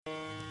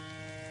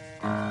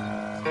Be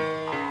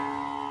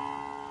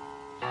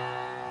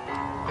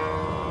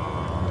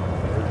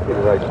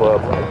the right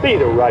club. Be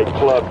the right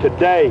club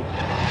today.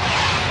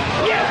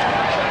 Yes!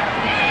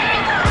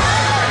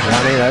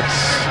 Johnny,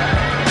 that's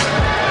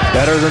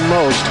better than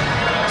most.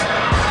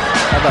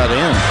 How about in?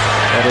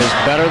 That is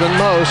better than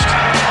most.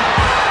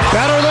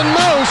 Better than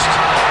most!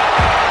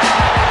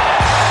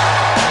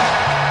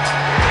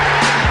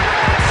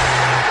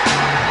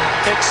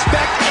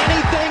 Expect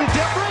anything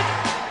different?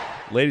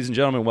 Ladies and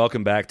gentlemen,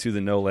 welcome back to the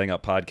No Laying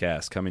Up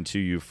podcast, coming to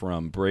you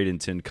from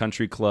Bradenton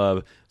Country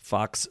Club.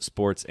 Fox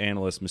Sports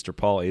analyst, Mr.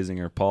 Paul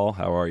Azinger. Paul,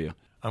 how are you?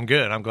 I'm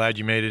good. I'm glad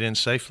you made it in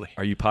safely.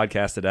 Are you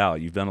podcasted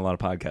out? You've done a lot of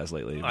podcasts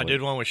lately. I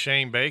did one with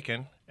Shane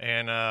Bacon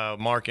and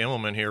Mark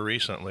Immelman here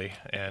recently,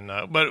 and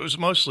but it was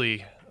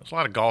a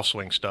lot of golf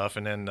swing stuff,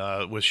 and then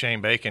with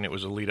Shane Bacon, it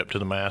was a lead up to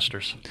the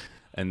Masters.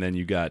 And then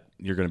you're going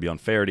to be on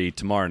Faraday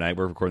tomorrow night.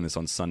 We're recording this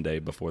on Sunday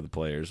before the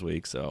Players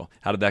Week. So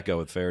how did that go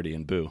with Faraday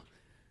and Boo?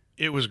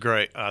 It was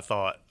great, I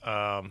thought.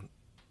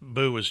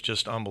 Boo was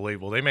just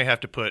unbelievable. They may have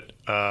to put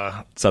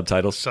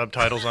subtitles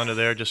under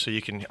there just so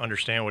you can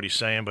understand what he's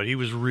saying, but he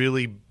was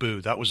really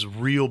Boo. That was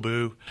real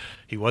Boo.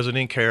 He wasn't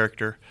in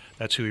character.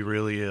 That's who he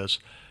really is.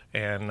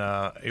 And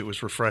it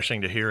was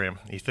refreshing to hear him.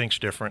 He thinks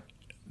different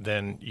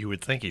than you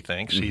would think he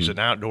thinks. Mm-hmm. He's an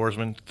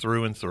outdoorsman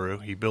through and through.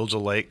 He builds a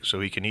lake so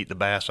he can eat the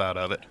bass out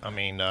of it. I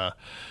mean,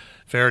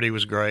 Faraday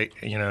was great.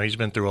 You know, he's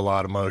been through a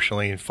lot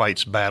emotionally and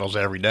fights battles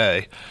every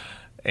day.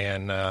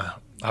 And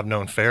I've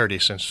known Faraday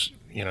since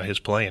his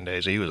playing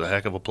days. He was a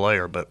heck of a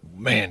player, but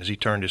man, has he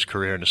turned his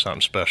career into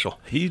something special.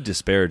 He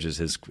disparages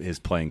his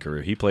playing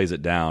career. He plays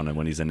it down, and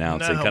when he's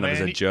announcing, of as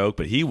a joke.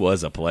 But he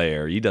was a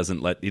player. He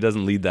doesn't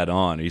lead that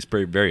on. He's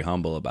very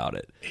humble about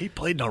it. He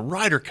played in a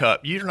Ryder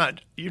Cup. You're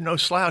no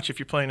slouch if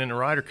you're playing in the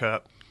Ryder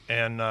Cup.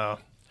 And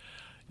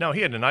no, he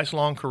had a nice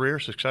long career,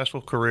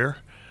 successful career.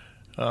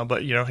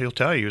 But he'll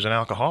tell you he was an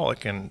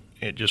alcoholic, and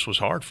it just was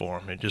hard for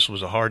him. It just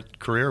was a hard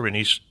career, and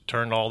he's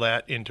turned all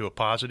that into a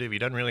positive. He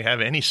doesn't really have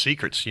any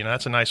secrets.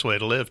 That's a nice way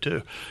to live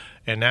too.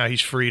 And now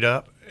he's freed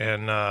up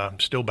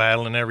and still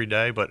battling every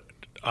day. But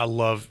I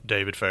love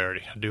David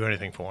Faraday. I'd do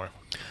anything for him.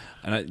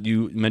 And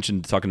you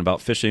mentioned talking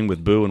about fishing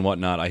with Boo and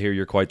whatnot. I hear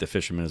you're quite the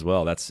fisherman as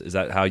well. Is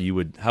that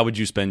how would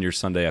you spend your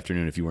Sunday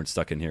afternoon if you weren't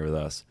stuck in here with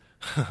us?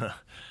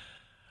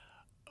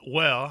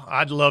 Well,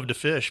 I'd love to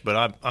fish,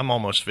 but I'm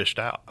almost fished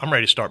out. I'm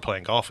ready to start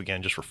playing golf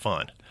again just for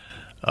fun.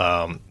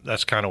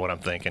 That's kind of what I'm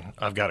thinking.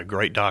 I've got a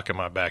great dock in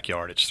my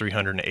backyard. It's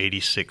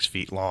 386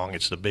 feet long.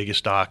 It's the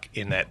biggest dock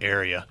in that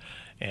area,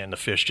 and the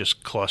fish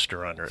just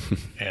cluster under it.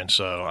 And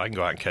so I can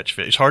go out and catch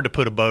fish. It's hard to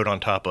put a boat on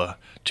top of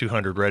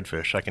 200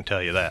 redfish, I can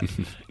tell you that.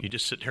 You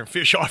just sit there and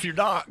fish off your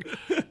dock.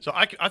 So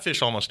I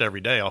fish almost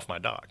every day off my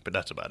dock, but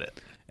that's about it.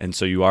 And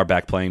so you are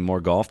back playing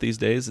more golf these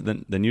days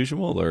than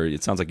usual, or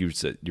it sounds like you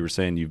were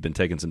saying you've been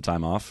taking some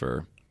time off,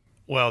 or?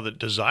 Well, the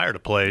desire to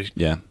play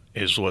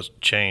is what's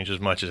changed as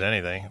much as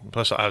anything.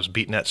 Plus, I was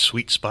beating that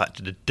sweet spot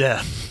to the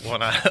death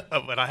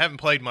but I haven't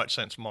played much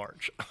since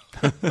March.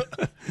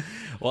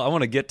 Well, I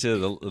want to get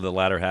to the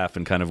latter half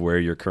and kind of where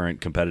your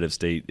current competitive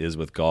state is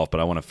with golf,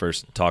 but I want to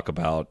first talk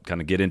about, kind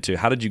of get into,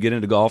 how did you get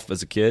into golf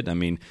as a kid? I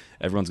mean,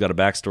 everyone's got a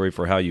backstory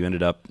for how you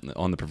ended up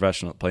on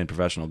playing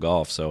professional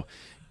golf, so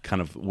kind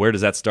of where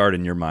does that start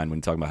in your mind when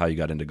you talk about how you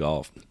got into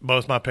golf?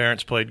 Both my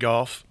parents played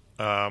golf.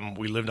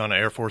 We lived on an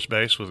Air Force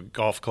base with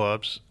golf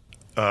clubs,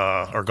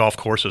 or golf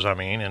courses,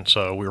 and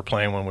so we were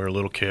playing when we were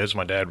little kids.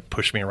 My dad would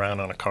push me around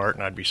on a cart,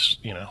 and I'd be,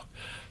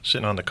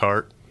 sitting on the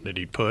cart that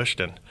he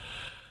pushed, and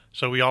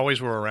so we always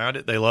were around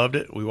it. They loved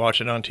it. We watched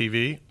it on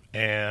TV,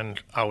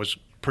 and I was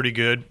pretty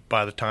good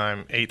by the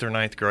time 8th or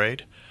 9th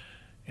grade,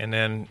 and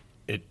then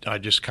I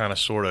just kind of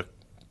sort of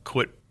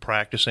quit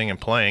practicing and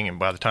playing, and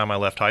by the time I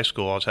left high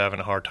school, I was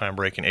having a hard time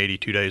breaking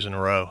 82 days in a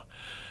row.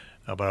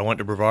 But I went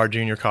to Brevard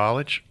Junior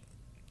College,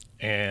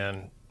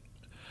 and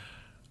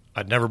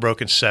I'd never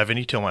broken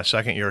 70 till my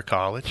second year of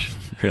college.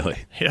 Really?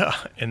 Yeah.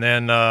 And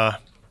then,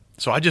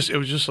 so it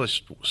was just a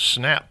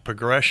snap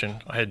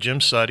progression. I had Jim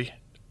Suddy,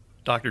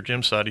 Dr.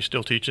 Jim Suddy,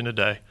 still teaching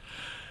today,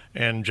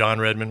 and John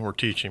Redmond were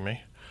teaching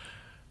me.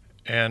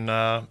 And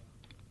I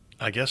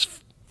guess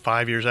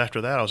 5 years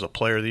after that, I was a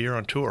player of the year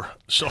on tour.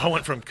 So I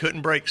went from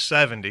couldn't break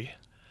 70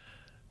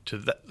 to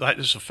that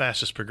is the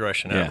fastest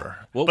progression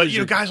ever. But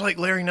guys like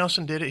Larry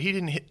Nelson did it. He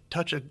didn't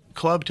touch a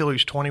club till he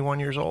was 21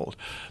 years old.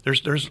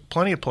 There's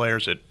plenty of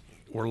players that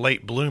were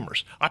late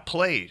bloomers. I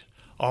played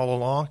all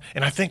along,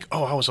 and I think,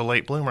 I was a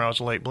late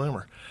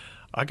bloomer.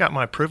 I got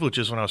my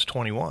privileges when I was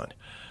 21.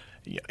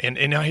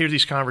 And I hear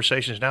these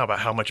conversations now about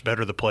how much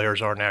better the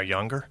players are now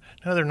younger.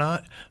 No, they're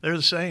not. They're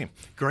the same.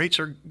 Greats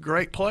are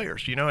great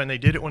players, and they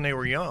did it when they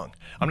were young.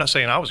 I'm not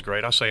saying I was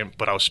great.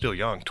 But I was still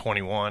young,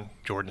 21.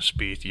 Jordan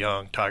Spieth,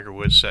 young. Tiger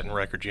Woods setting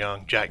records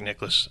young. Jack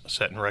Nicklaus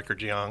setting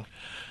records young.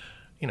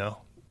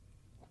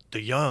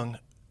 The young,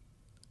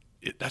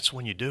 that's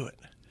when you do it.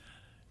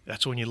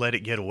 That's when you let it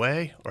get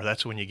away, or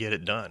that's when you get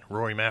it done.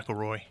 Rory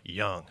McIlroy,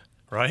 young,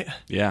 right?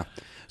 Yeah.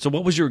 So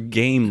what was your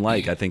game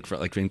like, I think,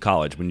 in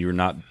college when you were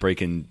not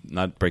breaking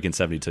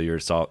 70 till you're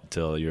a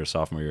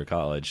sophomore year of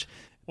college?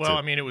 Well,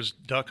 I mean, it was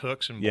duck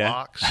hooks and Yeah.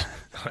 blocks.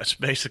 That's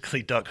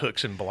basically duck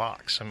hooks and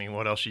blocks. I mean,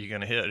 what else are you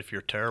going to hit if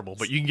you're terrible?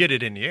 But you can get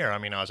it in the air. I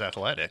mean, I was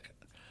athletic.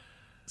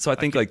 So I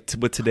think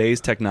with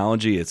today's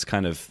technology, it's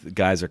kind of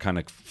guys are kind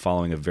of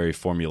following a very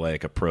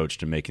formulaic approach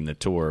to making the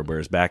tour,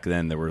 whereas back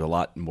then there were a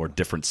lot more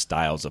different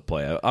styles of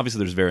play. Obviously,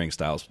 there's varying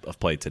styles of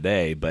play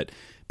today, but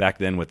back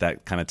then with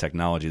that kind of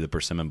technology, the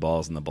persimmon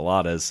balls and the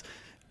baladas,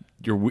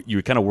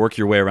 you kind of work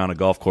your way around a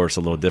golf course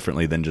a little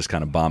differently than just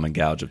kind of bomb and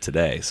gouge of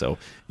today. So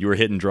you were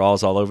hitting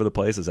draws all over the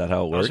place. Is that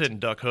how it worked? I was hitting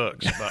duck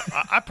hooks.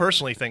 But I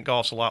personally think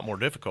golf's a lot more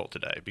difficult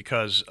today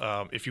because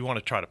if you want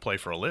to try to play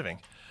for a living,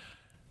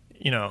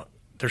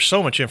 there's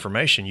so much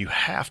information you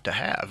have to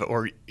have,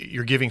 or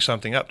you're giving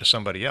something up to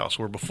somebody else.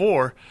 Where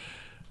before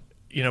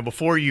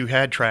you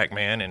had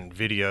TrackMan and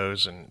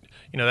videos, and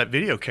that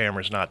video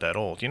camera is not that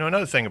old.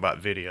 Another thing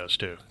about videos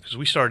too,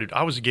 because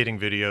I was getting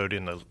videoed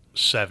in the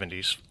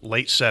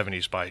late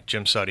 70s by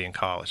Jim Suddy in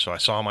college. So I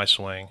saw my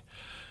swing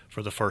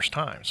for the first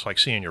time. It's like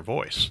seeing your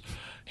voice,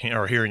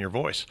 or hearing your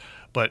voice.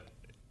 But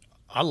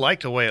I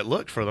liked the way it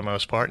looked for the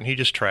most part, and he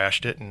just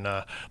trashed it.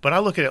 But I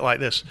look at it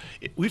like this: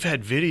 we've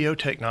had video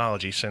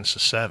technology since the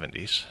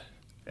 70s.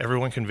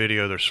 Everyone can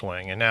video their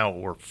swing, and now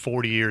we're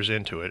 40 years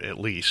into it at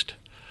least,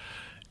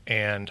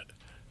 and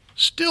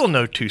still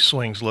no two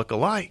swings look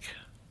alike.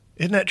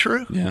 Isn't that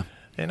true? Yeah.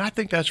 And I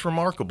think that's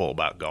remarkable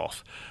about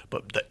golf.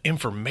 But the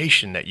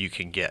information that you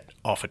can get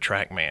off a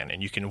TrackMan,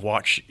 and you can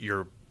watch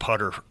your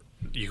putter,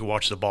 you can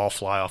watch the ball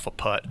fly off a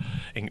putt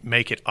and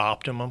make it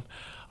optimum.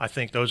 I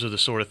think those are the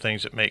sort of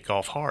things that make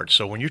golf hard.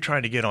 So when you're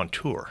trying to get on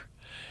tour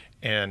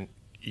and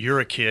you're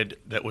a kid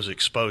that was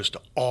exposed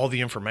to all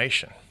the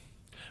information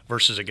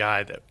versus a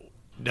guy that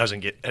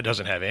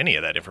doesn't have any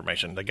of that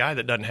information, the guy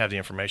that doesn't have the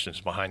information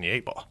is behind the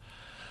eight ball,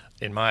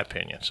 in my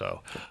opinion.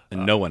 So,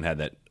 and no one had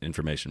that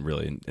information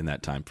really in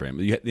that time frame.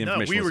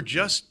 We were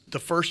just the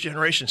first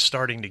generation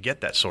starting to get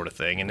that sort of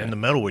thing. And then the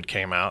metalwood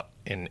came out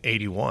in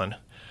 81,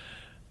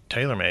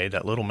 TaylorMade,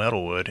 that little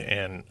metalwood,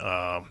 and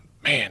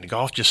man,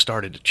 golf just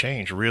started to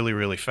change really,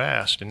 really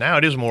fast. And now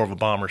it is more of a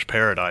bomber's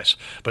paradise.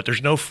 But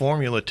there's no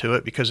formula to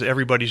it because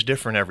everybody's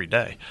different every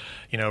day.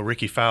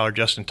 Ricky Fowler,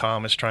 Justin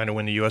Thomas trying to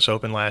win the U.S.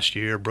 Open last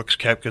year. Brooks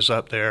Koepka's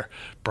up there.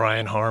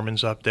 Brian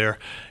Harmon's up there.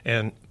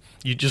 And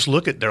you just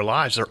look at their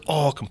lives. They're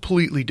all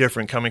completely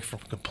different, coming from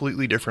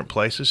completely different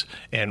places.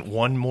 And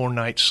one more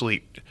night's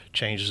sleep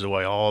changes the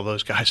way all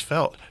those guys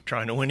felt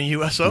trying to win the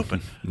U.S.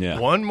 Open. Yeah.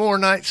 One more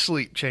night's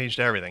sleep changed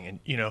everything.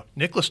 And,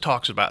 Nicklaus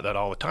talks about that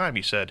all the time.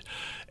 He said,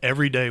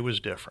 every day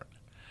was different.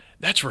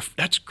 That's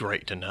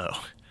great to know.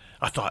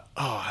 I thought,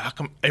 how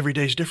come every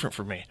day's different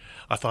for me?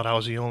 I thought I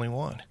was the only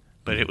one.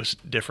 But it was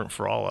different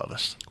for all of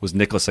us. Was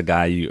Nicklaus a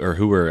guy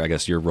who were, I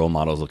guess, your role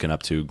models looking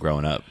up to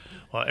growing up?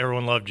 Well,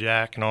 everyone loved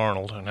Jack and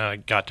Arnold, and I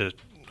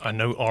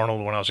knew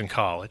Arnold when I was in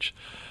college.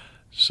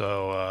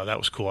 So that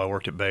was cool. I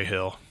worked at Bay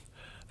Hill.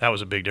 That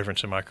was a big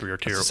difference in my career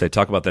too.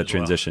 Talk about that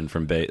transition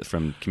from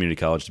community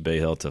college to Bay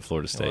Hill to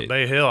Florida State. Well,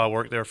 Bay Hill, I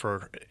worked there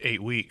for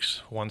 8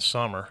 weeks one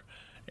summer,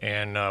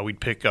 and we'd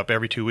pick up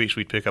every 2 weeks.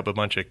 We'd pick up a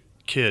bunch of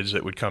kids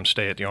that would come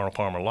stay at the Arnold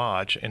Palmer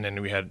Lodge, and then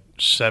we had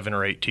 7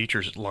 or 8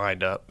 teachers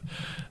lined up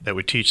that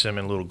would teach them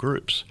in little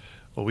groups.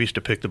 Well, we used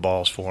to pick the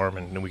balls for them,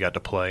 and then we got to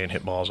play and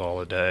hit balls all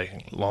the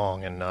day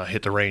long and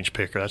hit the range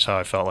picker. That's how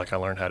I felt like I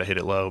learned how to hit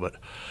it low. But,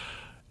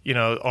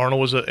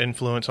 Arnold was an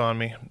influence on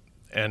me.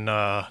 And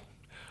I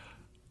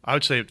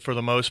would say for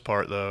the most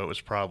part, though, it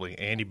was probably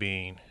Andy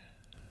Bean,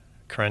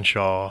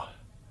 Crenshaw,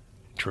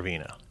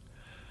 Trevino.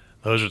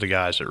 Those are the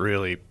guys that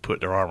really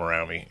put their arm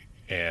around me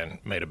and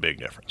made a big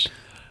difference.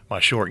 My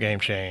short game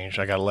changed.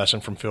 I got a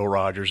lesson from Phil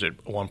Rogers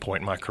at one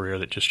point in my career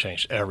that just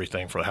changed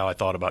everything for how I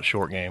thought about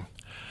short game.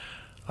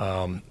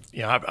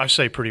 I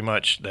say pretty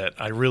much that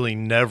I really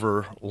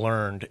never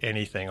learned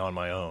anything on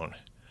my own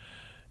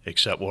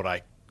except what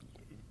I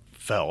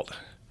felt.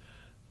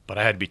 But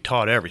I had to be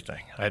taught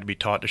everything. I had to be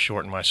taught to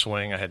shorten my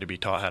swing. I had to be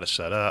taught how to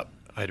set up.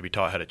 I had to be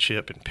taught how to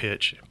chip and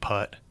pitch and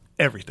putt,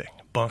 everything,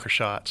 bunker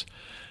shots.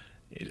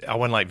 I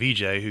wasn't like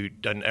VJ, who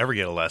doesn't ever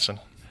get a lesson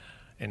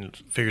and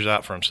figures it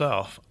out for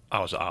himself. I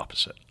was the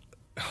opposite.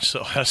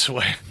 So that's the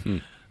way.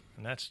 And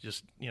that's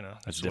just,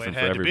 that's the way it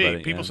had to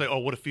be. People say,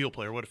 what a field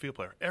player, what a field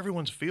player.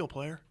 Everyone's a field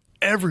player.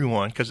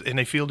 Everyone, and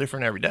they feel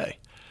different every day.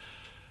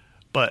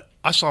 But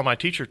I saw my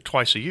teacher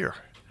twice a year.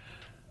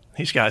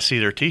 These guys see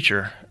their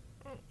teacher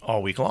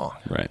all week long.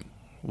 Right.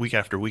 Week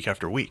after week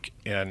after week.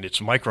 And it's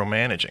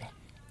micromanaging.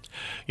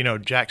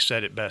 Jack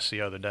said it best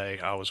the other day.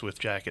 I was with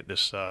Jack at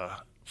this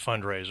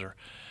fundraiser,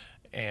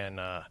 and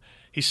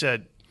he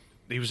said,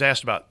 he was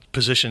asked about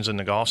positions in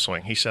the golf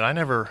swing. He said, I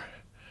never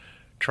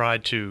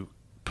tried to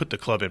put the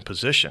club in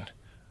position,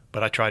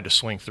 but I tried to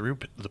swing through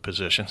the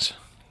positions.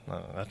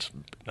 That's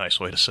a nice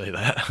way to say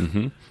that.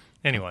 Mm-hmm.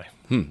 Anyway.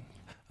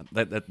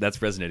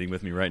 That's resonating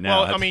with me right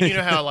now. Well, I mean, you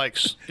know how,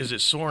 is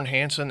it Soren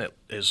Hansen that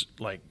is,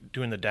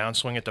 doing the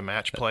downswing at the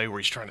match play where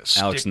he's trying to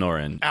stick? Alex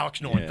Noren,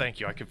 yeah. Thank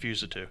you. I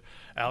confused the two.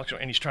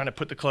 And he's trying to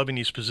put the club in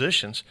these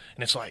positions,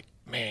 and it's like,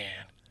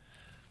 man,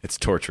 It's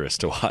torturous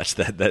to watch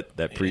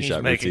that pre-shot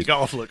He's making routine.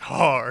 golf look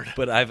hard.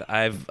 But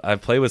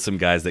I've played with some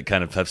guys that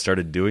kind of have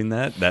started doing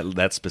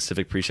that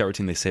specific pre-shot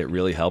routine. They say it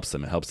really helps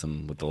them. It helps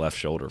them with the left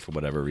shoulder for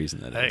whatever reason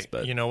that is.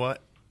 But you know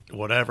what?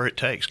 Whatever it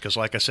takes, because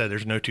like I said,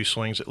 there's no two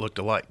swings that looked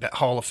alike. That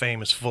Hall of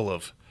Fame is full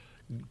of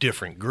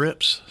different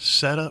grips,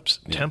 setups,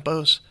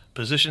 tempos,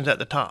 positions at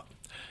the top.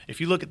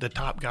 If you look at the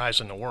top guys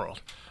in the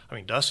world, I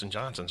mean, Dustin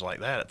Johnson's like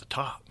that at the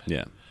top.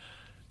 Yeah.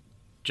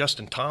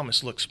 Justin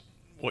Thomas looks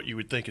what you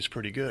would think is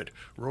pretty good.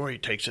 Rory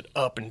takes it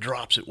up and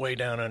drops it way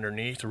down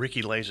underneath.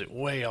 Ricky lays it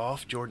way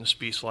off. Jordan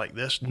Spieth's like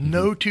this. Mm-hmm.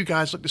 No two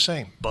guys look the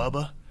same.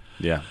 Bubba.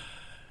 Yeah.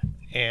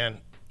 And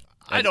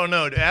I don't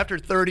know. After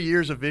 30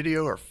 years of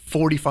video or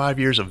 45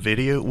 years of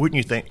video, wouldn't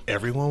you think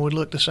everyone would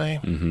look the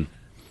same? Mm-hmm.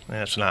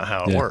 That's not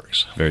how it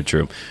works. Very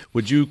true.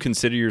 Would you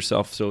consider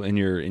yourself, so in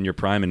your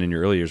prime and in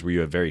your early years, were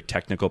you a very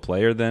technical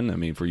player then? I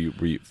mean, were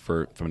you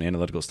from an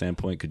analytical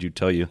standpoint? Could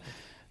you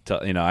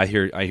I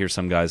hear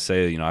some guys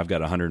say, I've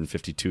got a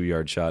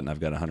 152-yard shot and I've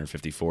got a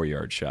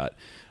 154-yard shot.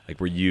 Like,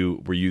 were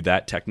you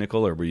that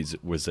technical, or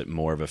was it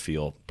more of a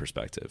feel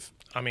perspective?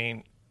 I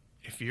mean,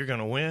 if you're going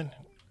to win,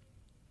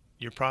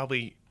 you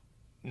probably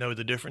know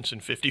the difference in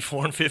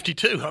 54 and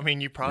 52. I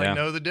mean, you probably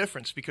know the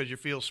difference because your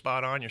feel's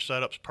spot on, your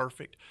setup's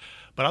perfect.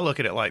 But I look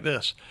at it like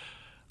this.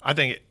 I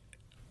think,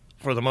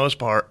 for the most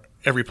part,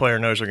 every player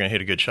knows they're going to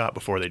hit a good shot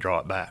before they draw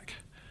it back.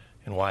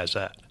 And why is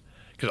that?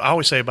 Because I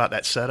always say about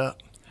that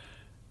setup,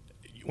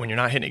 when you're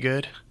not hitting it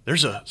good,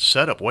 there's a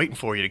setup waiting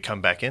for you to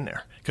come back in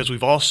there. Because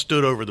we've all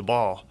stood over the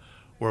ball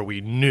where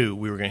we knew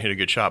we were going to hit a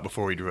good shot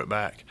before we drew it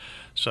back.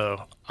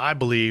 So I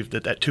believe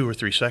that 2 or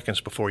 3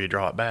 seconds before you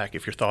draw it back,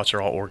 if your thoughts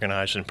are all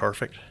organized and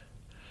perfect,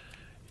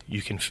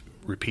 you can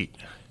repeat.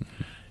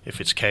 If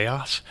it's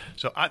chaos.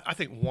 So I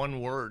think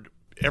one word,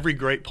 every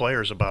great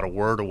player is about a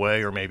word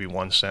away or maybe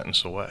one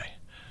sentence away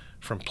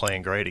from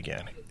playing great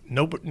again.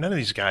 None of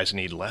these guys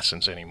need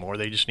lessons anymore.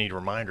 They just need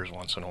reminders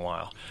once in a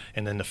while.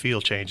 And then the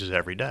field changes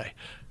every day.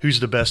 Who's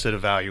the best at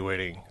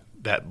evaluating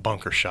that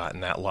bunker shot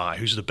and that lie?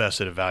 Who's the best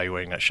at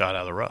evaluating that shot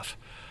out of the rough?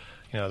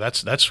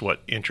 That's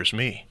what interests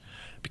me,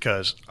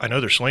 because I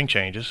know their swing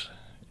changes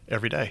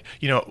every day.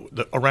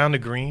 Around the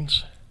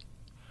greens,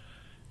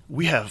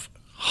 we have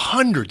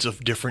hundreds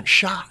of different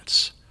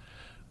shots,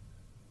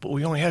 but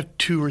we only have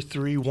 2 or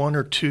 3, 1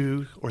 or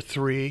 2 or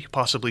 3,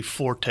 possibly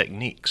 4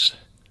 techniques.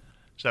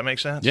 Does that make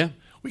sense? Yeah.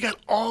 We got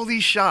all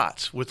these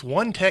shots with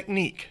one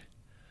technique,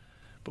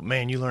 but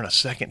man, you learn a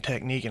second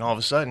technique and all of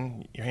a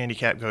sudden your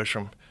handicap goes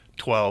from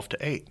 12 to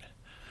 8.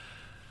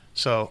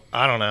 So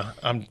I don't know.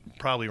 I'm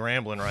probably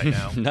rambling right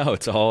now. No,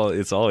 it's all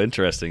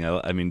interesting.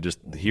 I mean, just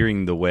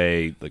hearing the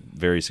way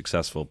very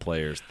successful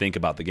players think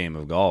about the game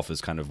of golf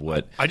is kind of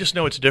what I just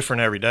know it's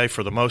different every day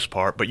for the most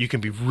part, but you can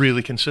be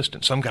really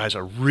consistent. Some guys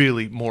are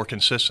really more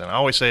consistent. I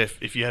always say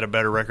if you had a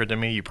better record than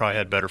me, you probably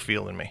had better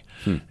feel than me.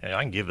 And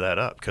I can give that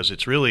up because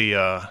it's really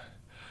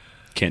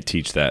can't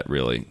teach that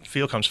really.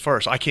 Feel comes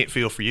first. I can't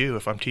feel for you.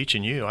 If I'm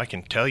teaching you, I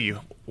can tell you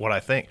what I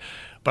think.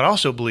 But I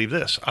also believe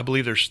this. I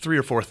believe there's 3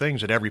 or 4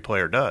 things that every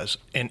player does,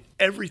 and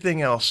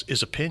everything else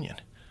is opinion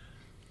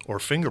or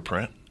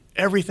fingerprint.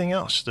 Everything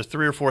else, the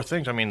 3 or 4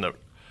 things. I mean,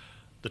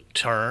 the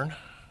turn,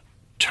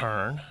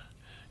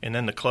 and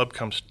then the club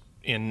comes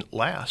in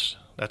last.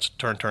 That's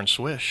turn,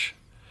 swish,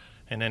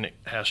 and then it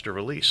has to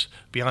release.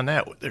 Beyond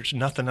that, there's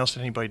nothing else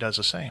that anybody does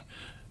the same.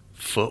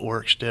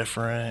 Footwork's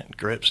different,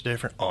 grip's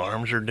different,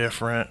 arms are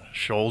different,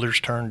 shoulders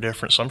turn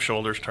different. Some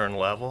shoulders turn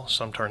level,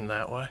 some turn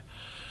that way.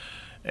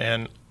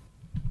 And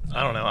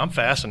I don't know. I'm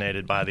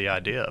fascinated by the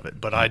idea of it,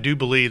 but I do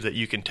believe that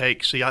you can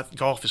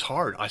golf is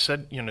hard. I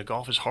said,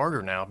 golf is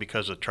harder now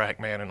because of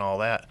TrackMan and all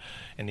that,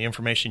 and the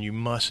information you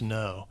must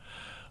know.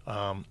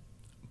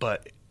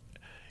 But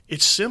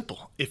it's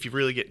simple if you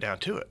really get down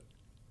to it.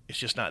 It's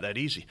just not that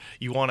easy.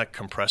 You want to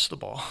compress the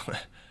ball.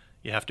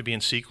 You have to be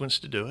in sequence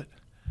to do it,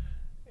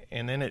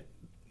 and then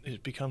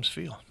it becomes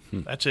feel.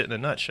 That's it in a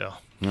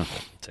nutshell.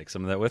 Take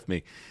some of that with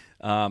me.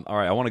 All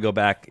right, I want to go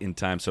back in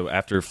time. So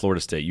after Florida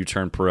State, you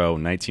turned pro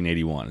in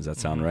 1981. Does that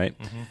sound right?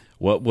 Mm-hmm.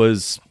 What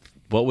was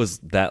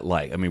that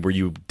like? I mean, were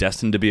you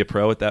destined to be a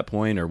pro at that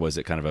point, or was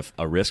it kind of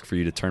a risk for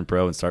you to turn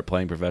pro and start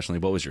playing professionally?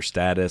 What was your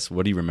status?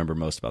 What do you remember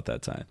most about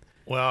that time?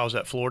 Well, I was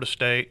at Florida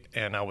State,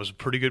 and I was a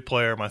pretty good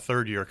player my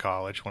third year of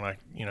college when I,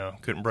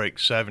 couldn't break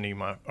 70.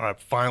 I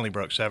finally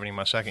broke 70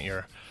 my second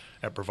year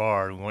at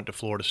Brevard. We went to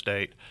Florida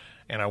State,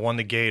 and I won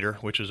the Gator,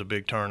 which is a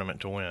big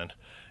tournament to win.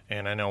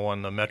 And I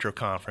won the Metro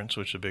Conference,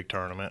 which is a big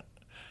tournament.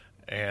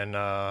 And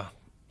I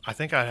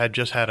think I had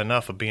just had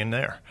enough of being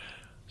there.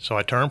 So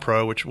I turned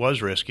pro, which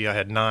was risky. I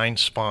had 9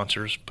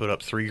 sponsors, put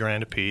up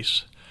 $3,000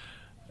 apiece,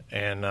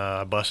 and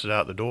I busted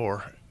out the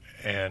door.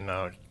 And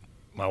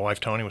my wife,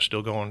 Tony, was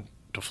still going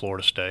to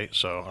Florida State,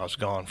 so I was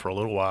gone for a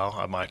little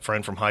while. My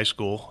friend from high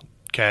school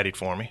caddied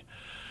for me.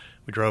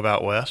 We drove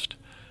out west,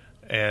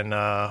 and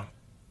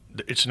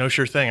it's no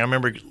sure thing. I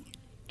remember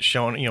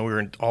showing, we were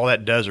in all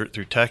that desert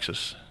through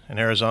Texas and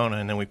Arizona,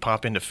 and then we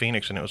pop into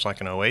Phoenix, and it was like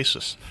an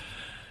oasis.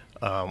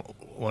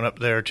 Went up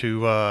there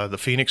to the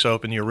Phoenix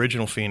Open, the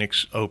original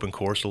Phoenix Open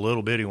course, a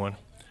little bitty one,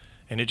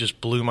 And it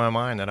just blew my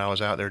mind that I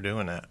was out there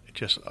doing that.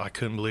 I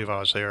couldn't believe I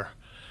was there.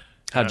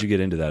 How did you get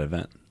into that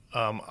event?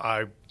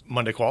 I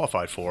Monday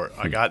qualified for it.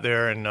 I got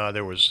there, and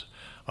there was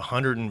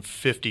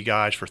 150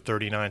 guys for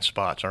 39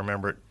 spots. I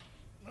remember it.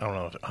 I don't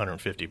know if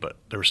 150, but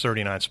there was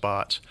 39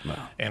 spots.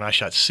 Wow. And I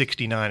shot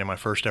 69 in my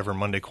first ever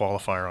Monday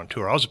qualifier on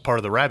tour. I was a part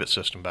of the Rabbit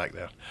system back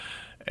then.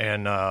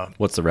 And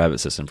what's the Rabbit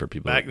system for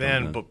people? Back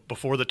then,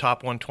 before the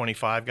top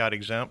 125 got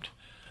exempt,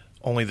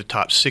 only the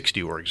top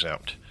 60 were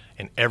exempt.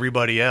 And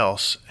everybody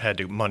else had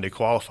to Monday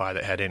qualify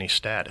that had any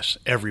status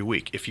every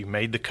week. If you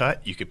made the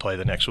cut, you could play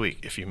the next week.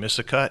 If you missed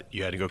the cut,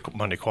 you had to go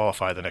Monday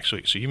qualify the next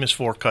week. So you miss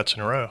 4 cuts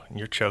in a row, and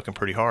you're choking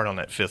pretty hard on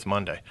that 5th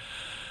Monday.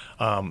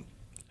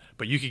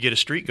 But you could get a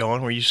streak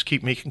going where you just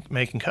keep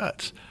making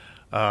cuts.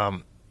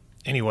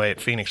 Anyway,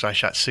 at Phoenix, I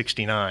shot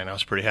 69. I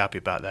was pretty happy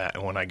about that.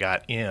 And when I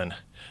got in,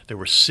 there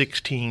were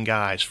 16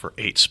 guys for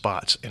 8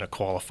 spots in a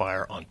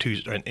qualifier on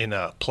Tuesday, in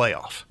a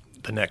playoff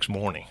the next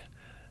morning.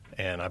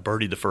 And I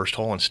birdied the first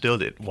hole and still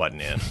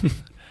wasn't in.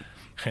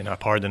 And I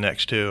parred the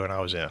next 2, and I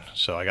was in.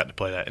 So I got to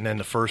play that. And then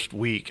the first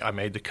week, I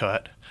made the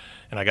cut,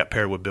 and I got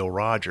paired with Bill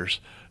Rogers,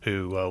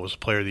 who was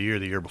Player of the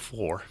Year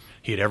before.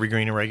 He had every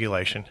green in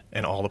regulation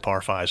and all the par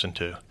 5s and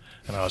 2.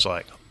 And I was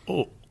like,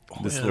 oh,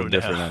 this is a little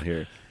different out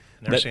here.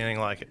 Never seen anything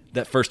like it.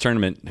 That first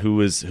tournament,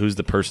 who's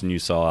the person you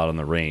saw out on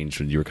the range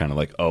when you were kind of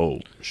like, oh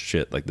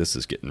shit, like this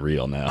is getting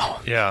real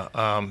now? Yeah,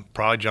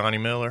 probably Johnny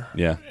Miller.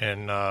 Yeah,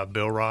 and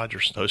Bill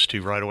Rogers. Those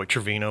 2 right away.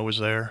 Trevino was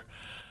there.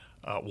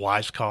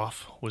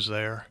 Weiskopf was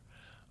there.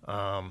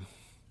 And,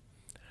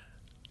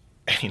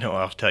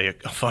 I'll tell you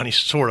a funny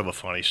story.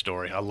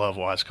 I love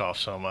Weiskopf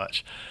so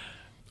much.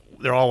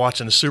 They're all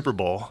watching the Super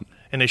Bowl,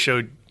 and they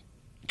showed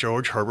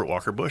George Herbert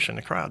Walker Bush in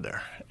the crowd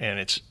there, and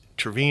it's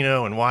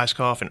Trevino and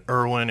Weiskopf and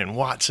Irwin and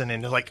Watson,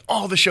 and they're like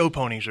all the show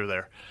ponies are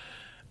there.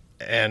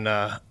 And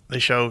they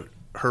show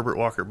Herbert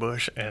Walker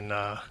Bush, and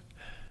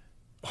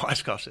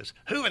Weiskopf says,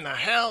 "Who in the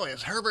hell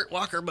is Herbert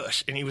Walker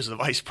Bush?" And he was the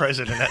vice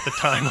president at the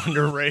time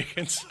under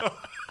Reagan. So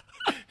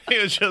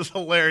it was just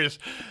hilarious.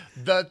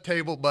 The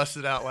table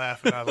busted out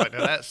laughing. I was like,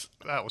 "No,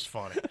 that was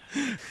funny."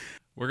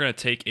 We're going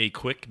to take a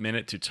quick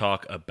minute to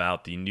talk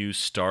about the new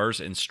Stars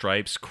and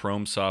Stripes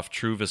Chrome Soft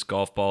Truvis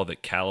golf ball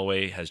that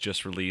Callaway has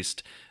just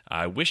released.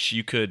 I wish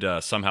you could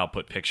somehow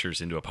put pictures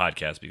into a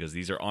podcast, because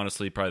these are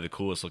honestly probably the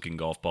coolest looking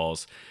golf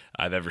balls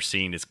I've ever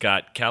seen. It's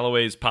got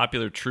Callaway's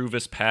popular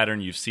Truvis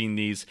pattern. You've seen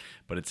these,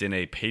 but it's in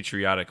a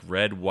patriotic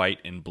red, white,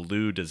 and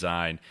blue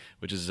design,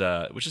 which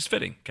is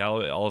fitting.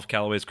 All of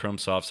Callaway's Chrome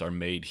Softs are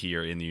made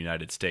here in the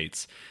United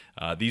States.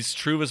 These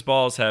Truvis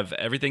balls have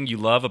everything you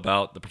love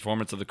about the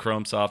performance of the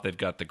Chrome Soft. They've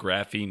got the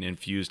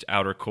graphene-infused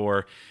outer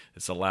core.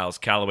 This allows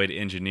Callaway to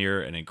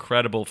engineer an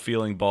incredible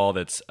feeling ball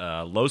that's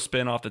low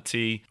spin off the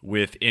tee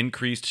with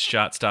increased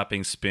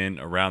shot-stopping spin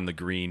around the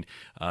green.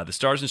 The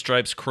Stars and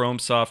Stripes Chrome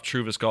Soft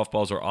Truvis golf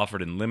balls are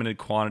offered in limited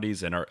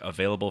quantities and are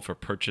available for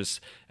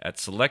purchase at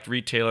select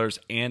retailers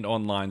and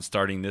online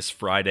starting this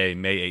Friday,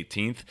 May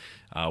 18th.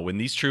 When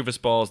these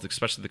Truvis balls,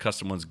 especially the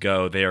custom ones,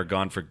 go, they are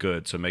gone for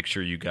good. So make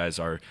sure you guys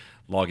are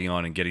logging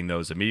on and getting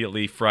those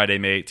immediately. Friday,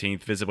 May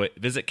 18th.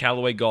 Visit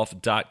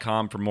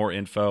CallawayGolf.com for more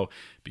info.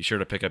 Be sure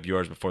to pick up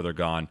yours before they're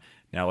gone.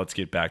 Now let's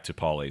get back to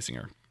Paul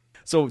Azinger.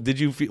 So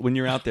did you when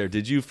you're out there,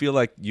 did you feel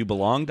like you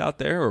belonged out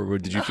there, or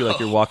did you feel like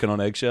you're walking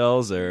on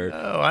eggshells? Or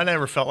No, I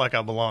never felt like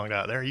I belonged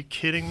out there. Are you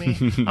kidding me?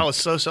 I was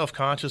so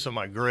self-conscious of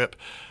my grip.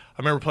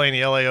 I remember playing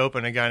the LA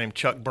Open, a guy named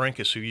Chuck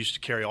Brinkus, who used to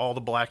carry all the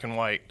black and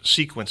white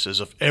sequences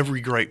of every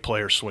great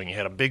player's swing. He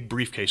had a big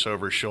briefcase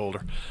over his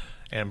shoulder.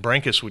 And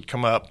Brinkus would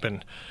come up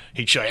and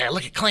he'd show, "Hey,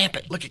 look at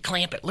Clampett, look at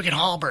Clampett, look at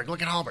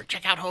Hallberg,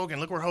 check out Hogan,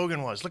 look where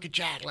Hogan was, look at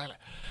Jack."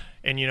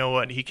 And you know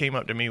what? He came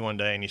up to me one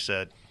day and he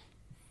said,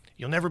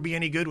 "You'll never be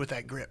any good with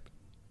that grip."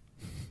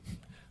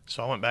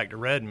 So I went back to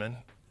Redmond,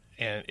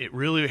 and it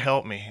really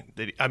helped me.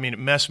 It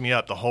messed me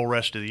up the whole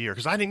rest of the year,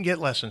 because I didn't get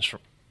lessons from.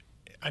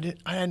 I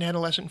hadn't had a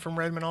lesson from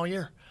Redmond all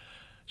year.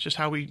 It's just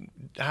how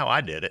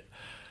I did it,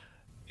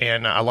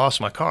 and I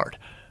lost my card,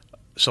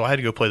 so I had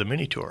to go play the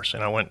mini tours,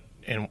 and I went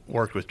and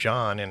worked with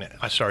John, and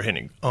I started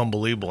hitting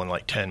unbelievable in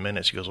like 10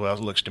 minutes. He goes, "Well,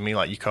 it looks to me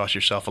like you cost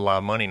yourself a lot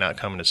of money not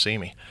coming to see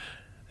me."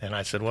 And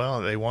I said,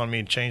 "Well, they wanted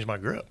me to change my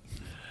grip,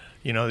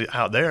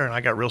 out there," and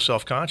I got real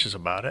self-conscious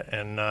about it,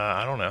 and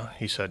I don't know.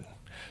 He said,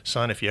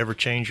 "Son, if you ever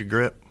change your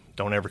grip,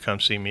 don't ever come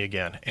see me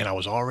again." And I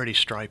was already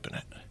striping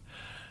it.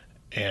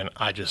 And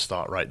I just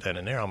thought right then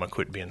and there, I'm going to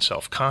quit being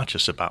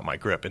self-conscious about my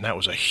grip. And that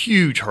was a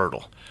huge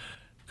hurdle,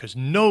 because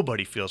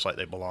nobody feels like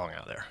they belong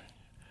out there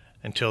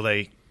until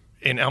they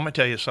 – and I'm going to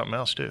tell you something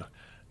else too.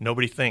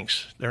 Nobody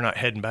thinks they're not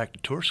heading back to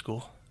tour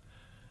school.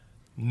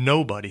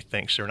 Nobody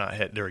thinks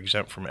they're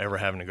exempt from ever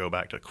having to go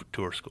back to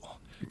tour school,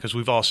 because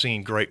we've all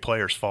seen great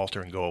players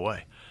falter and go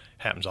away.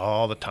 It happens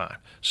all the time.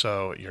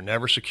 So you're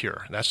never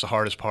secure. That's the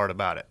hardest part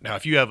about it. Now,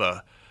 if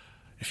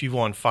you've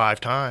won 5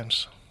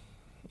 times –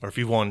 or if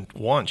you've won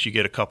once, you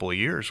get a couple of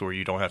years where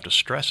you don't have to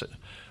stress it.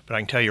 But I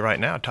can tell you right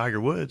now,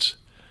 Tiger Woods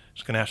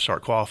is going to have to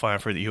start qualifying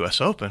for the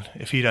U.S. Open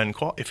if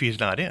he's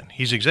not in.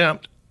 He's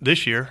exempt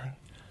this year.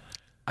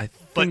 I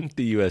think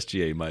the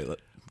USGA might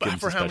Give him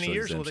for some how many special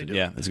years will they exemption. do it?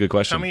 Yeah, that's a good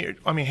question. How many?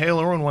 I mean, Hale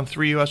Irwin won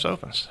 3 U.S.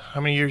 Opens.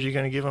 How many years are you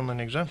going to give him an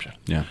exemption?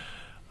 Yeah.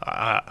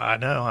 I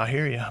know, I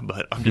hear you,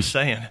 but I'm just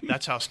saying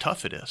that's how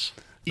tough it is.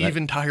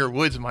 Even Tiger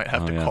Woods might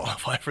have to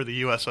qualify for the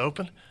U.S.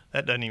 Open.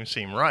 That doesn't even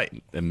seem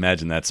right.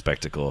 Imagine that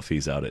spectacle if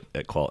he's out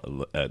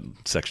at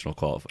sectional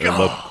qualifying.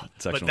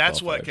 But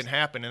that's what can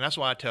happen, and that's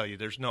why I tell you,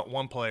 there's not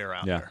one player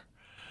out there.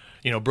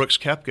 You know, Brooks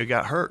Koepka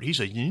got hurt.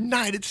 He's a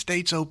United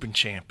States Open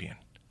champion,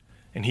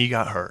 and he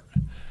got hurt.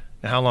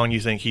 Now, how long do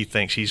you think he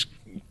thinks he's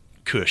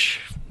cush?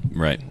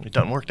 Right. It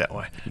doesn't work that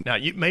way. Now,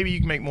 maybe you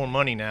can make more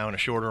money now in a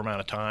shorter amount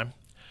of time,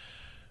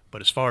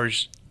 but as far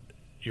as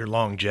your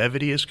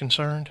longevity is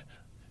concerned,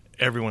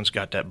 everyone's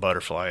got that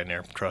butterfly in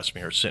there, trust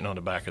me, or it's sitting on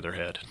the back of their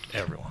head.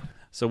 Everyone.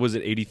 So was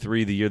it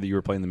 83 the year that you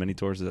were playing the mini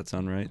tours? Does that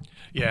sound right?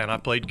 Yeah, and I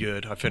played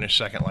good. I finished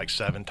second like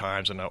 7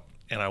 times, and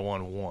I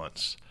won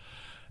once.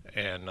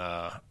 And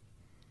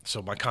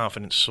so my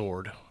confidence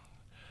soared.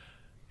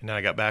 And then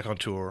I got back on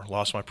tour,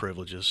 lost my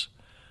privileges,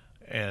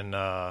 and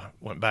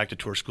went back to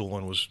tour school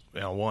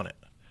and won it.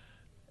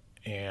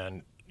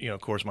 And you know,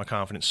 of course, my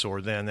confidence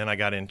soared then. Then I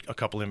got in a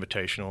couple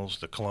invitationals,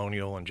 the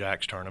Colonial and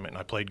Jack's tournament, and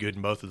I played good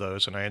in both of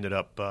those, and I ended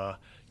up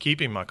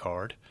keeping my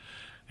card.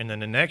 And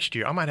then the next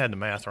year, I might have had the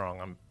math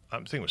wrong. I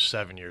think it was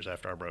 7 years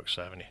after I broke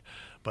 70,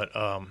 but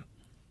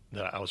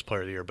that I was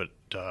player of the year. But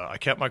I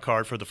kept my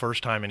card for the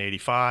first time in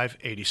 85.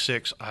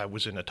 86, I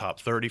was in the top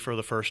 30 for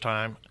the first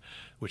time,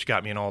 which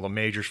got me in all the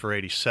majors for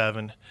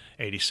 87.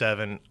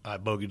 87, I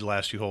bogeyed the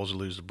last 2 holes to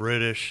lose the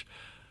British,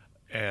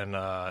 and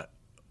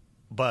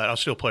but I was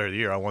still player of the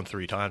year. I won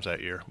 3 times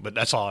that year. But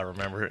that's all I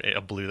remember. I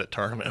blew that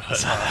tournament.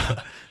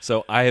 But,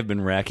 so I have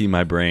been racking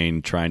my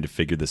brain trying to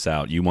figure this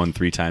out. You won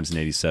 3 times in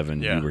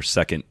 87. Yeah. You were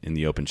second in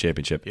the Open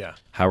Championship. Yeah.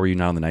 How were you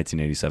now in the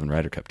 1987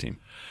 Ryder Cup team?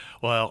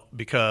 Well,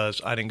 because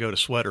I didn't go to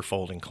sweater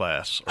folding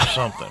class or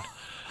something.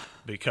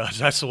 Because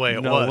that's the way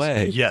it No was.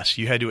 way. Yes,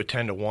 you had to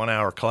attend a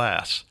 1-hour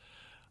class.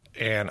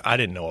 And I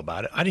didn't know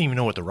about it. I didn't even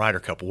know what the Ryder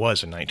Cup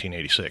was in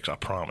 1986, I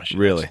promise you.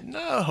 Really?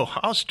 No.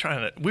 I was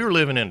we were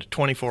living in a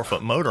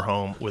 24-foot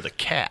motorhome with a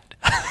cat.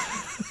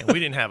 And we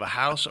didn't have a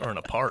house or an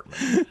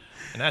apartment.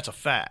 And that's a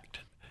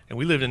fact. And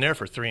we lived in there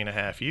for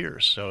 3.5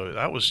 years. So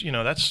that was,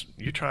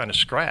 you're trying to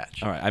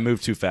scratch. All right, I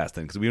moved too fast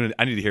then because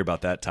I need to hear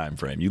about that time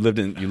frame. You lived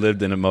in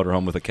a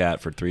motorhome with a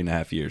cat for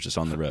 3.5 years, just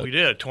on the road. We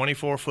did a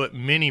 24-foot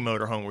mini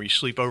motorhome where you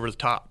sleep over the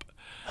top.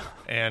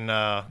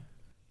 And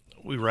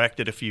we wrecked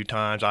it a few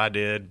times. I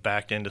did,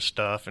 backed into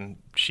stuff, and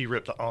she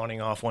ripped the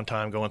awning off one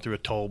time going through a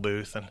toll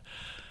booth, and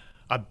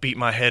I beat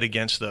my head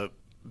against the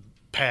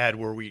pad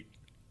where we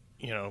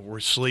were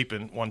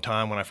sleeping one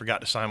time when I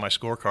forgot to sign my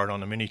scorecard on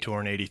the mini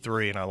tour in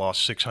 83, and I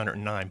lost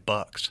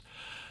 $609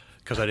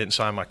 because I didn't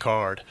sign my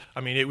card.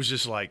 I mean, it was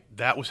just like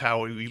that was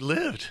how we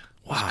lived.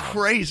 Wow. It was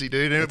crazy,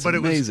 dude. That's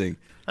amazing.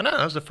 I know.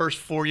 That was the first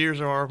 4 years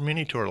of our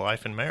mini tour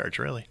life and marriage,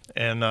 really.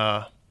 And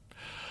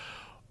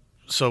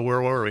so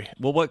where were we?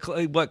 Well,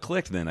 what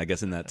clicked then, I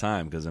guess, in that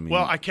time? Because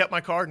well, I kept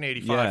my card in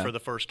 85 for the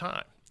first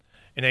time.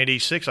 In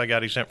 86, I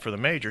got exempt for the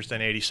majors.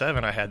 Then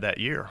 87, I had that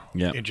year.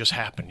 Yeah. It just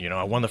happened.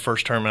 I won the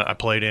first tournament I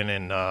played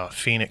in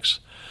Phoenix,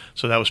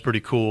 so that was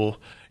pretty cool.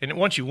 And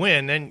once you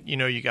win, then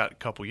you got a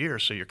couple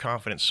years, so your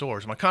confidence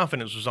soars. My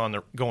confidence was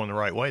going the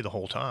right way the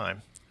whole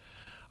time.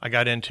 I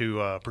got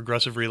into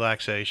progressive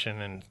relaxation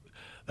and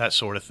that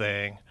sort of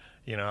thing.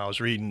 I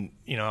was reading.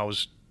 I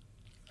was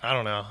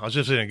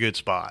just in a good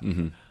spot.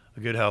 Mm-hmm. A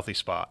good, healthy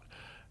spot.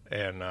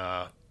 And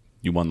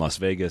you won Las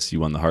Vegas. You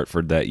won the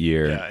Hartford that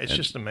year. Yeah, it's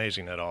just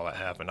amazing that all that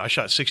happened. I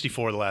shot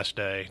 64 the last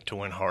day to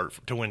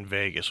win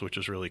Vegas, which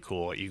was really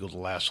cool. I eagled the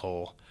last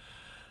hole.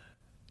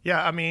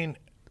 Yeah, I mean,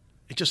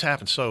 it just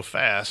happened so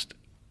fast.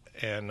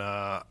 And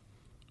I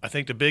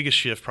think the biggest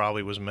shift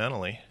probably was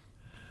mentally.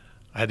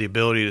 I had the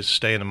ability to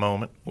stay in the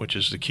moment, which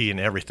is the key in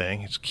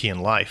everything. It's the key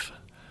in life.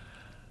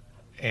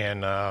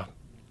 And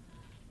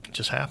it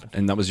just happened.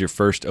 And that was your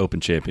first Open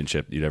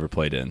Championship you'd ever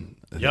played in?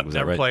 Yep, was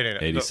never right? played in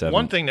it. 87.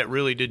 One thing that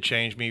really did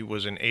change me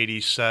was in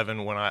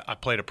 87 when I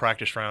played a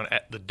practice round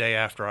the day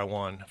after I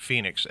won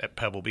Phoenix at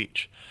Pebble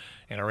Beach.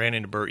 And I ran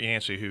into Bert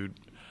Yancey, who,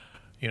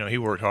 he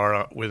worked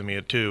hard with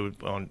me too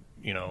on,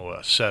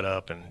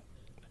 setup and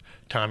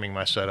timing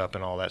my setup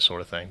and all that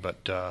sort of thing.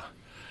 But,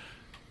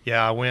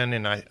 I win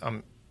and I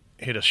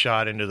hit a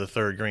shot into the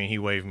third green. He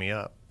waved me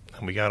up.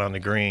 And we got on the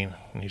green,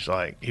 and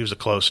he was a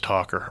close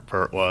talker,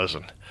 Bert was,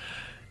 and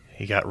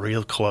he got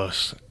real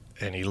close.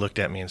 And he looked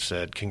at me and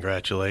said,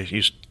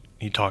 congratulations.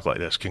 He talked like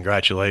this,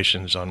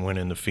 congratulations on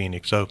winning the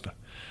Phoenix Open.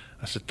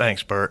 I said,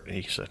 thanks, Bert. And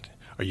he said,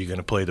 are you going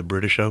to play the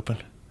British Open?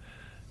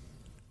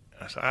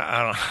 I said,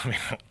 I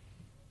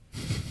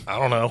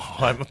don't know.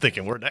 I'm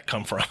thinking, where'd that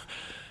come from?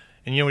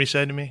 And you know what he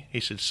said to me? He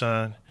said,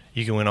 son,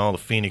 you can win all the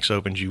Phoenix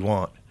Opens you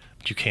want,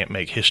 but you can't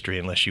make history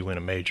unless you win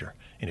a major.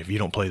 And if you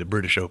don't play the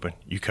British Open,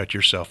 you cut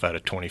yourself out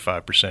of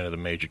 25% of the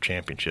major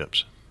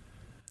championships.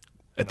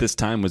 At this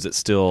time, was it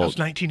still... That was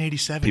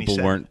 1987,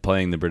 people weren't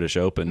playing the British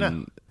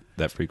Open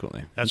that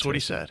frequently. That's what he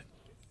said.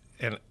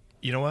 And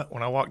you know what?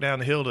 When I walked down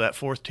the hill to that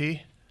fourth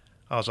tee,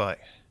 I was like,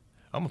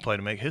 I'm going to play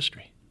to make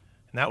history.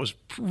 And that was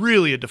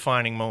really a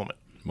defining moment.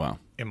 Wow.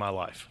 in my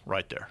life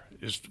right there.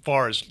 As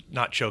far as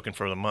not choking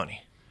for the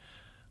money.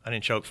 I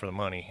didn't choke for the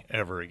money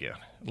ever again.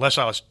 Unless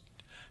I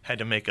had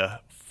to make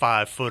a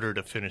 5-footer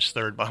to finish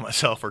third by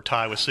myself or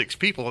tie with 6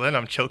 people, then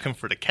I'm choking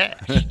for the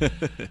cash.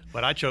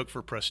 But I choke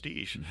for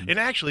prestige. And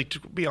actually, to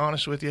be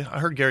honest with you, I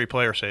heard Gary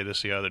Player say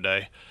this the other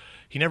day.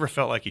 He never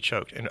felt like he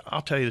choked. And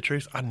I'll tell you the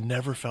truth, I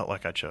never felt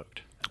like I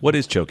choked. What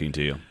is choking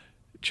to you?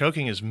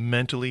 Choking is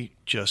mentally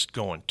just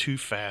going too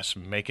fast,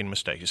 making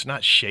mistakes. It's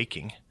not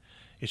shaking.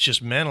 It's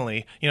just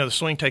mentally. The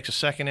swing takes a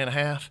second and a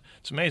half.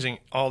 It's amazing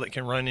all that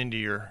can run into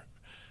your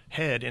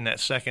head in that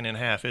second and a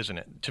half, isn't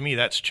it? To me,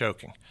 that's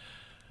choking.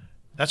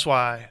 That's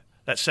why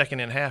that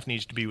second and a half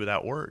needs to be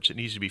without words. It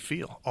needs to be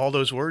feel. All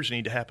those words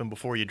need to happen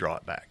before you draw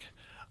it back.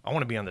 I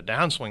want to be on the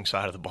downswing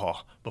side of the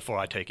ball before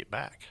I take it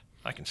back.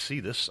 I can see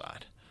this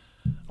side.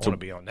 I want to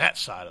be on that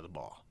side of the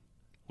ball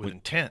with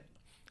intent.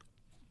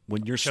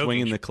 When you're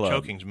swinging the club,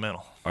 choking's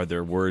mental. Are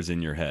there words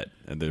in your head?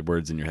 Are there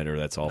words in your head, or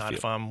that's all Not feel?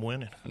 if I'm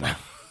winning. No.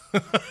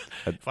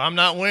 If I'm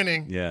not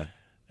winning, Yeah.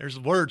 there's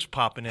words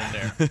popping in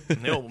there,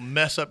 and they'll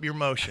mess up your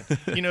motion.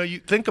 You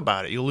think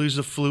about it. You'll lose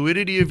the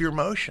fluidity of your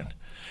motion.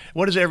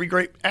 What does every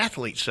great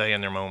athlete say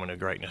in their moment of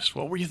greatness?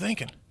 What were you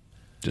thinking?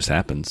 Just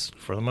happens.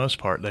 For the most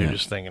part, they're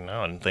just thinking,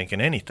 no, I'm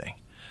thinking anything.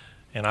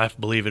 And I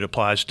believe it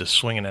applies to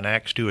swinging an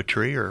axe to a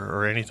tree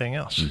or anything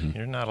else.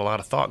 There's not a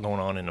lot of thought going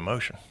on in the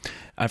motion.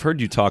 I've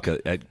heard you talk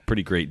at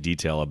pretty great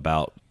detail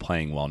about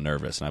playing while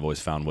nervous, and I've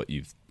always found what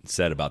you've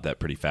said about that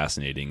pretty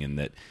fascinating.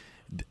 And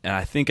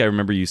I think I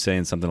remember you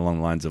saying something along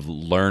the lines of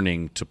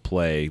learning to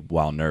play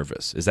while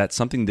nervous. Is that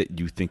something that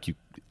you think you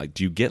like?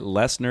 Do you get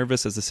less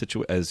nervous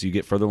as you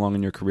get further along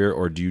in your career,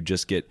 or do you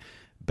just get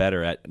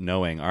better at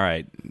knowing, all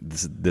right,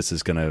 this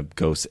is going to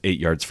go 8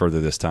 yards further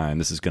this time.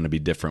 This is going to be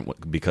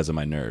different because of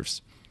my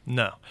nerves.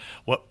 No.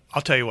 Well,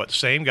 I'll tell you what, the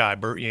same guy,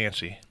 Bert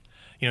Yancey,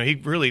 he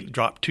really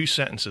dropped 2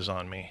 sentences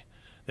on me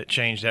that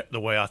changed the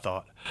way I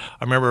thought.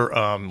 I remember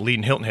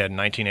leading Hilton Head in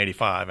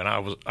 1985, and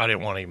I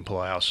didn't want to even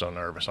play. I was so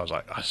nervous.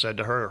 I said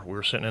to her, we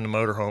were sitting in the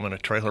motorhome in a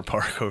trailer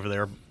park over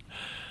there.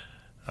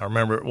 I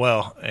remember it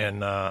well,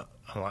 and I'm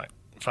like,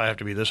 if I have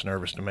to be this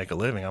nervous to make a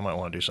living, I might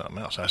want to do something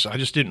else. I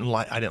didn't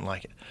like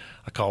it.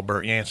 I called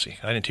Bert Yancey.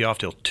 I didn't tee off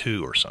till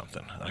 2 or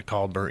something. I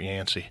called Bert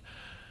Yancey,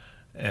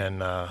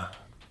 and I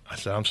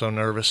said, I'm so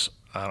nervous,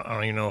 I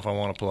don't even know if I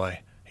want to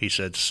play. He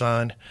said,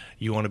 son,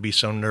 you want to be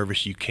so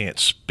nervous you can't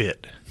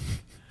spit.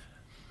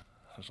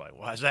 I was like,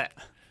 why is that?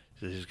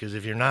 He says, because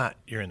if you're not,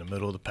 you're in the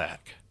middle of the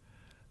pack.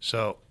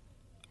 So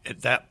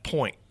at that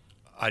point,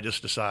 I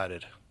just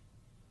decided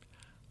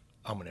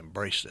I'm going to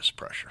embrace this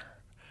pressure.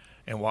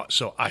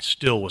 So I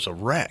still was a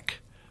wreck,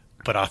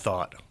 but I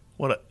thought,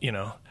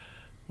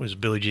 was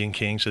Billie Jean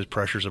King says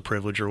pressure's a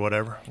privilege or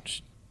whatever?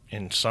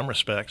 In some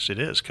respects, it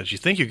is, because you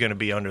think you're going to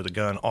be under the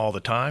gun all the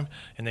time,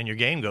 and then your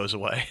game goes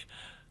away,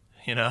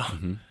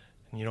 and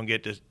you don't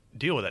get to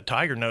deal with that.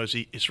 Tiger knows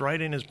it's right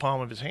in his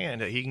palm of his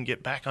hand that he can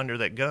get back under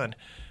that gun,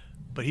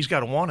 but he's got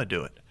to want to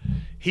do it.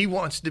 He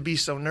wants to be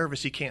so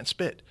nervous he can't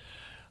spit.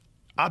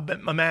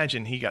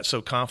 Imagine he got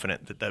so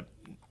confident that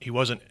he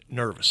wasn't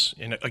nervous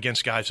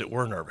against guys that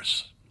were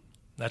nervous.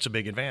 That's a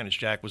big advantage.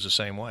 Jack was the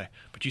same way.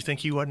 But you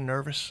think he wasn't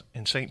nervous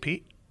in St.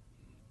 Pete?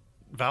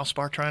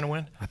 Valspar trying to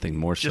win? I think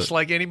more so. Just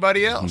like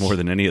anybody else. More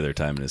than any other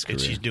time in his career.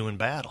 He's doing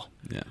battle.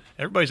 Yeah.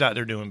 Everybody's out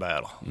there doing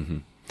battle. Mm-hmm.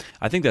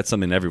 I think that's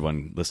something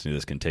everyone listening to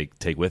this can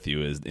take with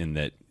you, is in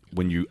that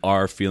when you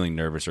are feeling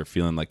nervous or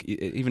feeling like,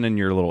 even in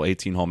your little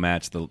 18-hole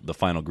match, the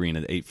final green,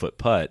 an 8-foot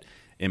putt,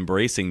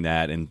 embracing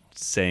that and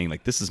saying,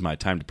 like, this is my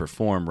time to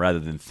perform, rather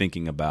than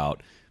thinking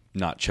about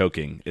not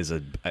choking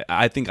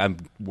I think I'm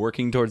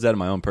working towards that in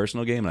my own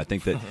personal game, and I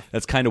think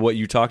that's kind of what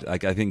you talked.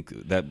 Like, I think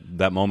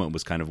that moment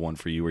was kind of one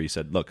for you where you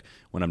said, look,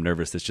 when I'm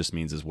nervous, this just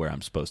means is where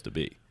I'm supposed to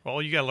be.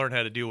 Well, you got to learn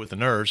how to deal with the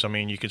nerves. I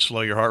mean, you can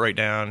slow your heart rate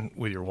down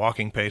with your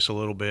walking pace a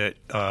little bit,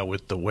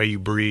 with the way you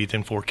breathe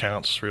in 4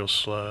 counts real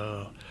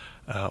slow,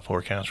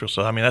 4 counts real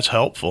slow. I mean, that's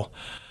helpul.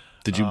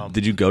 Did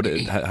you go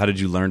to? How did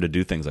you learn to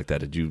do things like that?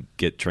 Did you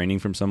get training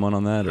from someone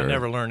on that? Or? I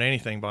never learned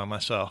anything by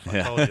myself.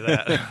 I told you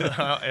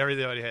that.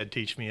 Everybody had to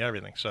teach me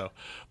everything. So,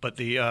 but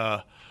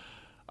I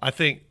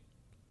think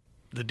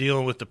the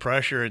dealing with the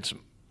pressure, it's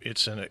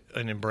an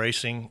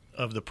embracing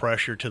of the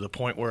pressure to the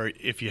point where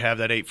if you have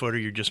that 8-footer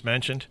you just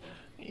mentioned,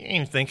 you ain't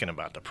even thinking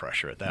about the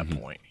pressure at that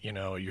point.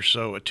 You're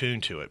so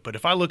attuned to it. But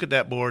if I look at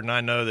that board and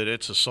I know that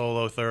it's a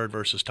solo third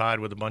versus tied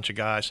with a bunch of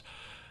guys,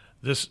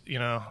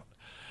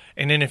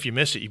 and then if you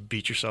miss it, you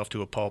beat yourself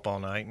to a pulp all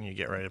night and you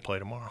get ready to play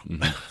tomorrow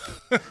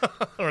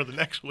or the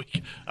next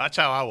week. That's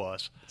how I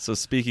was. So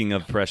speaking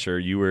of pressure,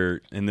 you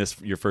were in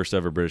your first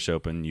ever British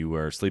Open. You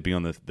were sleeping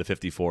on the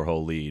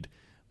 54-hole lead.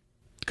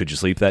 Could you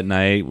sleep that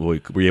night? Were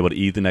you able to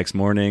eat the next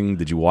morning?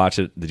 Did you watch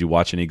it? Did you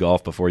watch any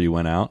golf before you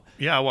went out?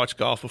 Yeah, I watched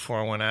golf before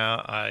I went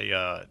out.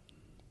 I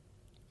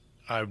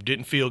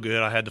didn't feel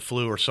good. I had the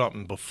flu or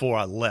something before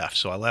I left,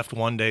 so I left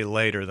one day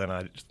later than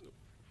I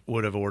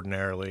would have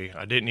ordinarily.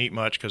 I didn't eat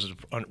much because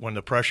when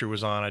the pressure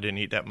was on, I didn't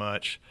eat that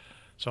much,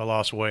 so I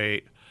lost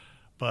weight.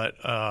 But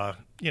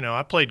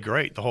I played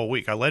great the whole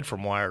week. I led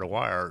from wire to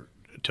wire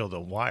till the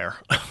wire,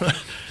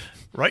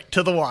 right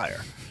to the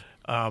wire.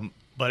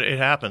 But it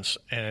happens,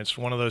 and it's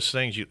one of those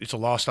things. It's a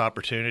lost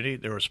opportunity.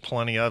 There was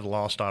plenty of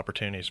lost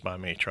opportunities by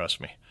me, trust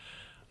me.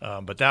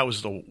 But that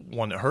was the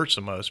one that hurts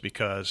the most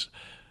because,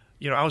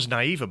 I was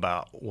naive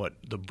about what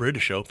the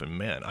British Open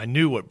meant. I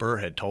knew what Burr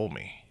had told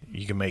me.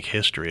 You can make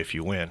history if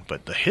you win.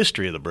 But the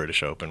history of the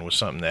British Open was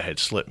something that had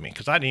slipped me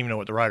because I didn't even know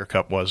what the Ryder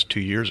Cup was 2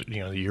 years,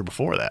 the year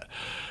before that.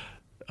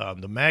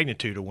 The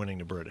magnitude of winning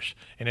the British.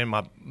 And then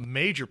my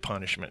major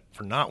punishment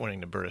for not winning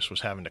the British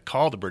was having to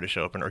call the British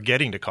Open or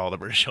getting to call the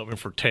British Open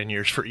for 10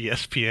 years for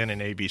ESPN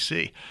and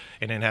ABC,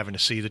 and then having to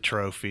see the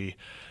trophy,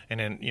 and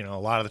then, a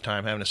lot of the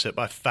time having to sit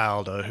by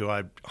Faldo, who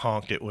I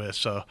honked it with.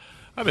 So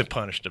I've been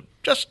punished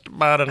just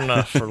about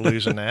enough for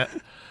losing that.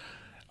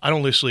 I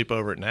don't lose sleep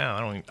over it now.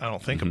 I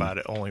don't think about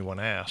it only when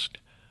asked.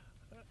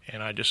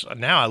 And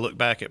now I look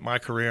back at my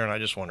career and I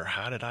just wonder,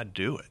 how did I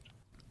do it?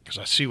 Because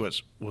I see what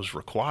was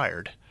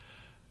required.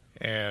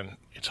 And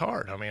it's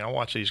hard. I mean, I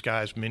watch these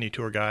guys, mini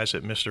tour guys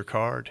that miss their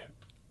card.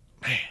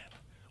 Man,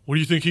 what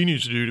do you think he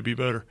needs to do to be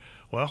better?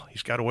 Well,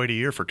 he's got to wait a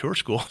year for tour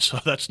school, so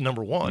that's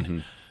number one.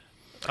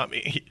 Mm-hmm. I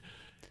mean,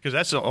 because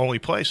that's the only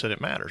place that it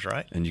matters,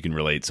 right? And you can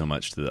relate so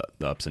much to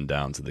the ups and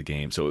downs of the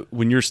game. So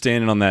when you're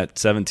standing on that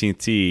 17th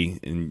tee,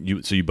 and you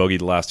bogeyed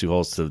the last 2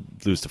 holes to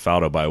lose to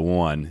Faldo by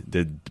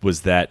 1,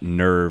 was that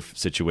nerve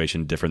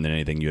situation different than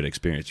anything you had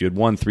experienced? You had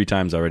won 3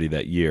 times already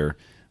that year.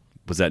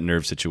 Was that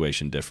nerve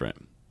situation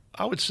different?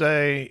 I would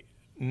say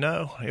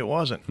no, it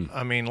wasn't.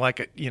 I mean,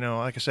 like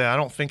I said, I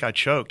don't think I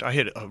choked. I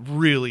hit a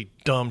really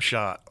dumb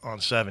shot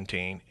on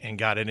 17 and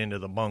got it into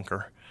the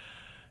bunker.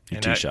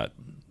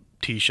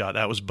 Tee shot.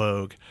 That was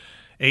bogue.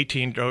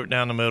 18 drove it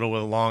down the middle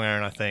with a long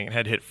iron, I think, and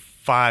had to hit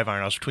 5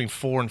 iron. I was between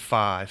 4 and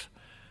 5,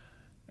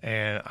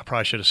 and I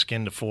probably should have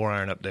skinned a 4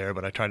 iron up there,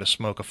 but I tried to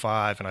smoke a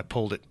 5, and I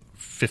pulled it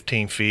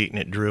 15 feet, and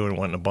it drew and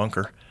went in the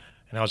bunker.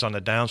 And I was on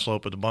the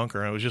downslope of the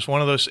bunker, and it was just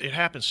one of those. It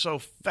happened so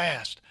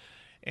fast.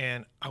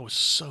 And I was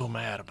so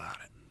mad about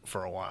it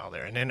for a while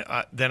there. And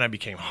then I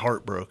became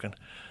heartbroken.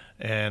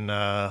 And,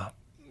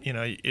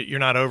 you're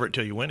not over it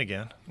till you win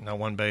again. And I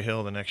won Bay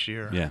Hill the next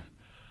year. Yeah.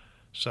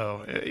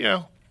 So,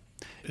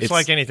 it's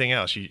like anything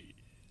else. It's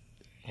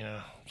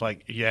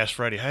like you ask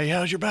Freddie, hey,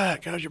 how's your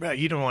back?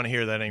 You don't want to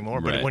hear that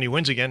anymore. But when he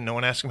wins again, no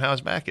one asks him how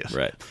his back is.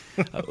 Right.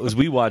 As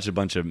we watched a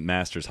bunch of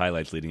Masters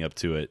highlights leading up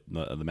to it,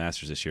 the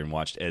Masters this year, and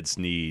watched Ed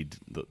Snead,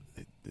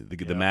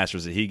 the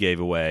Masters that he gave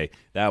away,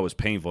 that was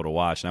painful to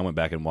watch. And I went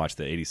back and watched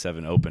the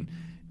 87 Open.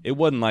 It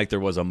wasn't like there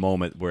was a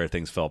moment where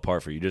things fell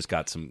apart for you. You just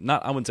got some,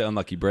 I wouldn't say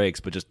unlucky breaks,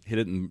 but just hit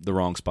it in the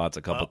wrong spots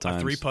a couple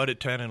times. I 3-putted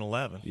 10 and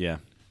 11. Yeah.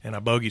 And I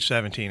bogeyed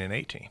 17 and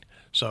 18.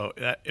 So,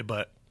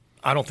 but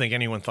I don't think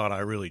anyone thought I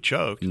really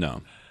choked.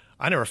 No.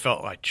 I never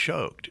felt I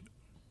choked,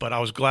 but I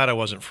was glad I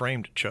wasn't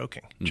framed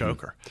choker.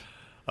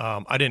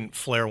 I didn't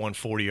flare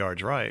 140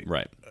 yards right.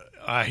 Right.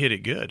 I hit it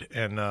good,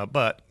 and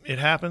but it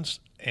happens.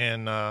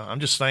 And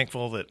I'm just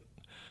thankful that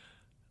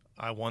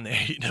I won the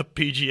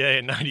PGA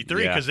in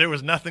 '93 because there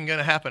was nothing going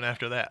to happen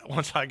after that.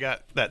 Once I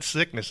got that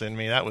sickness in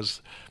me,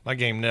 my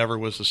game never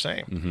was the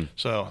same. Mm-hmm.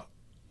 So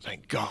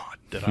thank God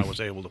that I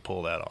was able to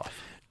pull that off.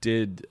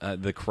 Did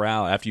the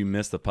crowd, after you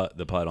missed the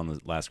putt on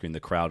the last screen, the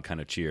crowd kind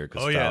of cheered?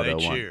 Oh, yeah, they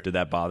cheered. Did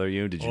that bother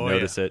you? Did you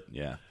notice it?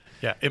 Yeah.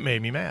 Yeah, it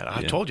made me mad.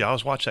 I told you, I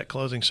was watching that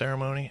closing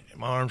ceremony.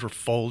 My arms were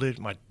folded.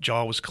 My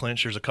jaw was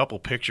clenched. There's a couple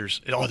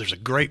pictures. Oh, there's a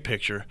great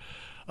picture.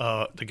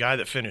 The guy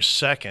that finished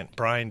second,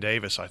 Brian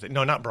Davis, I think.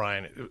 No, not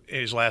Brian.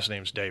 His last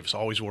name's Davis.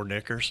 Always wore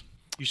knickers.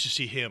 Used to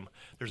see him.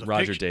 There's a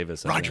Roger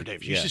Davis. Roger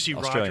Davis. Used to see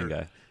Australian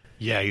Roger. Guy.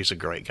 Yeah, he's a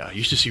great guy.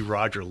 Used to see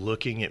Roger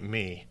looking at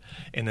me,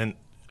 and then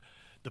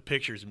the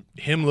picture's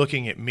him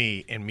looking at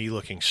me and me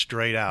looking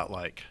straight out,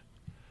 like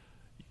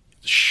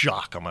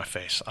shock on my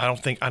face. I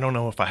don't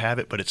know if I have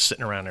it, but it's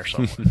sitting around there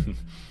somewhere.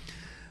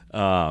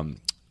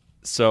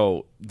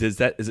 So is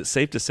it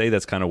safe to say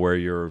that's kind of where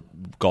your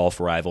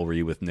golf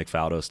rivalry with Nick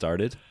Faldo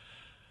started?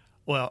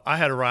 Well, I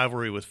had a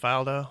rivalry with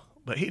Faldo,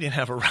 but he didn't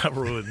have a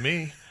rivalry with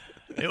me.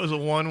 It was a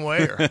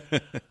one-wayer.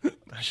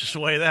 That's just the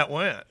way that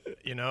went,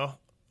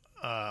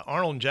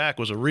 Arnold and Jack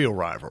was a real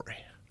rivalry.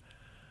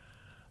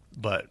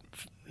 But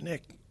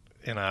Nick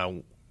and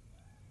I,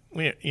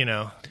 made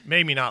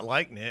me not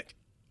like Nick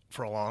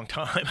for a long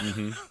time.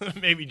 Mm-hmm.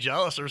 Maybe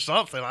jealous or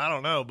something. I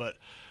don't know, but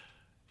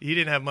he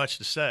didn't have much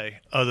to say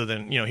other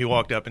than, he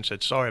walked up and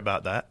said, sorry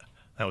about that.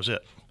 That was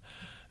it.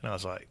 And I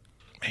was like,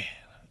 man,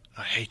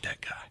 I hate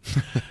that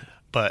guy.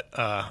 But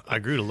I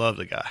grew to love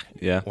the guy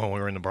when we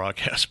were in the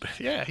broadcast. But,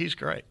 yeah, he's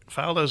great.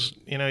 Faldo's,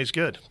 he's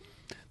good.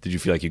 Did you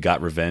feel like you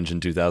got revenge in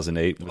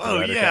 2008?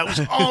 Oh, yeah, it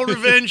was all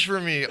revenge for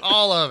me,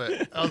 all of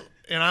it.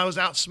 And I was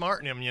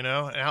outsmarting him, and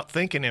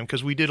outthinking him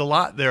because we did a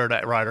lot there at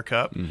that Ryder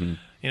Cup. Mm-hmm.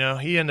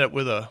 He ended up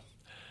with a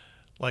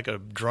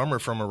drummer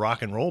from a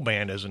rock and roll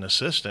band as an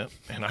assistant,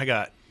 and I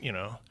got,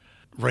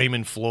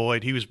 Raymond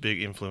Floyd. He was a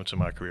big influence in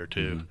my career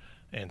too. Mm-hmm.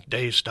 And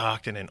Dave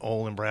Stockton and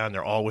Olin Brown,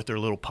 they're all with their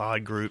little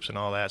pod groups and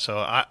all that. So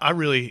I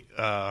really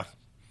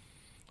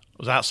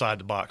was outside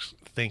the box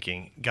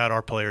thinking, got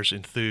our players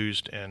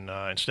enthused, and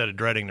instead of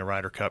dreading the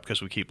Ryder Cup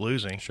because we keep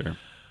losing, sure,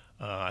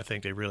 I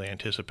think they really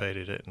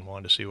anticipated it and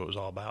wanted to see what it was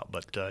all about.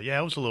 But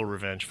yeah, it was a little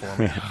revenge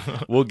for me.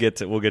 We'll get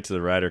to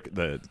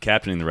the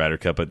captaining the Ryder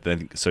Cup, but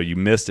then so you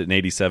missed it in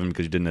 '87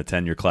 because you didn't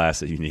attend your class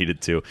that you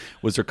needed to.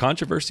 Was there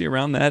controversy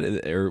around that?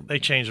 Or they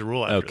changed the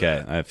rule after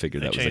that. Okay, I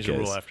figured that was the case. They changed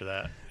the rule after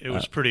that. It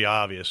was pretty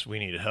obvious we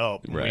needed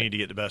help. Right. We needed to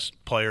get the best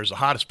players, the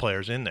hottest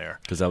players in there.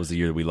 Because that was the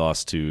year that we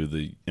lost to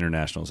the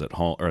internationals at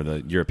home, or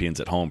the Europeans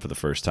at home for the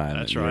first time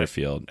at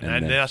Muirfield.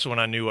 And that's when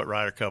I knew what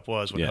Ryder Cup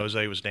was, when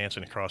Jose was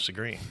dancing across the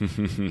green.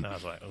 And I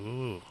was like,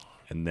 ooh.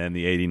 And then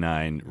the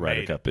 '89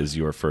 Ryder Cup is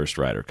your first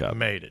Ryder Cup.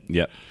 Made it.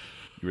 Yep.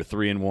 You were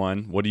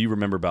 3-1. What do you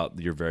remember about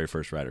your very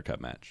first Ryder Cup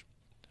match?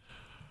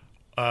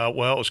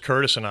 Well, it was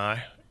Curtis and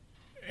I,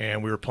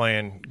 and we were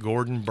playing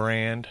Gordon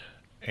Brand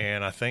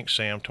and I think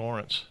Sam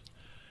Torrance,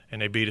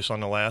 and they beat us on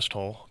the last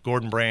hole.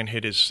 Gordon Brand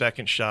hit his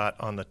second shot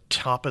on the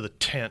top of the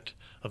tent,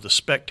 of the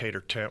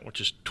spectator tent, which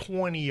is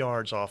 20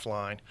 yards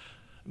offline,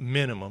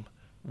 minimum,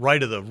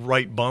 right of the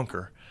right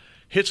bunker.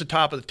 Hits the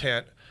top of the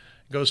tent,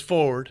 goes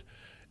forward,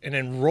 and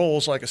then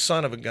rolls like a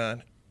son of a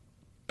gun,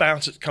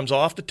 bounces, comes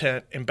off the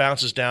tent and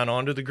bounces down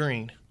onto the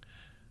green.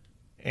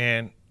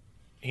 And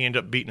he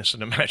ended up beating us in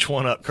the match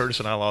 1-up. Curtis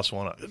and I lost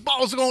 1-up. The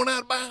ball's going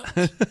out of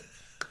bounds.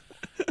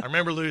 I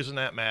remember losing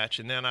that match,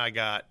 and then I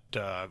got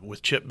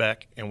with Chip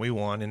Beck, and we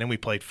won. And then we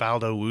played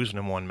Faldo Woosen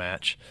in one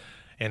match,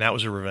 and that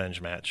was a revenge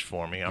match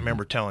for me. I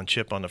remember telling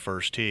Chip on the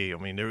first tee, I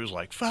mean, there was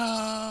like,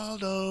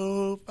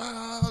 Faldo,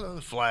 Faldo.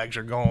 The flags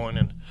are going,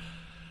 and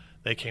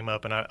they came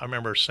up, and I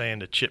remember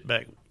saying to Chip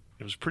Beck,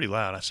 it was pretty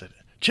loud, I said,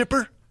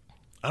 Chipper,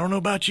 I don't know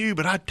about you,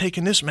 but I've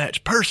taken this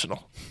match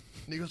personal.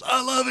 And he goes,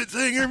 I love it,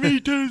 Zinger. Me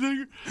too,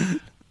 Zinger.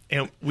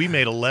 And we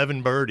made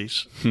 11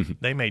 birdies.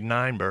 They made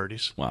 9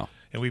 birdies. Wow.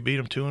 And we beat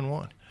them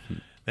 2-1.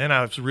 Then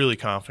I was really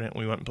confident.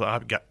 We went and played. I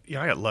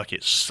got lucky.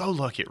 It's so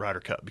lucky at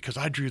Ryder Cup because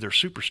I drew their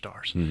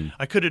superstars.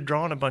 I could have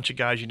drawn a bunch of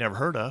guys you never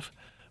heard of,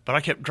 but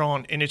I kept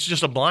drawing, and it's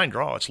just a blind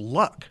draw. It's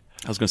luck.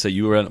 I was going to say,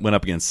 you went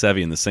up against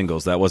Seve in the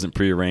singles. That wasn't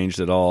prearranged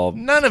at all.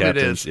 None of it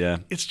is. Yeah.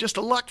 It's just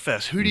a luck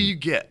fest. Who do you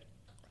get?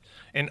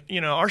 And,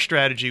 our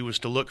strategy was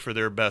to look for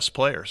their best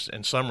players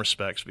in some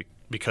respects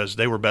because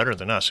they were better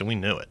than us, and we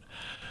knew it.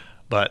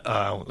 But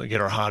get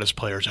our hottest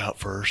players out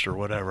first or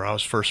whatever. I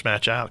was first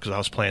match out because I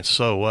was playing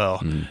so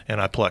well, and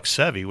I plucked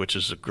Seve, which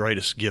is the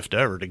greatest gift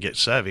ever to get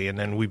Seve, and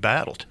then we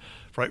battled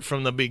right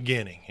from the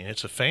beginning. And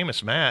it's a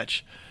famous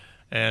match,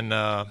 and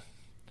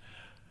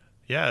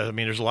yeah, I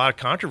mean, there's a lot of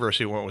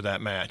controversy that went with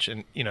that match,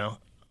 and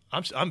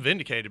I'm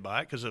vindicated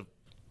by it because of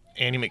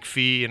Andy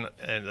McPhee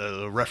and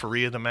the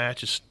referee of the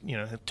match is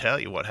he'll tell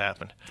you what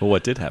happened. Well,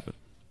 what did happen?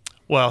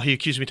 Well, he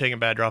accused me of taking a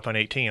bad drop on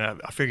 18.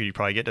 I figured you'd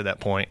probably get to that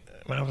point,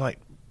 but I was like,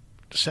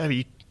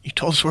 Seve, you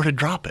told us where to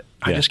drop it.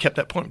 I just kept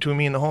that point between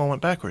me and the hole and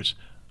went backwards.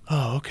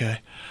 Oh, okay.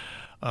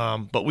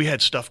 But we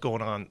had stuff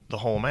going on the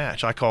whole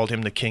match. I called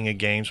him the king of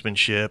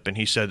gamesmanship, and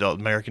he said the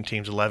American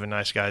team's 11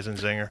 nice guys in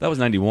Zinger. That was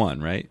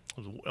 91, right?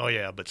 Oh,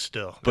 yeah, but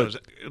still. But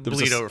there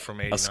was over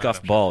from 89. A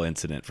scuffed ball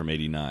incident from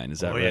 89,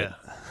 is that right? Yeah.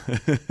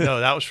 No,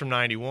 that was from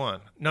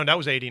 91. No, that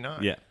was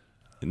 89. Yeah,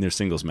 in their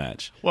singles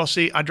match. Well,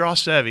 see, I draw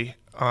Seve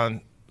on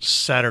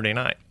Saturday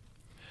night,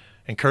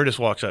 and Curtis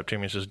walks up to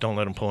me and says, don't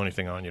let him pull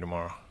anything on you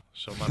tomorrow.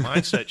 So my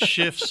mindset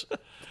shifts.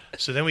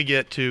 So then we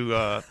get to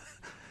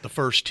the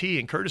first tee,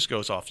 and Curtis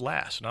goes off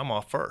last, and I'm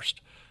off first.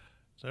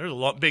 So there's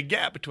a big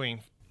gap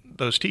between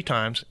those tee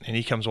times, and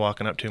he comes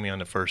walking up to me on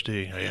the first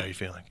tee. Hey, how you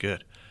feeling?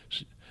 Good.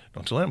 So,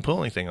 don't let him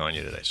pull anything on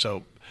you today.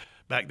 So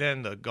back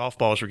then, the golf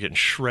balls were getting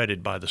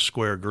shredded by the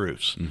square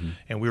grooves,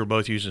 and we were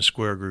both using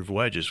square groove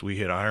wedges. We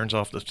hit irons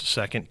off the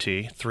second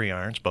tee, 3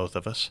 irons, both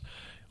of us,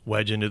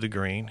 wedge into the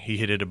green. He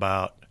hit it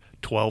about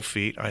 12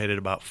 feet. I hit it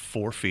about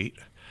 4 feet.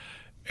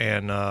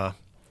 And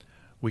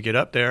we get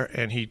up there,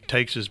 and he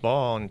takes his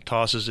ball and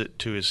tosses it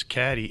to his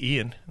caddy,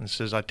 Ian, and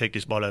says, I take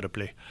this ball out of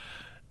play.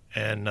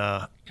 And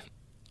I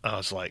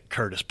was like,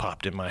 Curtis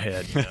popped in my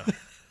head.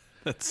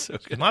 That's so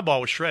good. My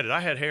ball was shredded.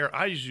 I had hair.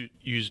 I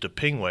used a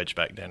ping wedge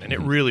back then, and it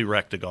really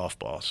wrecked the golf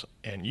balls.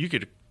 And you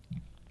could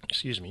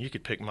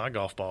pick my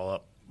golf ball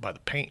up by the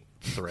paint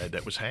thread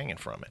that was hanging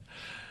from it.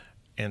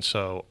 And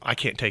so I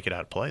can't take it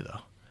out of play, though.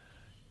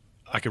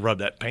 I could rub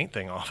that paint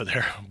thing off of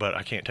there, but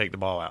I can't take the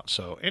ball out.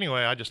 So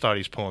anyway, I just thought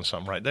he's pulling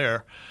something right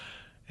there.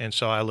 And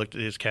so I looked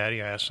at his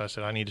caddy. I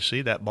said, I need to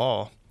see that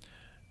ball.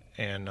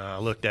 And I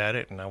looked at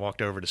it, and I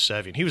walked over to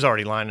Seve. And he was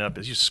already lining up.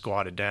 He just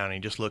squatted down, and he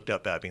just looked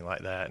up at me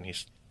like that.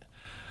 And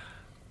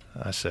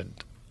I said,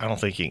 I don't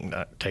think he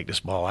can take this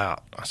ball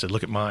out. I said,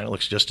 look at mine. It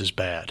looks just as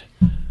bad.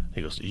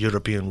 He goes, the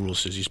European rule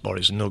says this ball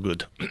is no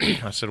good.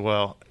 I said,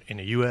 well, in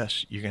the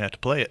U.S., you're going to have to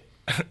play it.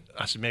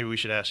 I said, maybe we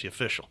should ask the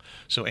official.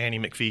 So Andy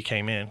McPhee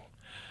came in.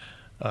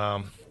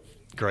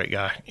 Great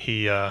guy.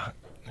 He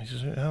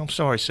says, I'm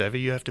sorry, Seve,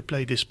 you have to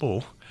play this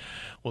ball.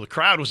 Well, the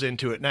crowd was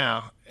into it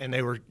now, and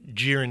they were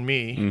jeering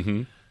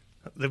me.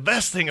 The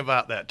best thing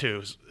about that,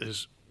 too,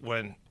 is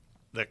when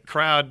the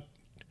crowd,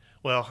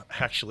 well,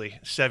 actually,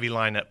 Seve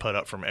lined that putt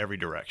up from every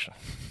direction.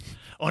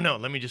 Oh, no,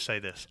 let me just say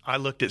this. I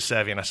looked at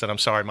Seve, and I said, I'm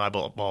sorry, my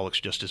ball looks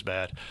just as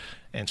bad.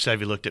 And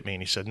Sevy looked at me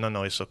and he said,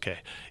 no, it's okay.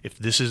 If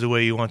this is the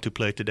way you want to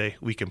play today,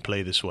 we can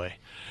play this way.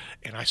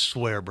 And I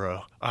swear,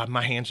 bro,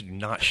 my hands do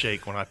not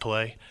shake when I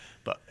play.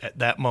 But at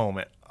that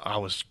moment, I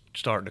was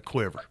starting to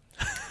quiver.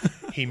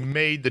 He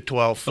made the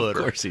 12-footer.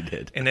 Of course he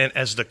did. And then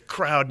as the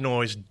crowd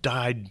noise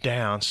died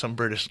down, some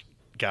British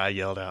guy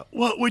yelled out,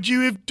 "What would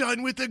you have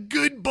done with a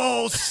good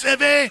ball,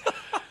 Sevy?"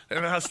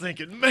 And I was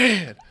thinking,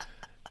 man.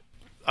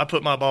 I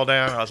put my ball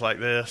down. I was like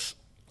this.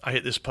 I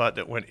hit this putt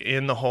that went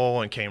in the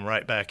hole and came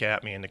right back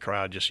at me, and the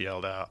crowd just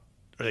yelled out.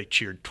 They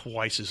cheered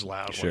twice as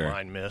loud when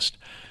mine missed.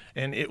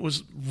 And it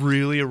was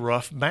really a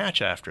rough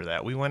match after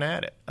that. We went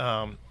at it.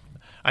 I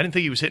didn't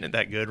think he was hitting it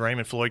that good.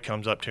 Raymond Floyd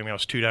comes up to me. I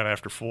was 2 down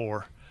after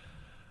 4.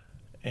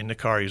 In the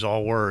car, he's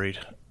all worried.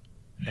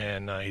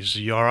 And he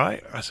said, "You all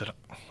right?" I said,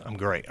 "I'm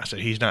great." I said,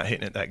 "He's not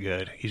hitting it that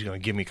good. He's going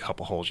to give me a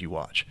couple holes, you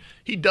watch."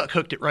 He duck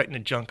hooked it right in the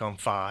junk on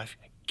 5.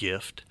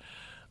 Gift.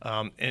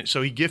 And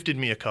so he gifted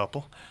me a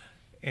couple.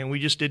 And we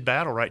just did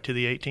battle right to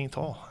the 18th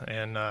hole.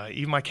 And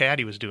even my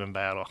caddy was doing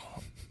battle.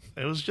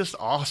 It was just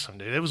awesome,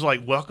 dude. It was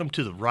like, welcome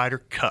to the Ryder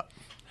Cup.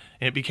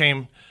 And it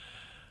became,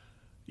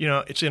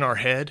 it's in our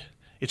head.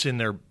 It's in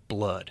their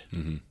blood.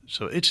 Mm-hmm.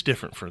 So it's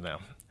different for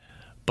them.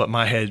 But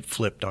my head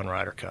flipped on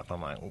Ryder Cup.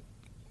 I'm like,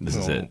 this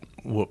is it.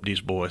 Whoop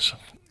these boys.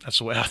 That's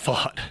the way I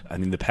thought. I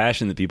mean, the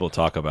passion that people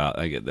talk about,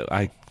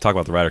 I talk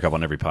about the Ryder Cup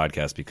on every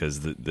podcast because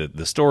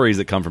the stories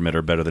that come from it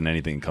are better than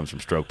anything that comes from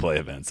stroke play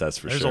events, that's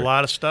for There's sure. There's a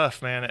lot of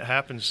stuff, man. It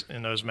happens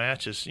in those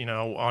matches.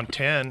 On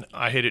 10,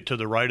 I hit it to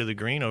the right of the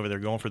green over there,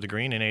 going for the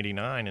green in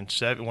 89. And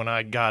 7, when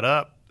I got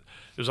up,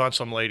 it was on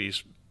some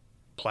lady's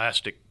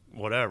plastic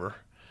whatever.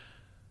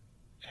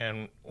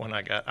 And when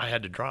I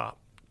had to drop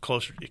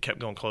closer, it kept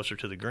going closer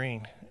to the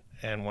green.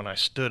 And when I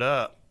stood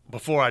up,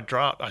 before I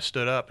dropped, I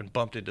stood up and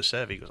bumped into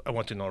Sevy. He goes, "I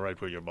want to know right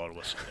where your ball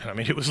was." And I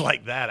mean, it was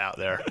like that out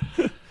there.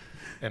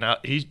 And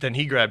then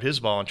he grabbed his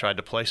ball and tried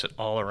to place it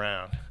all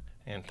around.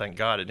 And thank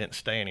God it didn't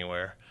stay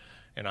anywhere.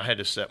 And I had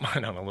to set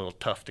mine on a little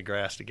tuft of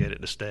grass to get it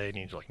to stay. And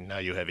he's like, "Now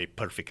you have a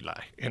perfect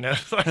lie."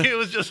 It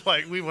was just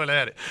like we went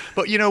at it.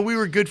 But, we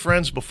were good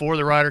friends before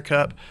the Ryder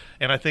Cup.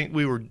 And I think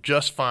we were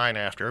just fine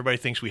after. Everybody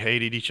thinks we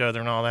hated each other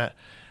and all that.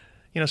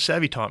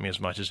 Sevy taught me as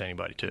much as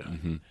anybody, too.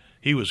 Mm-hmm.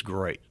 He was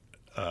great.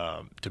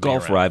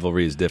 Golf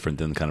rivalry is different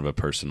than kind of a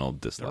personal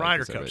dislike. The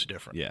Ryder Cup's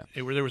different. Yeah.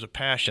 There was a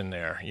passion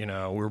there. We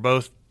were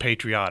both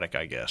patriotic,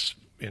 I guess,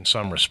 in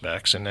some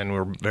respects, and then we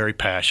were very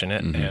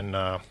passionate. Mm-hmm.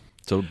 And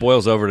so it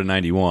boils over to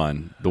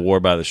 91, the War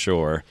by the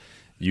Shore.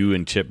 You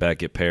and Chip Beck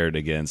get paired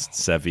against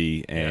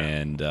Sevy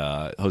and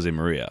Jose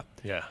Maria.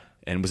 Yeah.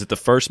 And was it the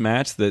first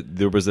match that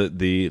there was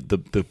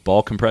the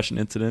ball compression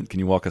incident? Can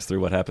you walk us through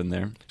what happened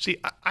there? See,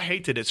 I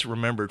hate that it's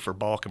remembered for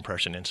ball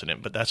compression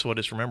incident, but that's what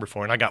it's remembered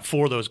for. And I got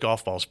 4 of those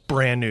golf balls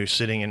brand new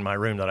sitting in my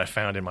room that I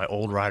found in my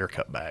old Ryder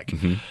Cup bag.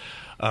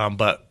 Mm-hmm.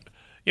 But,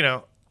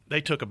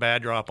 they took a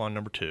bad drop on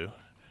number 2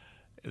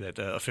 that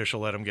the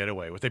official let them get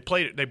away with.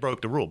 They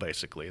broke the rule,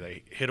 basically.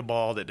 They hit a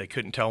ball that they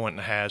couldn't tell went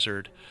in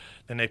hazard.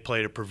 Then they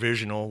played a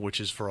provisional, which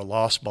is for a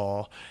lost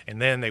ball,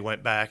 and then they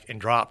went back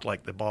and dropped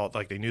the ball,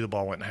 like they knew the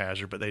ball went in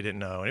hazard, but they didn't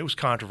know. And it was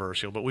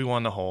controversial, but we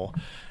won the hole.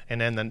 And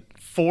then the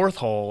 4th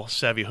hole,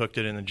 Sevy hooked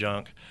it in the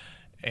junk,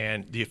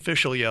 and the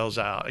official yells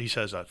out. He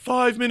says,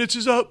 5 minutes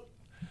is up.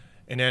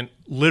 And then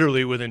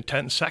literally within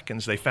 10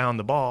 seconds, they found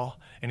the ball,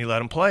 and he let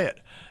them play it.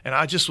 And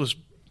I just was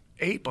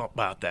ape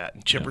about that.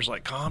 And Chipper's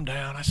like, "Calm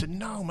down." I said,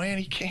 "No, man,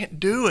 he can't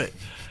do it."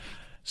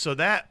 So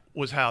that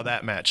was how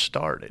that match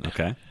started.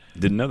 Okay.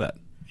 Didn't know that.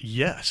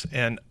 Yes,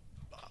 and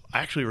I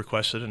actually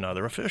requested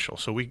another official.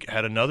 So we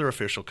had another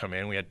official come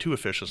in. We had 2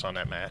 officials on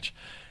that match.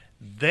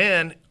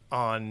 Then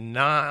on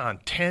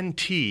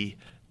 10T,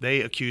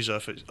 they accused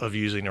us of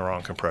using the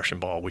wrong compression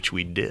ball, which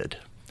we did.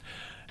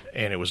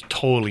 And it was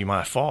totally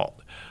my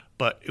fault.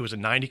 But it was a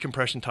 90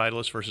 compression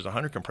Titleist versus a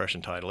 100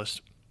 compression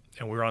Titleist,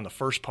 and we were on the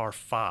first par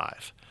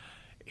 5.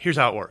 Here's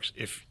how it works.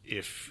 If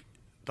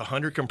the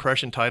 100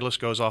 compression Titleist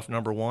goes off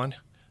number 1,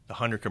 the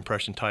 100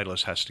 compression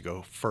Titleist has to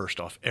go first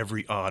off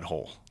every odd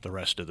hole the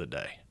rest of the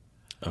day.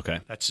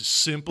 Okay. That's as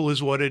simple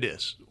as what it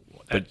is.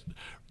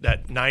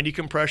 That 90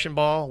 compression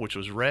ball, which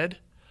was red,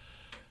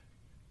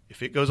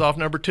 if it goes off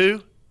number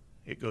 2,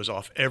 it goes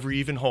off every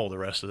even hole the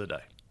rest of the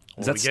day.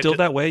 Is that still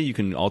that way? You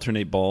can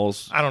alternate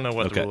balls? I don't know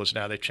what the rule is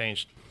now.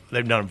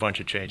 They've done a bunch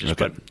of changes,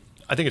 but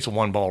I think it's a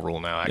 1-ball rule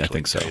now, actually, I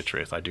think so. To tell you the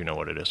truth. I do know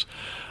what it is.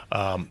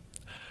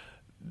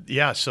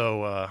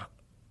 So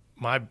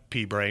my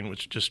pea brain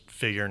was just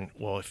figuring,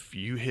 well, if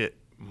you hit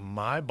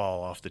my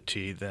ball off the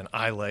tee, then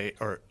I lay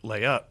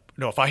up.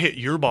 No, if I hit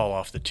your ball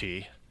off the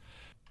tee,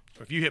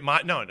 or if you hit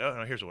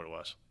no, here's what it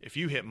was. If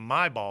you hit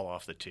my ball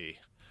off the tee,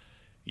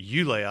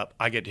 you lay up,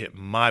 I get to hit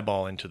my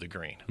ball into the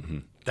green. Mm-hmm.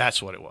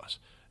 That's what it was.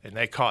 And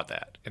they caught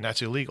that, and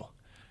that's illegal.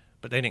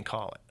 But they didn't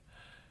call it.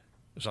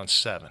 It was on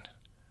 7.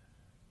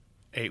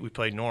 8, we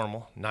played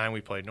normal. 9, we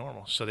played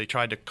normal. So they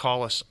tried to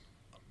call us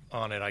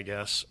on it, I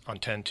guess, on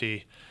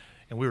 10T.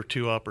 And we were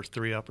 2 up or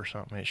 3 up or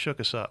something. It shook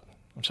us up.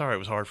 I'm sorry it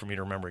was hard for me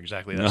to remember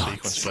exactly that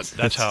sequence, but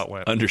that's how it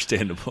went.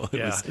 Understandable.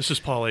 This is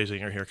Paul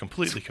Azinger here,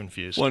 completely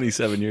confused.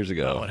 27 years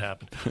ago. What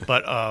happened.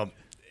 But,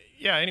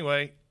 yeah,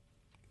 anyway,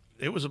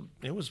 it was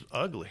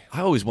ugly.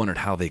 I always wondered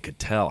how they could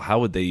tell. How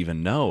would they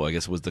even know? I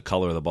guess it was the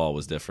color of the ball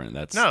was different.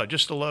 No,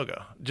 just the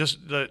logo,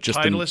 just the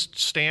Titleist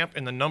stamp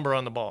and the number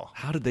on the ball.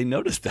 How did they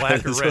notice that?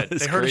 Black or red.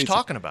 They heard us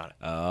talking about it.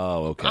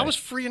 Oh, okay. I was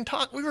free and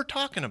talk. We were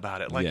talking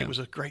about it like it was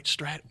a great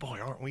strat. Boy,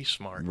 aren't we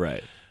smart?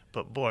 Right.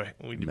 But boy,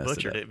 we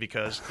butchered it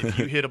because if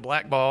you hit a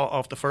black ball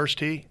off the first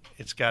tee,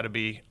 it's got to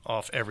be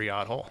off every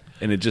odd hole.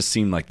 And it just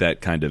seemed like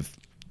that kind of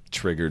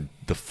triggered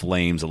the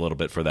flames a little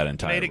bit for that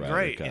entire Made it Ryder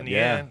great Cup. in the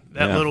end.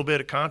 That little bit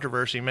of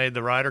controversy made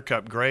the Ryder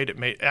Cup great. It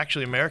made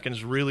actually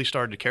Americans really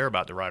started to care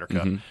about the Ryder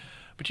Cup.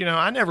 But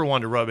I never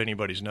wanted to rub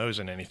anybody's nose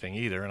in anything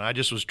either, and I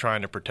just was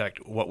trying to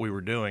protect what we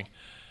were doing.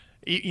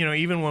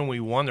 Even when we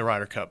won the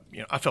Ryder Cup,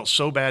 I felt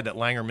so bad that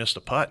Langer missed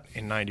a putt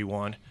in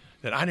 '91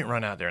 that I didn't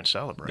run out there and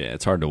celebrate. Yeah,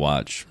 it's hard to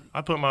watch. I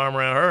put my arm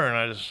around her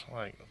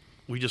and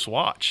we just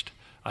watched.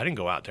 I didn't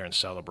go out there and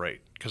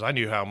celebrate because I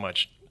knew how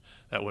much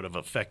that would have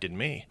affected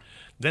me.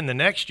 Then the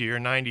next year,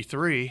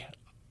 '93,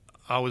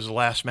 I was the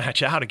last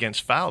match out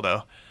against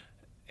Faldo,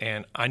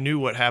 and I knew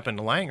what happened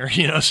to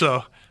Langer,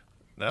 so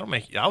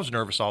I was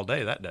nervous all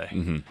day that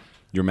day.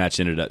 Your match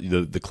ended up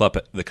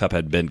the cup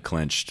had been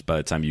clinched by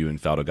the time you and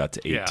Faldo got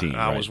to 18.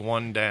 Yeah, I was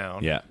one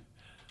down. Yeah.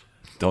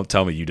 Don't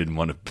tell me you didn't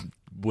want to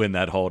win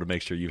that hole to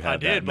make sure you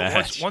had that match.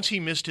 I did, but once he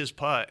missed his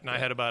putt and I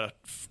had about a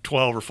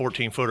 12 or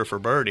 14 footer for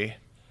birdie,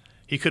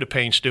 he could have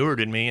Payne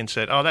Stewarded me and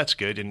said, "Oh, that's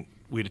good," and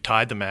we'd have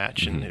tied the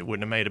match, and it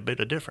wouldn't have made a bit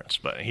of difference.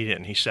 But he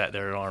didn't. He sat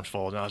there, arms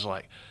folded, and I was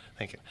like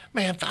thinking,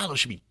 "Man, Faldo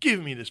should be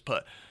giving me this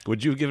putt."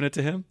 Would you have given it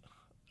to him?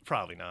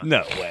 Probably not.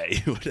 No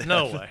way.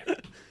 No way.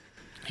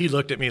 He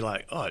looked at me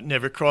like, "Oh, it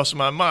never crossed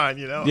my mind,"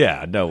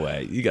 Yeah, no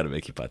way. You got to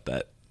make you putt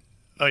that.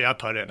 Oh yeah, I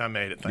put it and I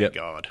made it. Thank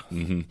God.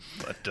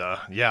 But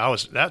I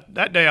was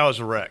that day. I was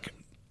a wreck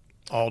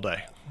all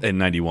day. In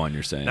 '91,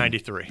 you're saying?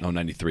 '93. Oh,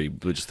 '93,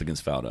 just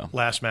against Faldo.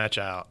 Last match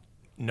out,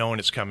 knowing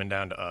it's coming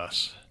down to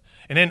us.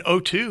 And then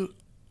 '02,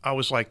 I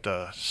was like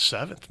the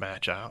 7th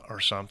match out or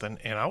something,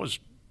 and I was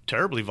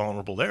terribly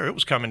vulnerable there. It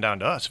was coming down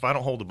to us. If I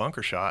don't hold the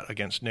bunker shot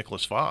against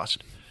Nicholas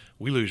Fost,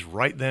 we lose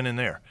right then and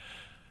there.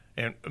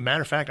 And a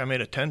matter of fact, I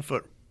made a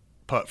 10-foot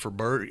putt for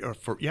birdie,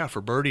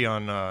 for birdie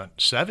on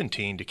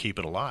 17 to keep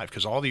it alive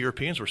because all the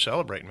Europeans were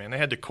celebrating. Man, they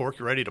had the cork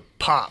ready to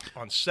pop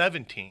on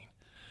 17,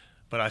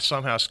 but I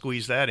somehow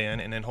squeezed that in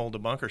and then hold the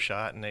bunker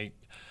shot, and they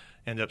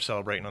ended up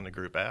celebrating on the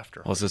group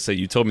after. I was going to say,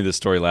 you told me this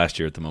story last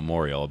year at the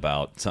Memorial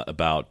about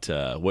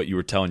what you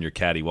were telling your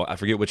caddy. Well, I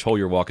forget which hole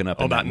you're walking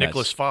up. About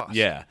Nicholas Fost.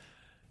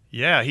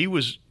 Yeah, he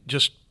was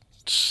just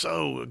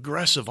so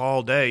aggressive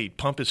all day. He'd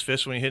pump his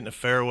fist when he hit in the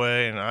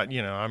fairway, and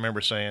I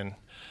remember saying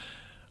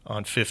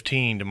on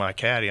 15 to my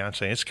caddy, I'm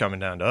saying it's coming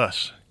down to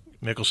us.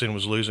 Mickelson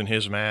was losing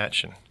his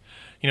match, and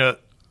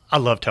I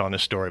love telling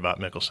this story about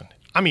Mickelson.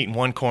 I'm eating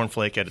one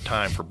cornflake at a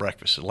time for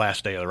breakfast the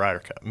last day of the Ryder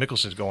Cup.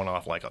 Mickelson's going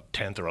off like a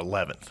 10th or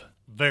 11th.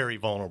 Very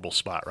vulnerable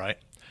spot, right?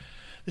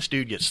 This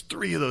dude gets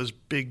 3 of those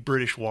big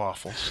British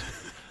waffles,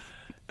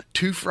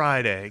 2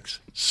 fried eggs,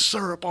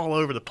 syrup all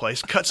over the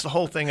place, cuts the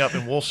whole thing up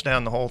and wolfs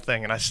down the whole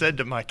thing. And I said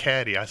to my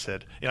caddy, I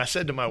said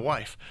to my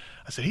wife,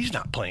 he's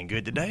not playing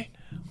good today.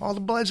 All the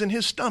blood's in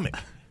his stomach.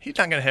 He's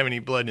not going to have any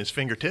blood in his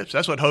fingertips.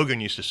 That's what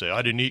Hogan used to say.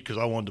 I didn't eat because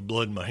I wanted the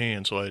blood in my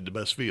hand, so I had the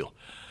best feel.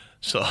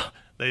 So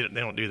they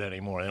don't do that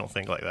anymore. They don't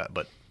think like that.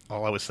 But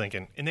all I was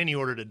thinking, and then he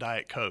ordered a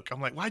Diet Coke.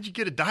 I'm like, why'd you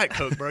get a Diet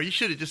Coke, bro? You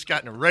should have just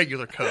gotten a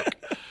regular Coke.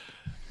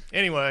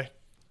 Anyway,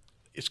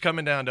 it's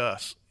coming down to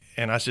us.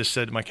 And I just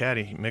said to my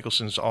caddy,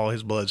 Mickelson's all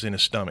his blood's in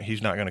his stomach.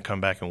 He's not going to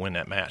come back and win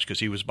that match because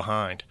he was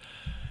behind.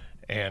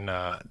 And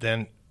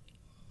then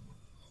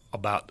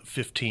about the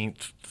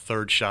 15th,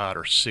 third shot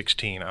or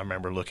 16, I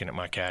remember looking at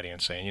my caddy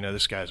and saying,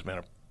 this guy's been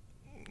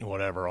a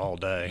whatever all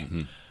day.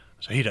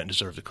 So he doesn't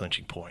deserve the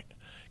clinching point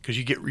because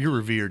you're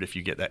revered if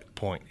you get that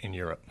point in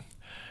Europe.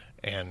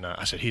 And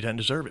I said, he doesn't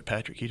deserve it,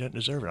 Patrick. He doesn't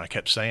deserve it. And I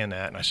kept saying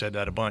that, and I said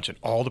that a bunch, and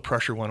all the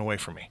pressure went away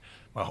from me.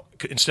 Well,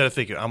 instead of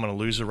thinking, I'm going to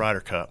lose the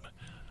Ryder Cup,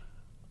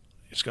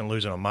 it's going to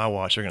lose it on my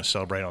watch, they're going to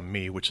celebrate on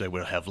me, which they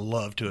would have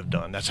loved to have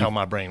done. That's how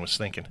my brain was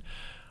thinking.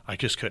 I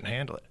just couldn't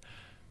handle it.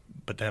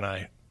 But then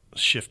I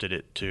shifted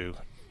it to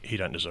he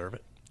doesn't deserve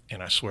it,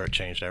 and I swear it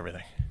changed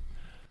everything.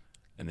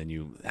 And then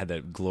you had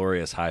that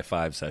glorious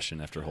high-five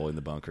session after holding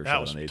the bunker. That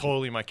was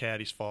totally my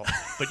caddy's fault.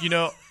 But,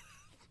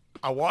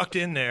 I walked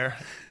in there.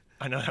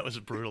 I know that was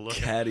a brutal look.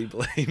 Caddy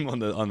blame on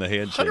the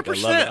handshake.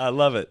 100%. I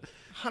love it.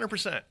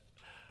 100%.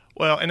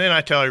 Well, and then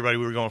I tell everybody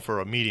we were going for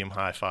a medium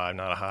high five,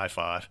 not a high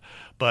five.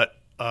 But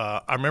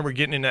I remember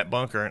getting in that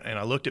bunker, and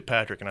I looked at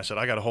Patrick, and I said,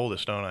 I got to hold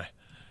this, don't I?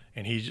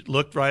 And he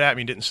looked right at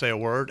me and didn't say a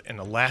word. And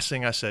the last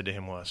thing I said to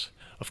him was,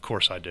 of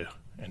course I do.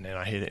 And then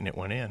I hit it, and it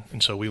went in.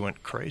 And so we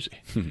went crazy.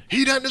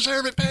 He doesn't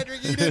deserve it, Patrick.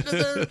 He doesn't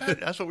deserve it, Patrick.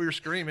 That's what we were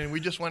screaming. We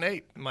just went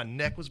ape. My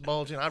neck was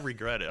bulging. I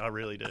regret it. I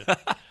really did.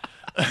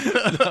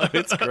 No,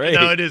 it's great.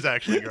 No, it is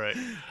actually great.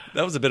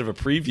 That was a bit of a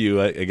preview,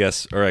 I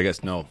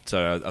guess no,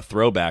 so a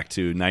throwback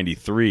to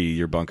 '93,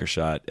 your bunker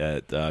shot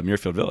at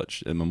Muirfield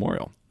Village at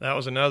Memorial. That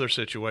was another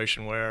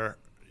situation where,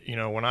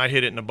 when I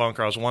hit it in the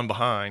bunker, I was one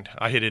behind.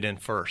 I hit it in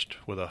first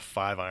with a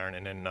 5-iron,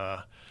 and then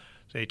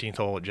It's the 18th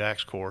hole at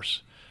Jack's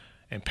course.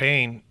 And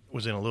Payne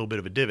was in a little bit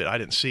of a divot. I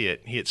didn't see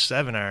it. He hit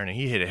 7-iron, and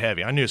he hit it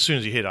heavy. I knew as soon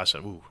as he hit it, I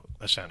said, ooh,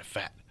 that sounded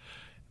fat.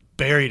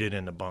 Buried it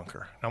in the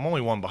bunker. I'm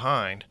only one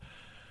behind.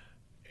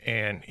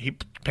 And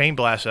Payne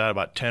blasted out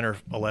about 10 or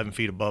 11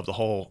 feet above the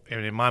hole.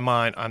 And in my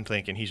mind, I'm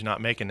thinking he's not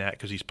making that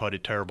because he's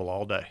putted terrible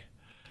all day.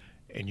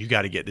 And you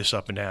got to get this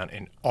up and down.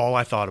 And all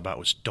I thought about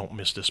was, don't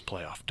miss this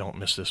playoff. Don't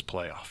miss this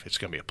playoff. It's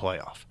going to be a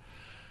playoff.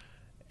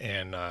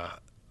 And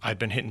I'd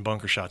been hitting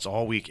bunker shots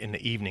all week in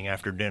the evening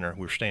after dinner.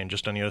 We were staying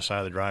just on the other side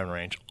of the driving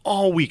range.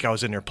 All week I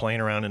was in there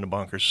playing around in the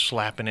bunkers,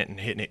 slapping it and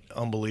hitting it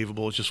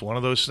unbelievable. It's just one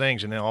of those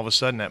things. And then all of a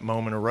sudden that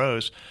moment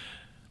arose.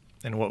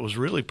 And what was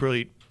really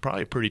probably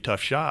a pretty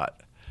tough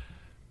shot,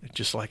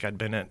 just like I'd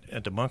been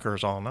at the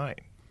bunkers all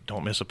night.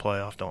 Don't miss a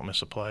playoff, don't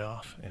miss a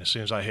playoff. And as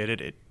soon as I hit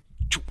it, it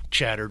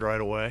chattered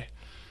right away.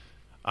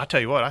 I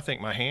tell you what, I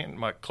think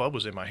my club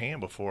was in my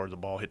hand before the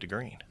ball hit the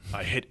green.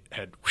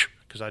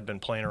 Because I'd been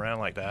playing around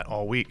like that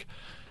all week.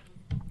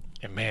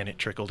 And, man, it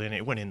trickled in.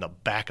 It went in the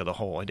back of the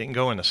hole. It didn't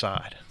go in the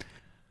side.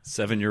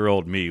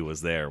 7-year-old me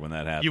was there when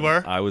that happened. You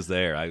were? I was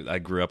there. I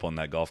grew up on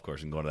that golf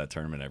course and going to that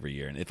tournament every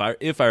year. And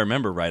if I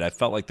remember right, I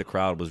felt like the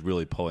crowd was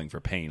really pulling for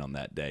Payne on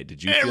that day.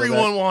 Did you feel that?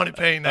 Everyone wanted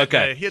Payne that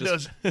Okay. day. He had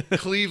those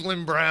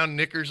Cleveland Brown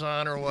knickers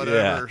on or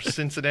whatever,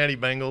 Cincinnati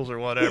Bengals or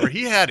whatever.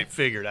 He had it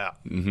figured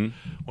out. Mm-hmm.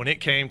 When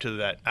it came to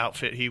that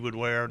outfit he would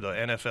wear, the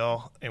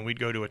NFL, and we'd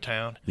go to a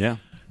town, Yeah.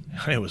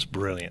 it was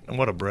brilliant. And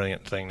what a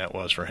brilliant thing that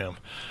was for him.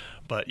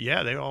 But,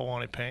 yeah, they all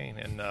wanted Payne.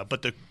 And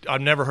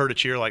I've never heard a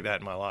cheer like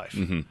that in my life.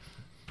 Mm-hmm.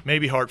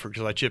 Maybe Hartford,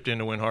 because I chipped in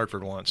to win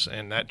Hartford once,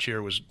 and that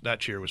cheer was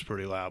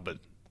pretty loud. But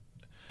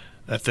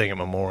that thing at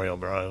Memorial,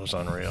 bro, it was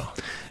unreal.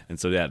 And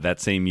so, yeah, that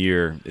same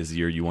year is the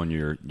year you won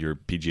your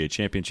PGA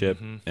Championship,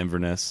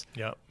 Inverness,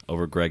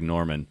 over Greg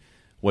Norman.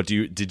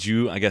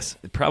 I guess,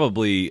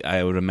 probably,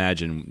 I would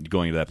imagine,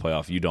 going into that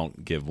playoff, you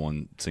don't give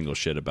one single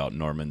shit about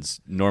Norman's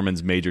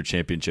major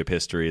championship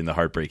history and the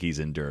heartbreak he's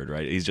endured,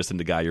 right? He's just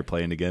the guy you're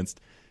playing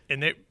against.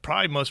 And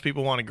probably most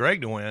people wanted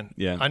Greg to win.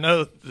 Yeah. I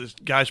know the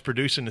guys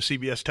producing the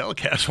CBS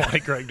telecast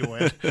wanted Greg to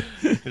win.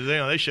 'Cause,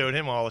 they showed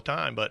him all the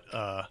time. But,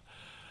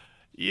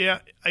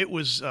 it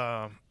was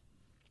I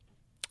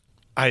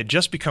had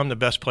just become the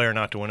best player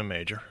not to win a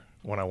major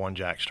when I won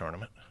Jack's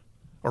tournament.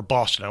 Or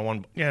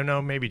Boston.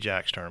 Maybe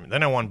Jack's tournament.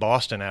 Then I won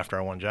Boston after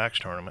I won Jack's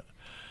tournament.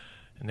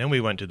 And then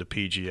we went to the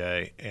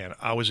PGA, and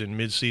I was in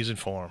mid-season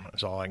form,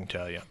 that's all I can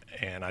tell you.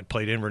 And I'd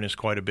played Inverness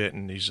quite a bit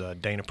in these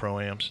Dana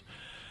Pro-Ams.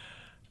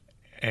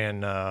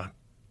 And I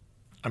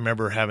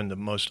remember having the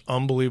most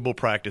unbelievable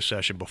practice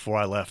session before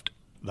I left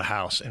the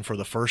house. And for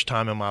the first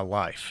time in my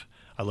life,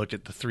 I looked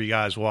at the three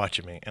guys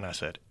watching me, and I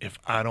said, if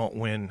I don't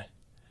win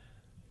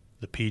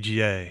the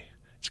PGA,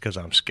 it's because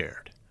I'm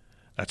scared.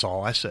 That's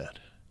all I said.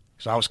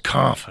 Because I was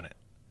confident.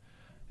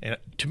 And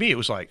to me, it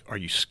was like, are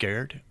you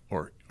scared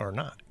or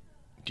not?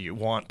 Do you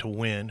want to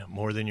win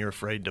more than you're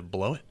afraid to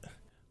blow it?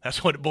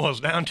 That's what it boils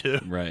down to.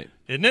 Right.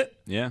 Isn't it?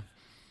 Yeah.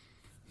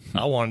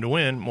 I wanted to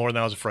win more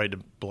than I was afraid to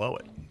blow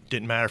it.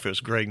 Didn't matter if it was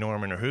Greg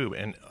Norman or who.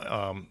 And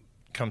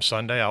come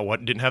Sunday, I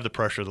didn't have the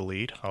pressure of the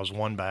lead. I was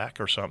one back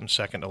or something,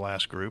 second to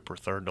last group or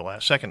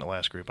second to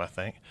last group, I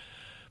think.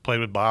 Played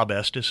with Bob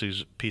Estes,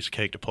 who's a piece of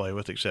cake to play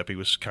with, except he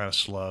was kind of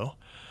slow.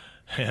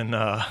 And,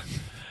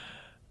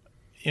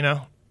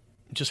 it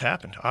just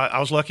happened. I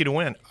was lucky to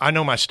win. I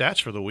know my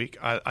stats for the week.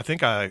 I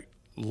think I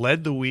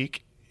led the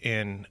week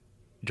in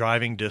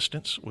driving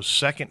distance, was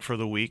second for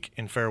the week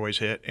in fairways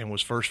hit, and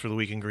was first for the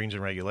week in greens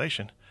and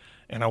regulation.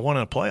 And I won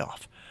in a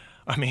playoff.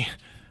 I mean,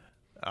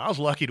 I was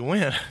lucky to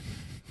win.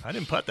 I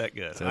didn't putt that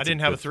good. So I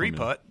didn't have a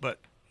three-putt, but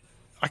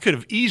I could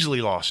have easily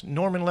lost.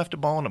 Norman left the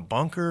ball in a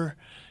bunker.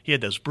 He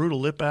had those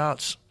brutal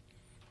lip-outs.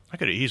 I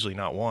could have easily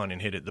not won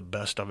and hit it the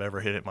best I've ever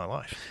hit it in my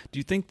life. Do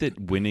you think that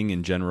winning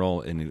in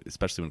general, and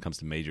especially when it comes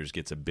to majors,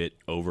 gets a bit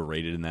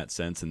overrated in that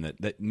sense, and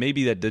that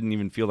maybe that didn't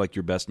even feel like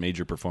your best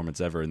major performance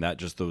ever, and that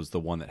just was the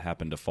one that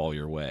happened to fall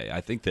your way?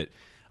 I tend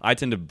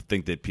to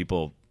think that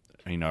people,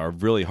 are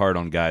really hard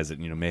on guys that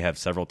may have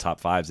several top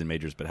fives in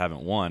majors but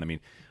haven't won. I mean,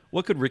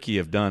 what could Ricky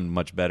have done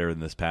much better in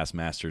this past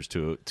Masters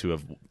to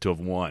have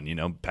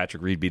won?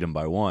 Patrick Reed beat him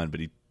by one, but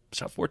he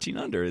shot 14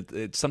 under.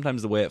 It's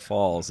sometimes the way it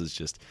falls is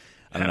just.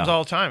 It happens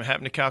all the time. It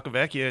happened to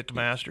Calcavecchia at the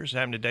Masters. It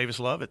happened to Davis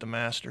Love at the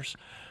Masters.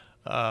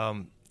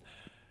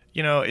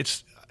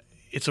 It's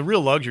a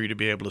real luxury to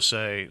be able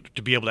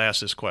to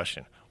ask this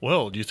question.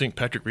 Well, do you think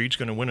Patrick Reed's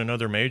going to win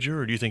another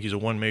major, or do you think he's a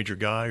one major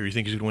guy, or do you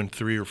think he's going to win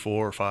 3 or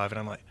 4 or 5? And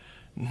I'm like,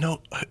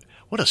 no,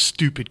 what a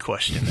stupid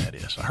question that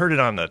is. I heard it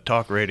on the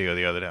talk radio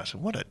the other day. I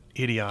said, what an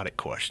idiotic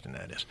question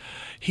that is.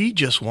 He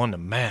just won the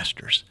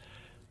Masters.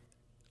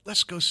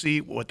 Let's go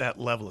see what that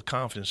level of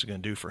confidence is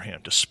going to do for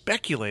him. To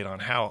speculate on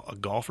how a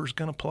golfer's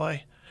going to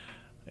play,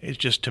 it's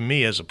just, to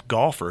me, as a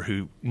golfer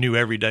who knew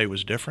every day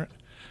was different,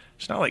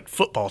 it's not like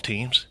football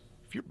teams.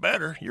 If you're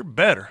better, you're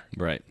better.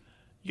 Right.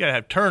 You got to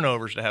have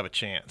turnovers to have a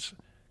chance.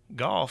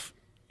 Golf,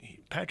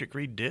 Patrick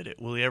Reed did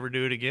it. Will he ever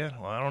do it again?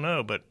 Well, I don't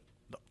know, but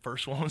The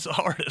first one was the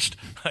hardest.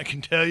 I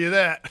can tell you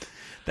that.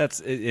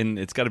 And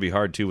it's got to be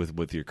hard too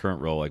with your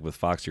current role. Like with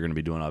Fox, you're going to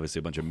be doing obviously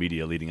a bunch of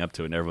media leading up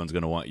to it, and everyone's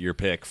going to want your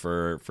pick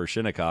for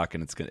Shinnecock,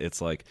 and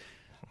it's like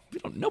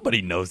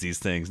nobody knows these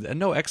things, and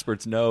no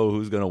experts know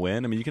who's going to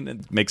win. I mean, you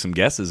can make some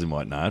guesses and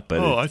whatnot,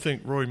 but I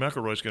think Rory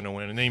McIlroy's going to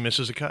win, and then he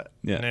misses a cut.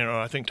 Yeah, and then,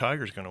 I think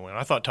Tiger's going to win.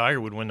 I thought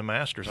Tiger would win the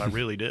Masters. I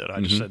really did.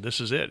 I just said,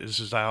 this is it. This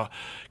is how,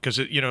 because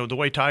the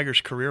way Tiger's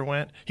career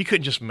went, he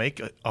couldn't just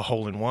make a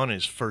hole in one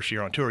his first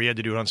year on tour. He had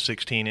to do it on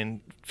 16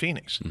 in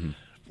Phoenix.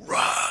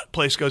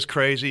 Place goes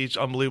crazy. It's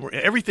unbelievable.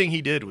 Everything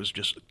he did was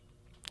just,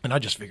 and I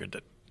just figured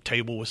the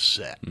table was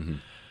set.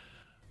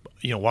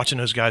 Watching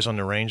those guys on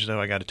the range, though,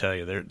 I got to tell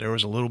you, there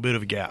was a little bit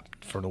of a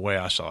gap for the way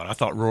I saw it. I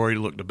thought Rory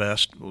looked the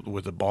best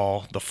with the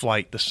ball, the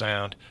flight, the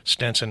sound.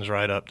 Stenson's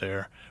right up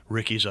there.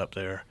 Ricky's up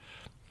there.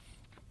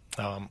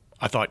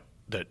 I thought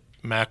that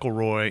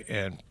McIlroy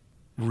and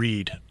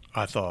Reed,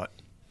 I thought,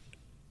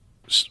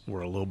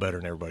 were a little better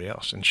than everybody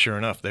else. And sure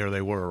enough, there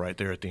they were right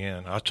there at the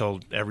end. I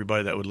told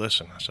everybody that would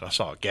listen, I said, I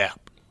saw a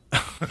gap.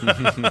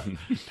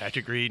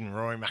 Patrick Reed and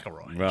Rory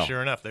McIlroy. Well,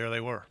 sure enough, there they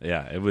were.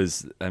 Yeah, it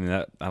was. I mean,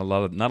 not a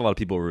lot of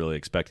people were really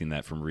expecting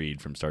that from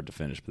Reed from start to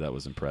finish, but that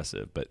was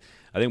impressive. But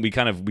I think we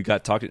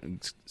got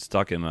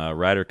stuck in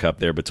Ryder Cup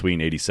there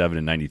between '87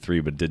 and '93,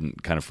 but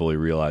didn't kind of fully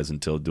realize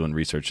until doing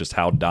research just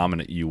how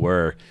dominant you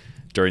were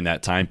during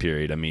that time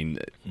period. I mean,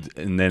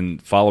 and then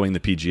following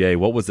the PGA,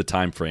 what was the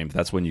time frame?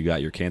 That's when you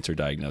got your cancer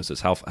diagnosis.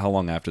 How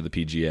long after the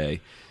PGA?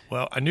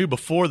 Well, I knew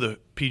before the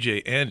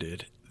PGA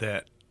ended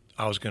that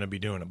I was going to be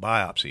doing a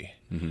biopsy,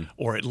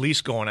 or at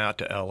least going out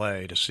to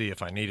L.A. to see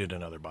if I needed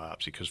another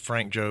biopsy, because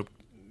Frank Jobe,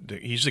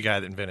 he's the guy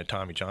that invented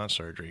Tommy John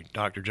surgery.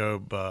 Dr.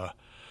 Jobe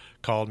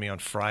called me on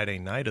Friday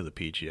night of the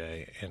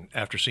PGA, and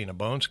after seeing a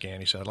bone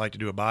scan, he said, I'd like to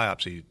do a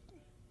biopsy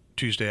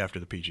Tuesday after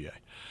the PGA.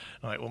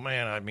 I'm like, well,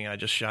 man, I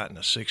just shot in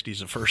the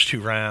 60s the first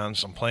 2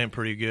 rounds. I'm playing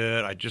pretty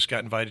good. I just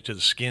got invited to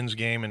the Skins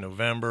game in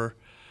November.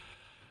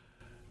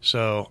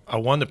 So I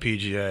won the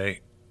PGA.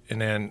 And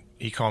then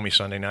he called me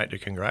Sunday night to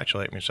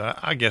congratulate me. So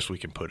I guess we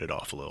can put it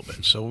off a little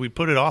bit. So we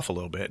put it off a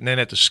little bit. And then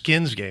at the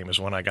Skins game is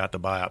when I got the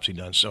biopsy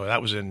done. So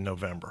that was in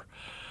November.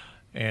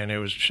 And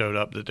it showed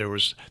up that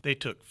they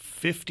took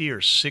 50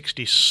 or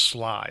 60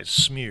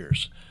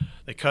 smears.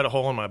 They cut a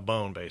hole in my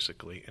bone,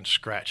 basically, and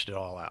scratched it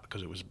all out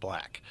because it was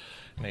black.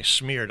 And they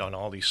smeared on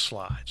all these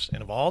slides.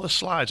 And of all the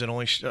slides,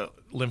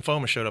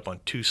 lymphoma showed up on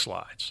 2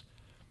 slides.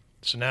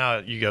 So now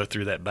you go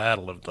through that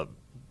battle of the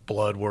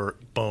blood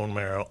work, bone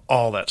marrow,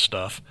 all that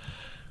stuff.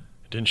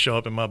 It didn't show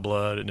up in my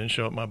blood. It didn't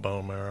show up in my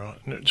bone marrow.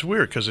 And it's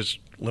weird because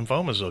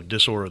lymphoma is a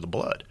disorder of the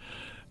blood.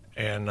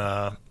 And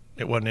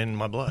it wasn't in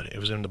my blood. It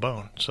was in the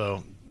bone.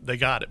 So they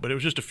got it. But it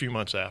was just a few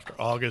months after.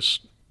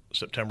 August,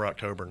 September,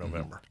 October,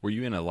 November. Were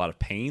you in a lot of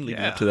pain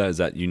leading up to that? Is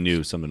that you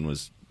knew something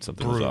was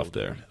off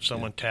there?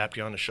 Someone tapped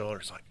you on the shoulder.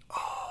 It's like,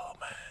 oh,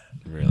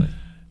 man. Really?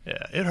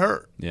 Yeah, it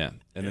hurt. Yeah.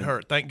 And it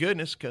hurt. Thank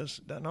goodness, because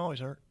it doesn't always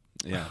hurt.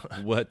 Yeah.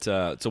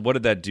 So what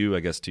did that do, I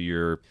guess, to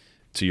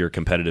your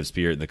competitive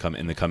spirit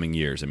in the coming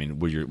years? I mean,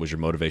 was your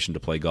motivation to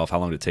play golf? How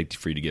long did it take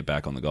for you to get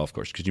back on the golf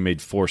course? Because you made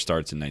 4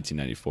 starts in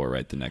 1994,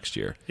 right? The next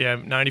year. Yeah,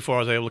 94 I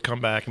was able to come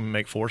back and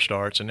make 4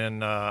 starts, and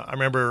then I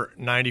remember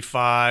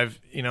 95.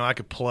 I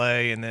could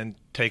play and then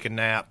take a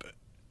nap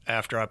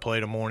after I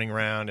played a morning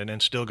round, and then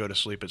still go to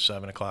sleep at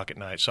 7:00 at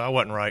night. So I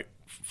wasn't right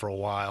for a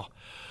while.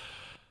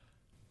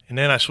 And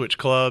then I switched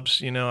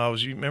clubs. You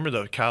remember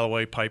the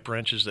Callaway pipe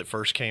wrenches that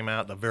first came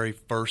out, the very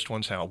first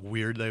ones, how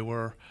weird they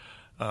were.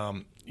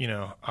 I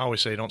always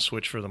say don't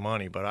switch for the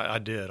money, but I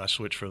did. I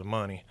switched for the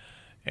money.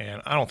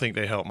 And I don't think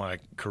they helped my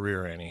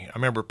career any. I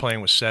remember playing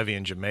with Seve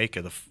in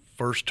Jamaica, the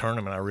first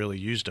tournament I really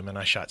used them, and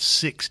I shot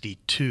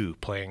 62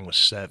 playing with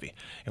Seve.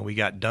 And we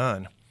got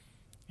done.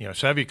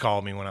 Seve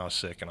called me when I was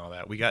sick and all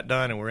that. We got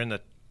done, and we're in the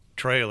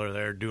trailer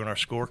there doing our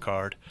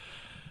scorecard.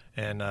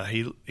 And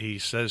he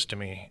says to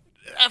me,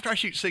 after I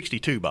shoot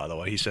 62, by the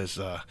way, he says,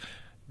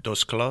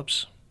 those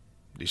clubs,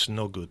 this is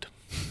no good.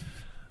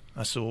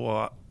 I said,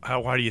 well,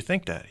 why do you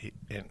think that?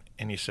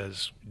 And he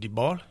says, the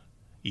ball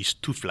is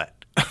too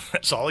flat.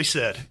 That's all he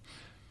said.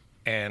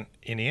 And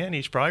in the end,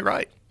 he's probably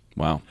right.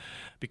 Wow.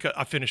 Because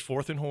I finished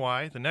 4th in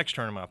Hawaii, the next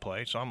tournament I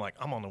played, so I'm like,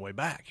 I'm on the way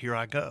back. Here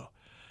I go.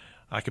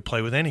 I could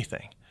play with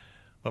anything.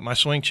 But my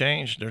swing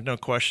changed. There's no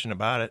question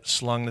about it.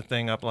 Slung the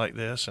thing up like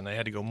this, and they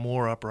had to go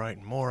more upright.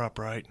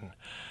 And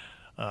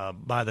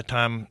by the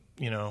time,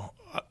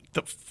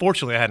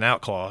 fortunately I had an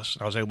out clause.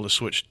 I was able to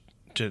switch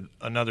to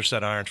another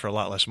set of irons for a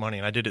lot less money,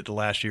 and I did it the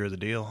last year of the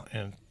deal.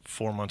 And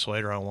 4 months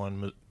later, I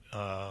won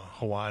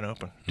Hawaiian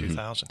Open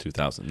 2000.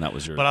 2000. That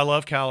was your. But I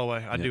love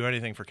Callaway. I'd do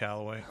anything for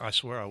Callaway. I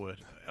swear I would.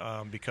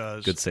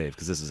 Because good save,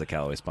 because this is a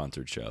Callaway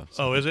sponsored show.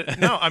 So. Oh, is it?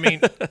 No, I mean,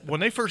 when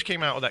they first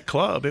came out with that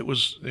club, it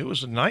was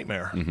a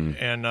nightmare.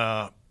 And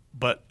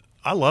but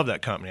I love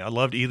that company. I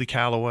loved Ely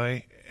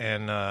Callaway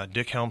and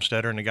Dick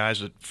Helmstetter and the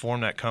guys that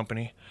formed that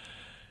company.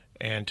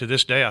 And to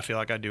this day, I feel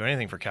like I'd do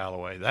anything for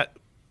Callaway. That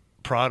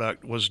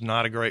product was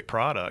not a great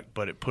product,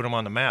 but it put them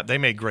on the map. They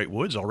made great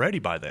woods already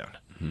by then.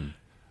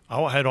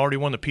 I had already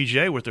won the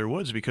PGA with their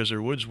woods because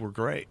their woods were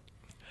great.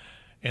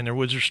 and their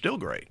woods are still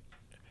great,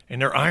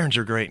 and their irons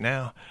are great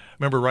now. I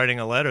remember writing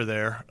a letter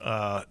there,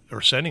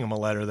 or sending them a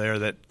letter there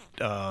that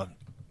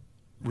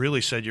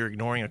really said you're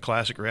ignoring a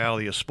classic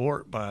reality of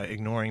sport by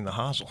ignoring the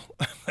hosel.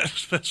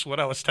 That's what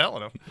I was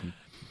telling them.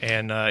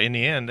 And in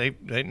the end,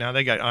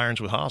 they got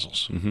irons with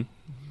hosels. Mm-hmm.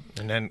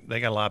 And then they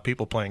got a lot of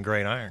people playing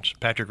great irons.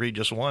 Patrick Reed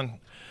just won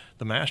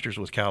the Masters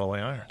with Callaway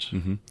irons.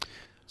 Mm-hmm.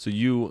 So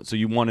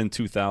you won in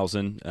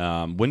 2000.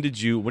 When did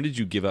you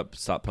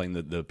stop playing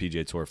the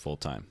PGA Tour full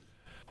time?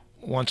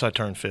 Once I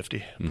turned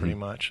 50, pretty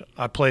much.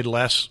 I played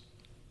less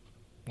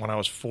when I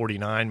was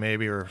 49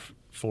 maybe, or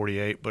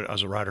 48, but I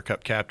was a Ryder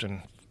Cup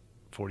captain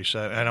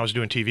 47, and I was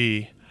doing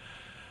TV.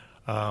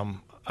 I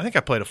think I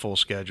played a full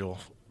schedule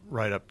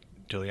right up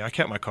till I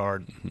kept my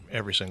card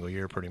every single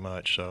year pretty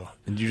much. So.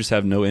 And you just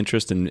have no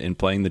interest in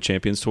playing the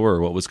Champions Tour,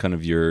 or what was kind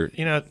of your?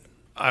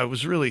 I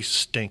was really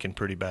stinking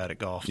pretty bad at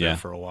golf there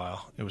for a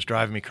while. It was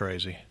driving me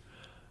crazy.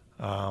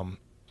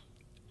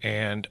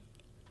 And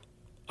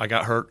I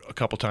got hurt a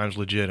couple times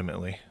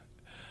legitimately,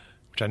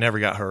 which I never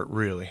got hurt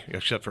really,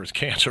 except for his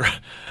cancer.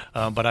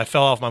 But I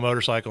fell off my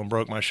motorcycle and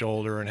broke my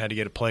shoulder and had to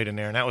get a plate in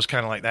there. And that was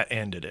kind of like that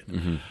ended it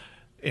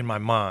in my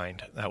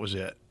mind. That was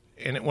it.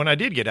 And when I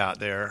did get out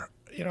there,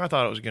 I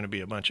thought it was going to be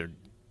a bunch of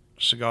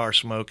cigar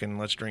smoking,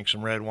 let's drink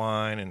some red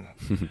wine,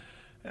 and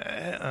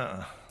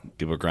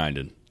people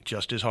grinding.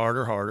 Just as hard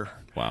or harder.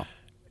 Wow.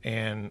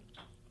 And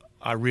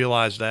I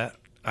realized that.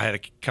 I had a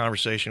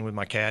conversation with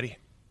my caddy.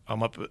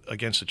 I'm up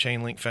against the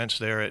chain link fence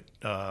there at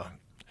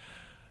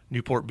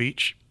Newport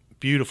Beach.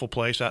 Beautiful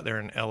place out there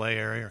in L.A.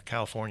 area, or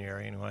California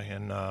area anyway,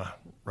 and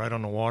right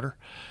on the water.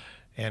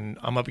 And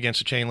I'm up against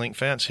the chain link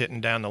fence,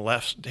 hitting down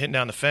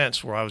the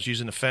fence where I was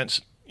using the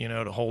fence,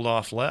 to hold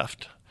off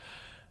left.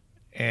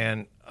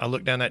 And I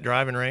looked down that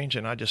driving range,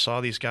 and I just saw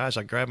these guys.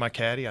 I grabbed my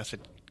caddy. I said,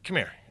 come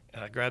here.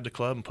 And I grabbed the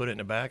club and put it in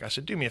the bag. I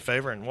said, do me a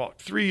favor and walk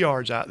 3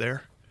 yards out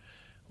there,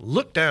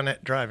 look down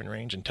that driving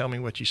range, and tell me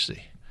what you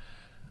see.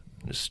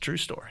 And this is a true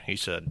story. He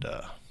said,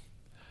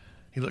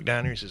 he looked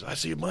down there. He says, I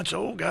see a bunch of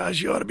old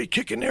guys. You ought to be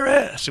kicking their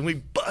ass.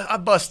 And I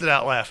busted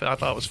out laughing. I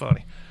thought it was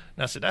funny.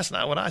 And I said, that's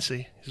not what I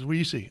see. He says, what do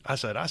you see? I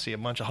said, I see a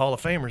bunch of Hall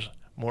of Famers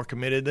more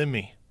committed than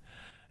me.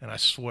 And I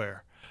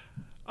swear,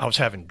 I was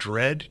having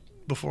dread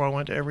before I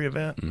went to every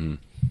event.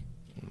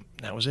 Mm-hmm.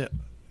 That was it.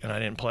 And I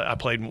didn't play. I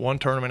played one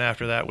tournament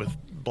after that with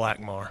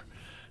Blackmar,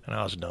 and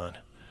I was done.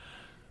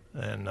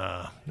 And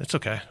it's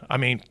okay. I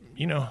mean,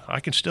 I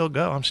can still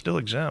go. I'm still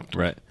exempt.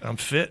 Right. I'm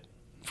fit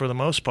for the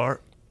most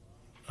part.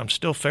 I'm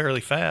still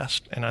fairly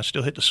fast, and I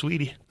still hit the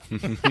sweetie.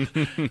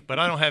 But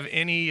I don't have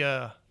any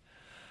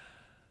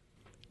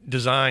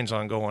designs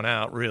on going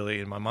out, really,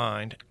 in my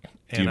mind.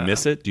 Do you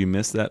miss it? Do you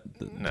miss that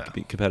No.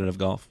 competitive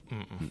golf?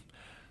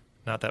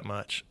 Not that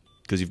much.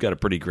 Because you've got a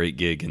pretty great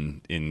gig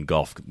in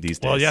golf these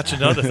days. Well, that's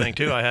another thing,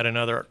 too. I had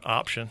another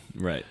option.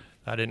 Right.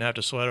 I didn't have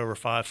to sweat over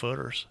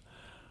 5-footers.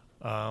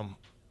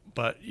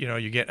 But,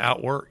 you get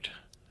outworked.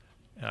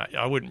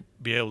 I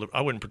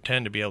wouldn't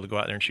pretend to be able to go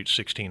out there and shoot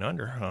 16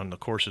 under on the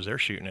courses they're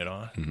shooting it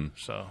on. Mm-hmm.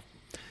 So.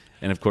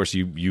 And, of course,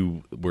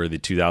 you were the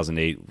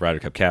 2008 Ryder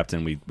Cup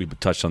captain. We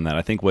touched on that.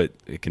 I think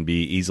it can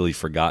be easily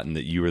forgotten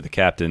that you were the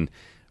captain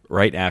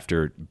right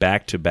after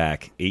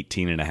back-to-back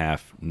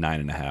 18.5,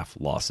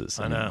 9.5 losses.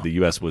 I know. The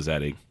U.S. was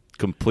at a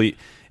complete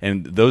 –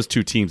 and those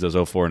two teams, those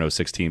 04 and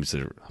 06 teams,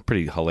 are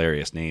pretty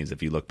hilarious names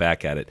if you look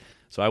back at it.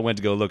 So I went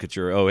to go look at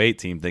your 08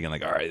 team thinking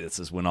like, all right, this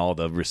is when all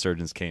the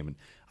resurgence came. And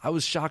I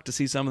was shocked to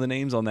see some of the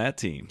names on that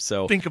team.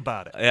 So think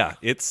about it. Yeah,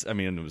 it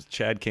was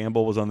Chad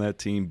Campbell was on that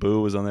team.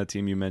 Boo was on that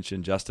team you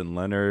mentioned. Justin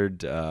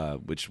Leonard,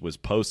 which was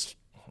post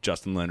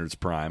Justin Leonard's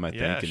prime, I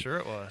think. Yeah, sure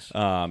it was.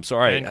 So,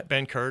 all right.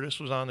 Ben Curtis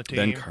was on the team.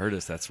 Ben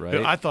Curtis, that's right.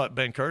 I thought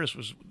Ben Curtis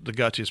was the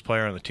gutsiest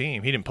player on the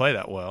team. He didn't play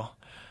that well.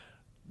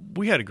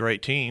 We had a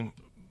great team,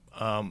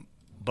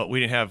 but we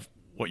didn't have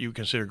what you would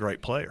consider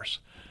great players.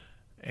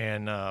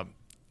 And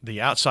the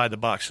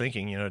outside-the-box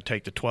thinking, to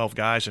take the 12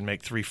 guys and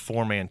make 3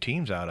 4-man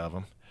teams out of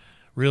them,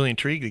 really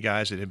intrigued the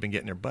guys that had been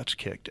getting their butts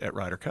kicked at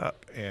Ryder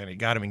Cup. And it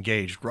got them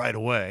engaged right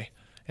away.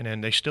 And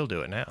then they still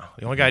do it now.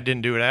 The only guy that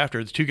didn't do it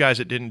after, the 2 guys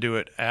that didn't do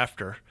it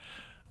after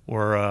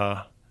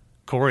were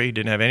Corey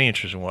didn't have any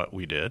interest in what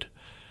we did,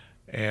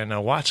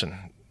 and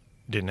Watson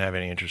didn't have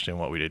any interest in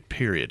what we did,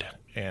 period.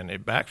 And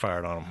it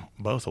backfired on them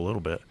both a little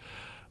bit.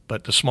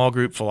 But the small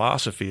group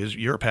philosophy is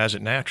Europe has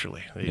it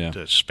naturally.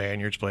 The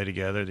Spaniards play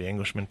together, the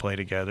Englishmen play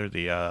together,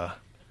 the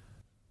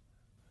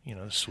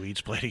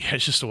Swedes play together.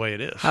 It's just the way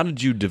it is. How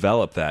did you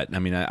develop that? I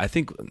mean, I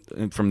think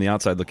from the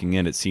outside looking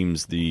in, it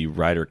seems the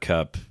Ryder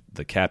Cup,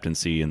 the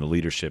captaincy and the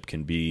leadership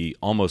can be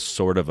almost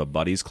sort of a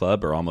buddies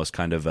club, or almost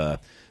kind of a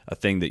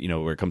thing that,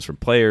 where it comes from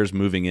players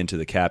moving into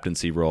the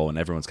captaincy role and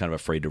everyone's kind of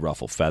afraid to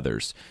ruffle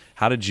feathers.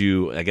 How did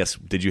you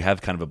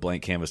have kind of a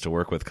blank canvas to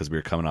work with because we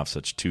were coming off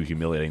such 2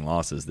 humiliating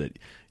losses that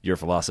your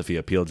philosophy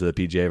appealed to the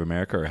PGA of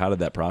America, or how did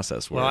that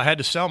process work? Well, I had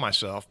to sell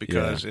myself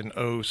because in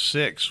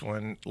 06,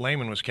 when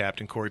Lehman was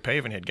captain, Corey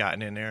Pavin had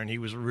gotten in there and he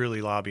was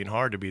really lobbying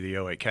hard to be the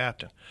 08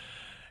 captain.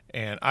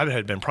 And I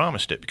had been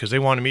promised it because they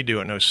wanted me to do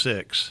it in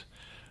 06.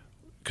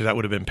 Because that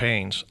would have been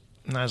Payne's.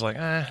 And I was like,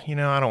 I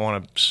don't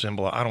want to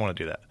symbolize. I don't want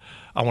to do that.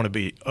 I want to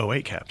be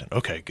 08 captain.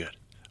 Okay, good.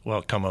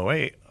 Well, come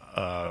 08,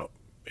 MG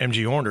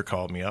Ornder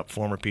called me up,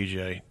 former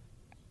PGA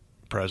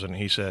president.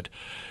 He said,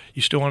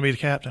 you still want to be the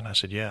captain? I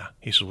said, yeah.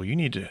 He said, well, you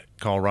need to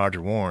call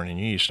Roger Warren and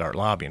you need to start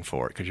lobbying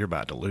for it because you're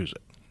about to lose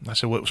it. I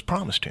said, well, it was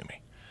promised to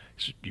me.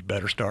 He said, you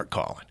better start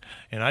calling.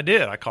 And I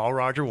did. I called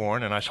Roger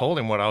Warren and I told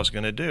him what I was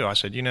going to do. I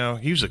said, he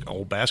was an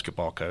old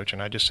basketball coach,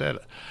 and I just said,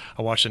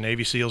 I watched the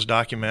Navy SEALs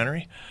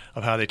documentary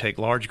of how they take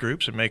large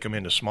groups and make them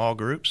into small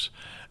groups.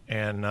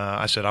 And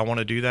I said, I want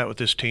to do that with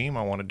this team.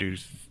 I want to do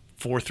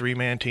 4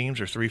 3-man teams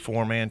or 3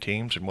 4-man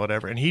teams and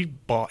whatever. And he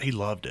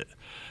loved it.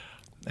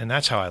 And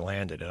that's how I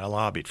landed it. I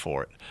lobbied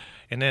for it.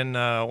 And then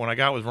when I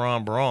got with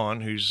Ron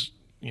Braun, who's,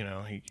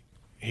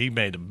 he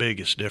made the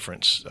biggest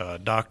difference,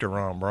 Dr.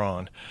 Ron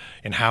Braun,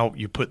 in how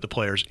you put the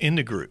players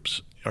into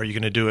groups. Are you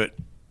going to do it,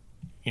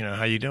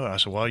 how you do it? I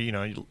said, well,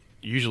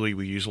 usually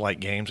we use like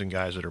games and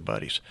guys that are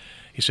buddies.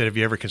 He said, have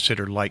you ever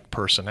considered like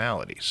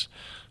personalities?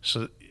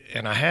 So,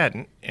 and I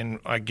hadn't, and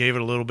I gave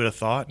it a little bit of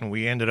thought, and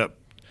we ended up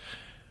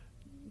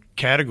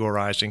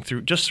categorizing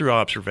through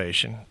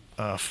observation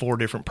 4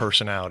 different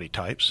personality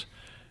types.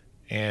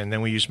 And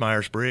then we used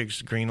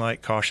Myers-Briggs, green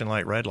light, caution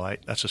light, red light.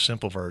 That's a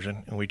simple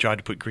version. And we tried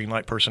to put green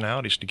light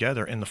personalities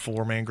together in the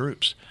 4-man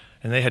groups.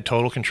 And they had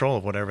total control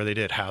of whatever they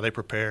did, how they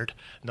prepared.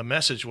 And the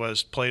message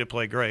was play to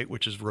play great,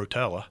 which is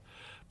Rotella,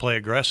 play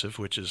aggressive,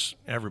 which is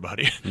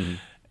everybody,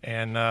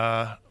 and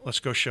let's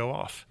go show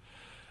off.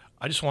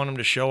 I just want them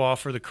to show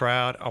off for the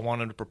crowd. I want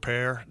them to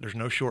prepare. There's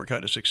no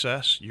shortcut to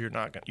success. You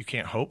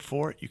can't hope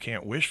for it. You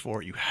can't wish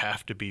for it. You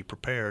have to be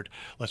prepared.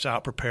 Let's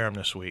out-prepare them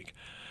this week.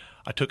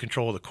 I took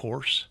control of the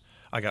course.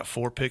 I got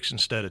 4 picks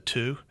instead of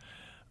 2.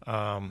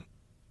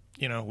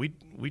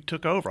 We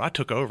took over. I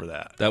took over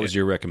that. That was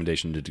your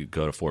recommendation to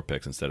go to 4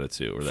 picks instead of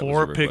 2? Or that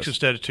 4 picks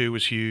instead of 2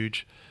 was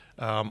huge.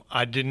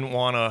 I didn't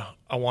want to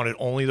 – I wanted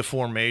only the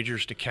 4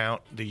 majors to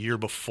count the year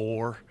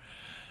before,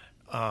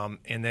 and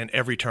then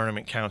every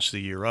tournament counts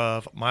the year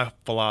of. My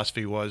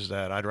philosophy was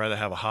that I'd rather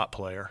have a hot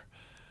player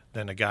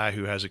than a guy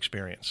who has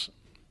experience.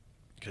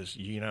 Because,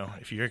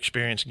 if you're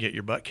experienced and get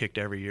your butt kicked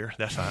every year,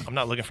 I'm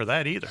not looking for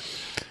that either.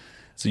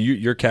 So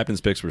your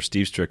captain's picks were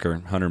Steve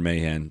Stricker, Hunter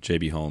Mahan,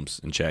 J.B. Holmes,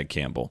 and Chad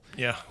Campbell.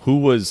 Yeah. Who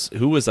was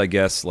I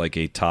guess like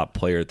a top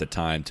player at the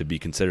time to be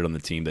considered on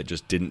the team that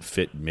just didn't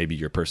fit maybe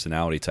your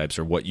personality types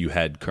or what you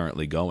had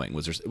currently going?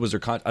 Was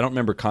there I don't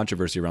remember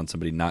controversy around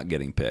somebody not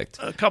getting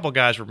picked. A couple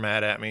guys were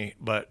mad at me,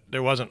 but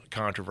there wasn't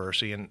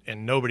controversy,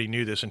 and nobody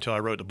knew this until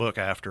I wrote the book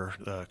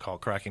after called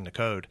Cracking the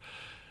Code.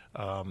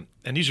 And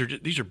these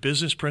are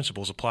business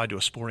principles applied to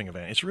a sporting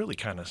event. It's really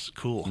kind of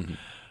cool,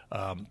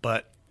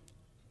 but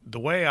the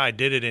way I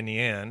did it in the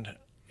end,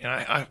 and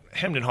I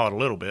hemmed and hawed a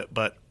little bit,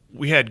 but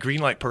we had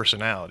green light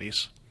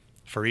personalities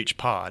for each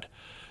pod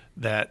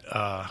that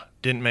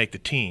didn't make the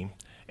team,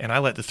 and I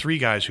let the 3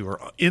 guys who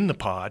were in the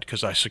pod,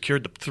 because I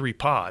secured the 3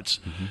 pods,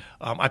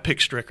 I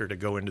picked Stricker to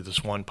go into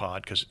this one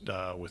pod because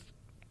with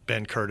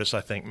Ben Curtis,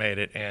 I think, made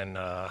it, and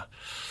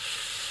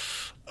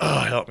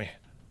help me.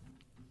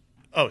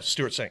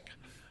 Stuart Sink.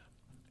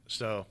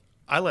 So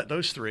I let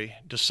those 3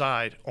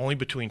 decide only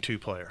between 2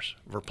 players.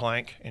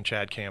 Verplank and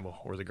Chad Campbell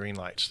were the green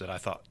lights that I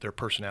thought their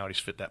personalities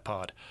fit that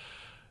pod.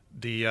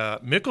 The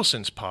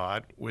Mickelson's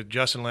pod with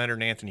Justin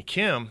Leonard and Anthony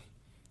Kim,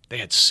 they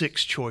had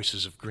 6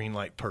 choices of green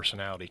light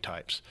personality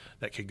types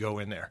that could go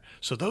in there.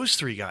 So those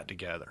 3 got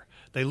together.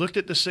 They looked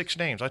at the 6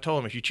 names. I told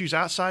them, if you choose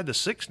outside the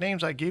 6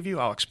 names I give you,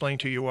 I'll explain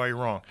to you why you're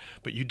wrong.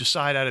 But you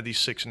decide out of these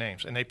 6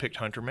 names. And they picked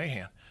Hunter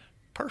Mahan.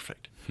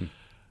 Perfect.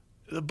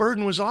 The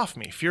burden was off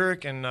me.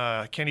 Furyk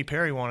and Kenny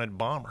Perry wanted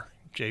Bomber,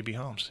 J.B.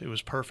 Holmes. It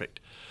was perfect.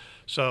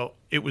 So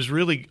it was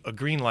really a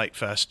green light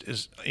fest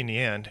in the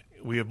end.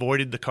 We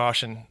avoided the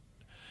caution,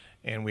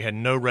 and we had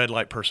no red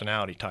light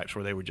personality types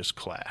where they would just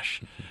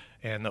clash.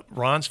 And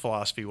Ron's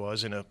philosophy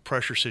was, in a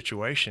pressure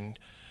situation,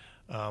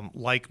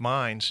 like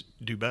minds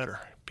do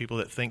better. People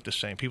that think the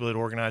same, people that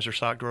organize their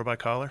sock drawer by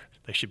color,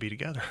 they should be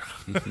together.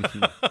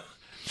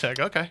 It's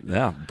like, okay.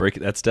 Yeah,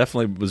 that's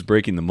definitely was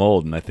breaking the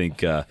mold, and I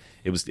think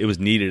it was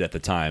needed at the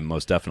time,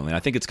 most definitely. And I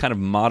think it's kind of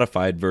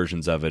modified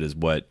versions of it is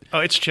what. Oh,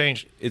 it's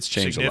changed. It's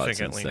changed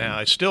significantly a lot since then. now.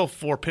 It's still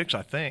 4 picks,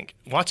 I think.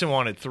 Watson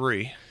wanted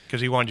 3 because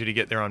he wanted you to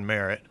get there on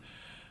merit.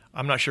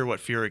 I'm not sure what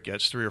Furyk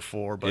gets, 3 or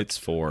 4, but it's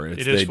 4.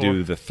 They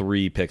do the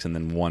 3 picks and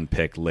then 1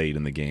 pick late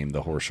in the game,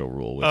 the Horschel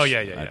rule, which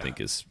I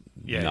think is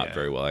not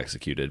very well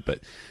executed.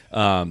 But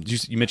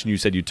you mentioned you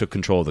said you took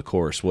control of the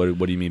course. What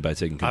do you mean by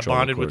taking control of the course? I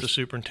bonded with the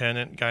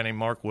superintendent, a guy named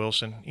Mark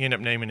Wilson. He ended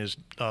up naming his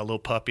little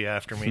puppy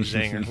after me,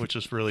 Azinger, which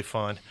was really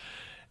fun.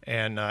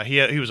 And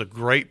he was a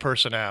great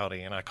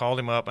personality. And I called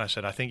him up and I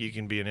said, I think you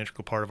can be an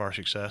integral part of our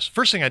success.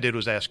 First thing I did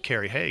was ask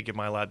Kerry Haig, am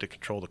I allowed to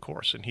control the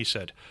course? And he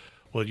said,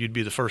 well, you'd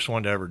be the first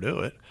one to ever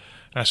do it.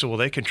 And I said, well,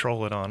 they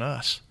control it on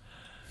us.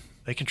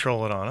 They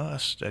control it on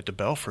us at the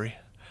Belfry.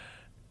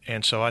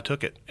 And so I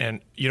took it.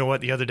 And you know what?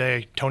 The other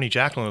day, Tony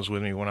Jacklin was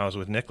with me when I was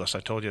with Nicholas. I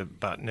told you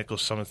about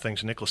Nicholas, some of the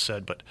things Nicholas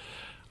said. But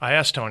I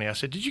asked Tony, I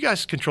said, did you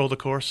guys control the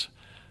course?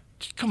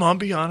 Come on,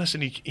 be honest.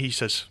 And he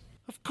says,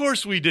 Of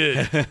course we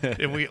did.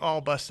 And we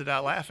all busted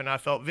out laughing. I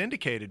felt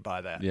vindicated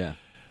by that. Yeah.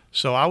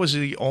 So I was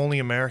the only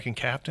American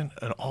captain,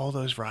 and all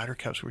those Ryder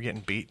Cups were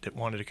getting beat that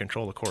wanted to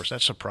control the course.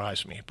 That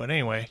surprised me. But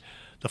anyway,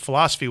 the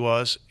philosophy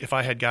was if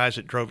I had guys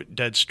that drove it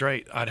dead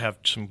straight, I'd have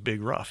some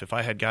big rough. If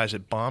I had guys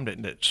that bombed it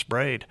and that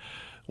sprayed,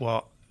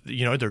 well,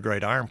 they're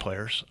great iron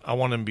players. I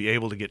want them to be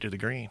able to get to the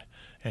green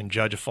and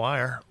judge a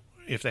flyer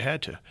if they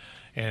had to.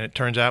 And it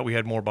turns out we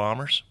had more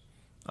bombers.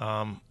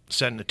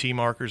 Setting the tee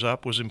markers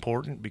up was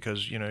important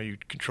because, you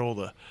control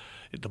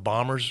the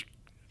bombers'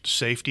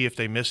 safety if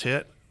they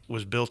miss-hit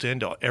was built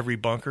into every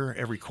bunker,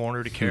 every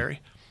corner to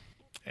carry.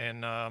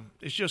 And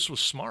it just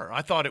was smart.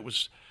 I thought it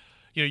was,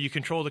 you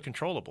control the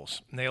controllables,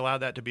 and they allowed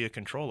that to be a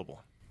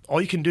controllable.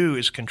 All you can do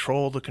is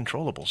control the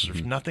controllables.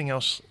 There's nothing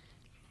else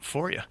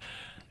for you.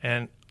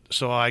 And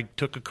so I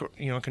took,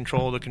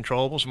 control of the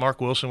controllables.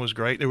 Mark Wilson was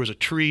great. There was a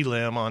tree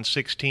limb on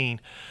 16.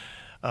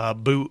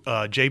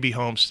 J.B.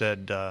 Holmes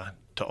said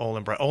to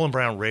Olin Brown. Olin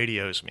Brown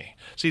radios me.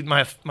 See,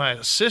 my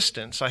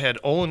assistants, I had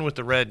Olin with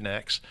the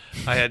rednecks.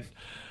 I had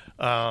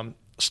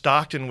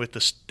Stockton with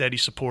the steady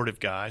supportive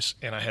guys,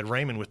 and I had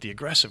Raymond with the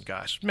aggressive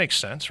guys. Makes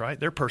sense, right?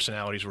 Their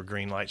personalities were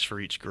green lights for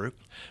each group.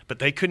 But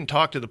they couldn't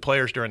talk to the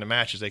players during the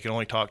matches. They could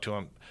only talk to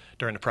them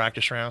during the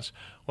practice rounds.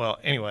 Well,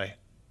 anyway,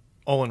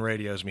 Olin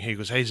radios me. He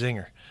goes, "Hey,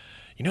 Zinger,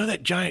 you know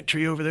that giant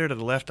tree over there to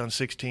the left on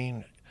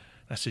 16?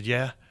 I said,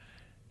 "Yeah."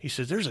 He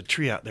says, "There's a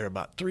tree out there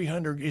about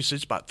 300. He says,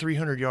 it's about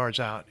 300 yards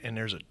out, and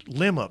there's a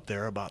limb up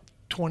there about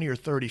 20 or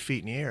 30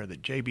 feet in the air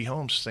that J.B.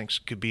 Holmes thinks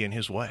could be in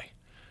his way."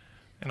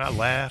 And I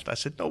laughed. I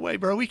said, "No way,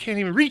 bro. We can't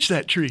even reach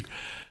that tree."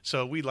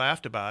 So we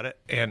laughed about it,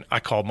 and I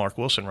called Mark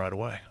Wilson right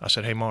away. I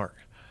said, "Hey, Mark,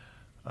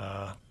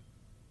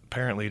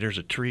 apparently there's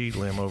a tree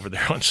limb over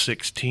there on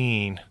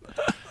 16.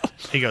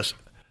 He goes,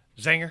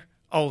 "Zinger,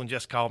 Olin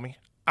just called me.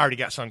 I already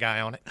got some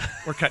guy on it.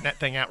 We're cutting that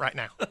thing out right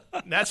now."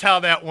 That's how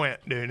that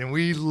went, dude, and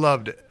we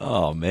loved it.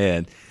 Oh,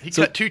 man. He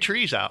cut 2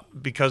 trees out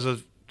because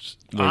of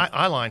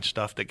eye-line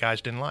stuff that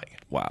guys didn't like.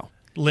 Wow.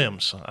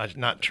 Limbs,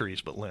 not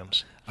trees, but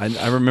limbs.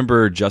 I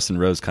remember Justin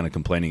Rose kind of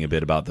complaining a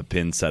bit about the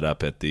pin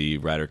setup at the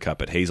Ryder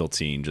Cup at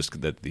Hazeltine,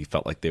 just that he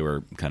felt like they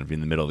were kind of in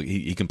the middle.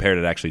 He compared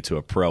it actually to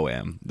a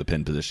Pro-Am, the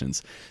pin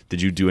positions.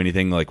 Did you do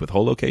anything like with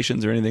hole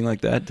locations or anything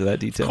like that to that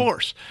detail? Of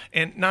course.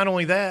 And not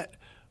only that,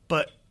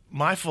 but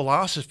my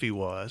philosophy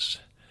was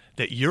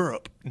that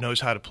Europe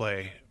knows how to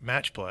play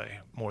match play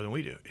more than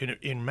we do.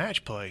 In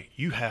match play,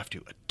 you have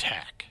to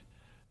attack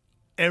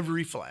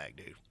every flag,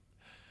 dude.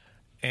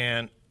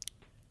 And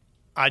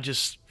I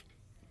just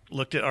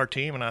looked at our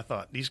team and I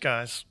thought, these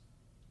guys,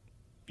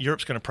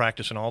 Europe's going to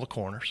practice in all the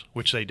corners,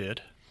 which they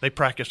did. They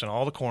practiced in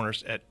all the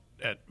corners at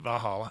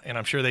Valhalla, and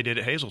I'm sure they did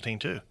at Hazeltine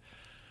too.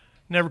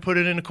 Never put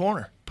it in a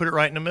corner. Put it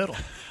right in the middle.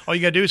 All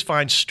you got to do is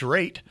find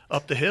straight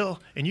up the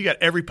hill, and you got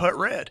every putt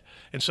red.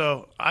 And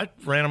so I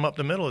ran them up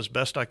the middle as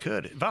best I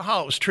could.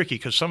 Valhalla was tricky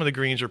because some of the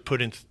greens are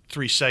put in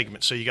 3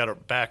 segments, so you got a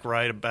back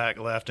right, a back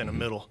left, and a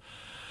middle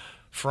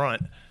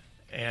front.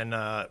 And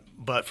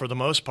but for the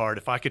most part,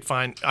 if I could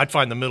I'd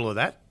find the middle of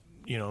that,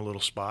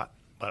 little spot.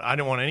 But I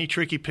didn't want any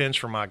tricky pins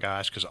for my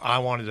guys because I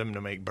wanted them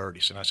to make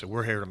birdies. And I said,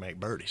 we're here to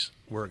make birdies.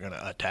 We're going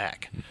to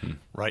attack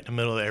right in the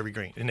middle of every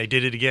green. And they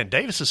did it again.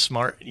 Davis is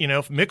smart.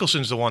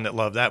 Mickelson's the one that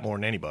loved that more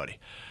than anybody.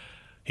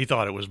 He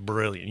thought it was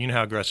brilliant. You know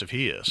how aggressive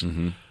he is.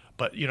 Mm-hmm.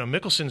 But,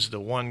 Mickelson's the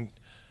one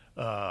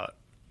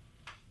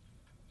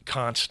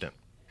constant.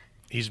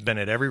 He's been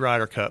at every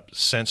Ryder Cup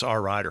since our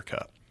Ryder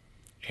Cup.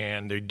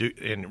 And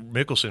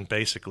Mickelson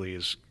basically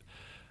is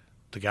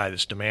the guy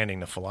that's demanding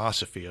the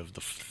philosophy of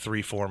the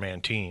 3-4-man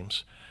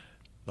teams,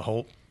 the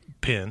whole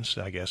pins,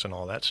 I guess, and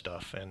all that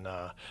stuff. And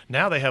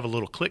now they have a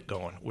little click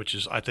going, which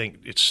is, I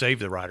think, it's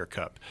saved the Ryder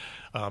Cup.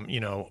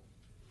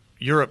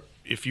 Europe,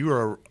 if you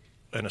were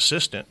an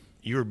assistant,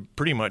 you're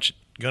pretty much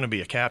going to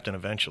be a captain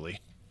eventually,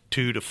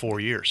 2 to 4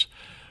 years.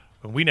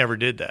 But we never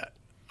did that.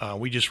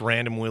 We just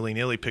random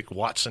willy-nilly picked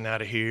Watson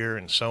out of here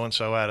and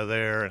so-and-so out of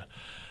there. And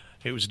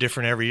it was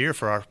different every year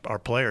for our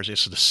players.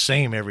 It's the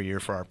same every year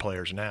for our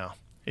players now.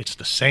 It's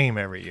the same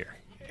every year,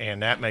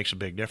 and that makes a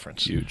big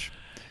difference. Huge.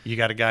 You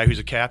got a guy who's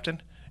a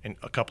captain and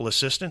a couple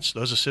assistants.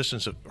 Those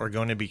assistants are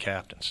going to be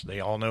captains.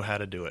 They all know how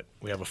to do it.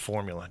 We have a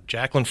formula.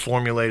 Jacqueline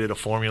formulated a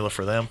formula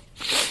for them,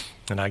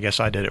 and I guess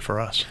I did it for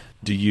us.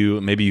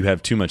 Maybe you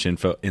have too much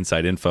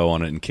inside info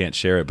on it and can't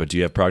share it, but do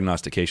you have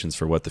prognostications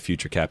for what the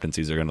future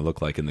captaincies are going to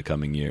look like in the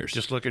coming years?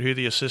 Just look at who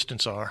the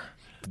assistants are.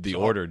 The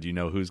order, do you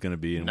know who's going to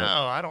be in No,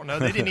 I don't know.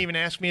 They didn't even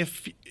ask me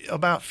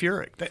about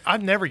Furyk.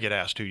 I'd never get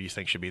asked who you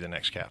think should be the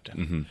next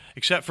captain,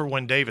 except for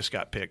when Davis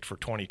got picked for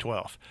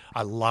 2012.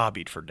 I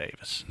lobbied for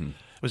Davis.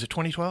 Was it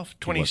 2012?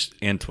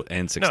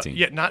 And 16.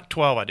 No, not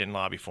 12 I didn't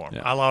lobby for him.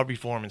 Yeah. I lobbied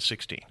for him in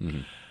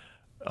 16.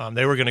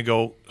 They were going to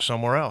go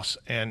somewhere else.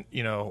 And,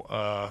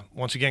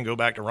 once again, go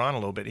back to Ron a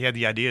little bit. He had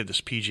the idea of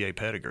this PGA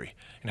pedigree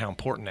and how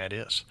important that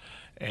is.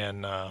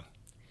 And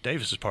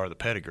Davis is part of the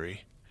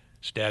pedigree.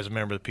 His dad's a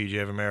member of the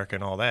PGA of America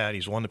and all that.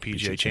 He's won the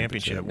PGA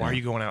championship. Why are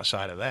you going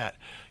outside of that?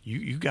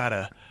 You got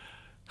to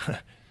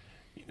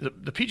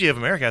the PGA of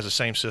America has the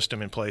same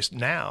system in place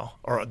now,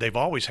 or they've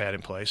always had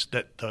in place,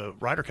 that the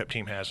Ryder Cup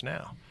team has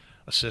now.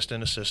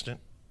 Assistant,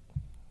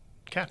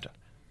 captain,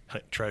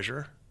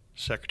 treasurer,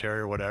 secretary,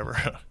 or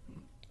whatever,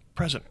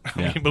 president.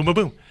 Yeah. I mean, boom, boom,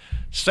 boom.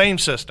 Same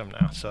system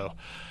now. So,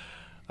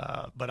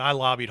 but I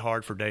lobbied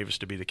hard for Davis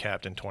to be the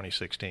captain in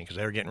 2016 because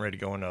they were getting ready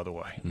to go another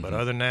way. Mm-hmm. But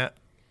other than that,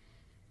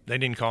 they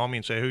didn't call me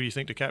and say, who do you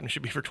think the captain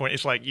should be for 20?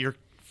 It's like,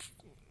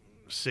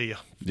 see ya.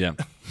 Yeah.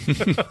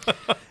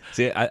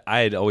 See, I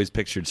had always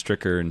pictured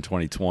Stricker in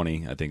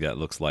 2020. I think that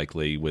looks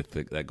likely with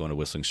that going to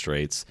Whistling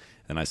Straits.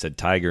 And I said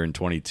Tiger in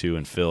 22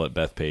 and Phil at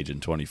Bethpage in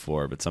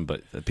 24.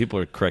 But people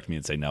are correct me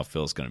and say, now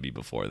Phil's going to be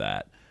before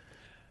that.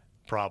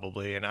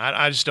 Probably. And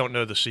I just don't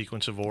know the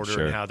sequence of order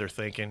Sure. and how they're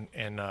thinking.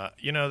 And,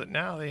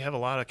 now they have a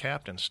lot of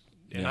captains.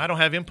 And I don't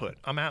have input.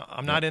 I'm out.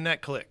 I'm not in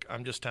that clique.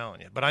 I'm just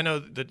telling you. But I know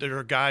that there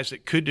are guys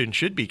that could and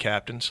should be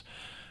captains.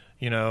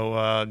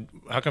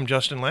 How come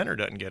Justin Leonard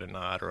doesn't get a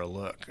nod or a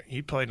look?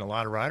 He played in a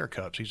lot of Ryder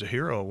Cups. He's a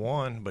hero of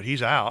one, but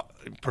he's out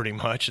pretty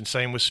much. And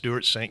same with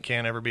Stuart Sink,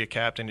 can't ever be a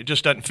captain. It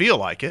just doesn't feel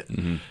like it.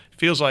 Mm-hmm. It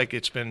feels like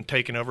it's been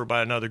taken over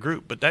by another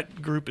group, but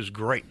that group is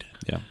great.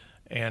 Yeah.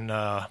 And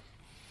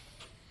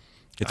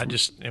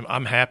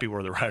I'm happy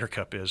where the Ryder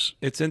Cup is.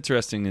 It's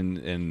interesting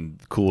and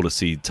cool to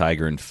see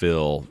Tiger and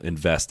Phil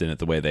invest in it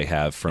the way they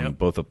have from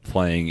both a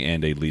playing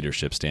and a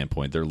leadership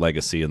standpoint. Their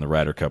legacy in the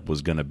Ryder Cup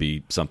was going to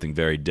be something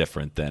very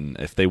different than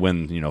if they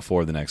win,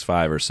 4 of the next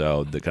 5 or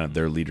so. The kind of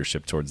their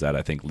leadership towards that,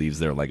 I think, leaves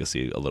their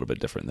legacy a little bit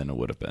different than it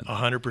would have been.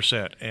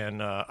 100%.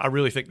 And I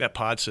really think that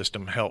pod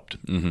system helped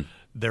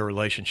their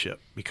relationship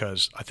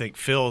because I think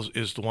Phil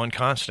is the one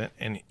constant,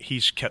 and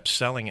he's kept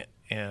selling it.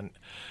 And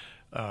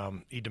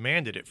he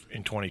demanded it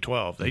in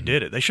 2012. They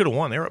did it. They should have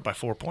won. They were up by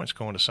 4 points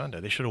going to Sunday.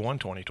 They should have won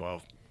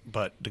 2012,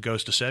 but the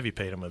ghost of Seve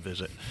paid them a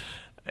visit.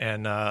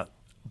 And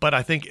but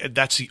I think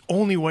that's the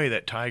only way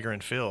that Tiger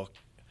and Phil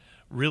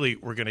really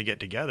were going to get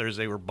together is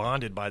they were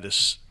bonded by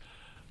this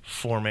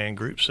 4-man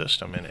group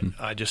system. And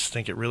I just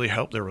think it really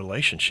helped their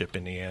relationship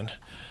in the end.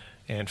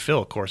 And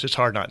Phil, of course, it's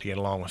hard not to get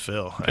along with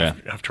Phil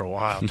after a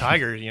while.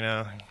 Tiger, he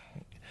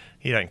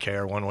doesn't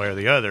care one way or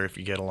the other if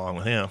you get along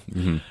with him.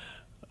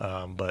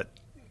 Mm-hmm. But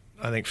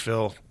I think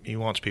Phil, he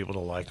wants people to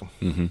like him.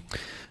 Mm-hmm.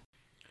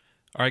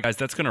 All right, guys,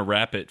 that's going to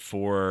wrap it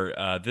for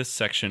this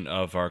section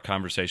of our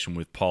conversation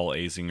with Paul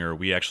Azinger.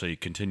 We actually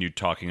continued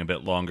talking a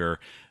bit longer,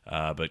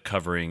 but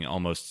covering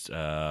almost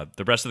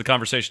the rest of the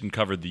conversation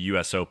covered the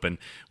U.S. Open.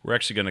 We're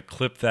actually going to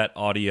clip that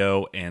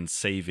audio and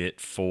save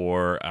it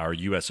for our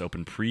U.S.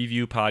 Open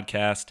preview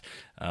podcast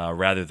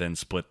rather than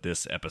split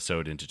this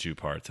episode into 2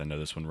 parts. I know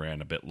this one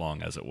ran a bit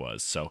long as it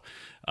was. So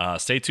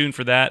stay tuned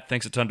for that.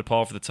 Thanks a ton to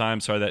Paul for the time.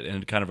 Sorry that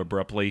ended kind of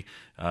abruptly,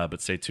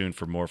 but stay tuned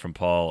for more from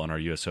Paul on our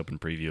U.S. Open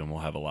preview, and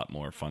we'll have a lot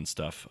more fun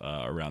stuff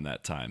around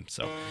that time.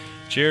 So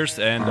cheers,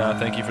 and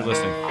thank you for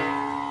listening.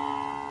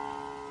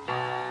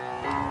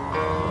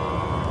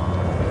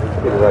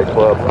 Be the right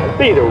club.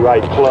 Be the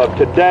right club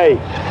today.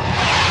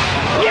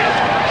 Yes!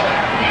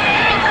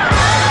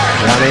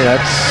 Johnny,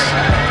 that's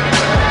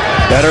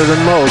better than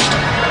most.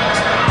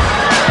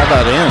 How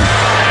about in?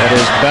 That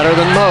is better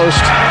than most.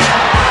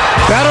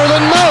 Better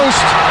than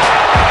most!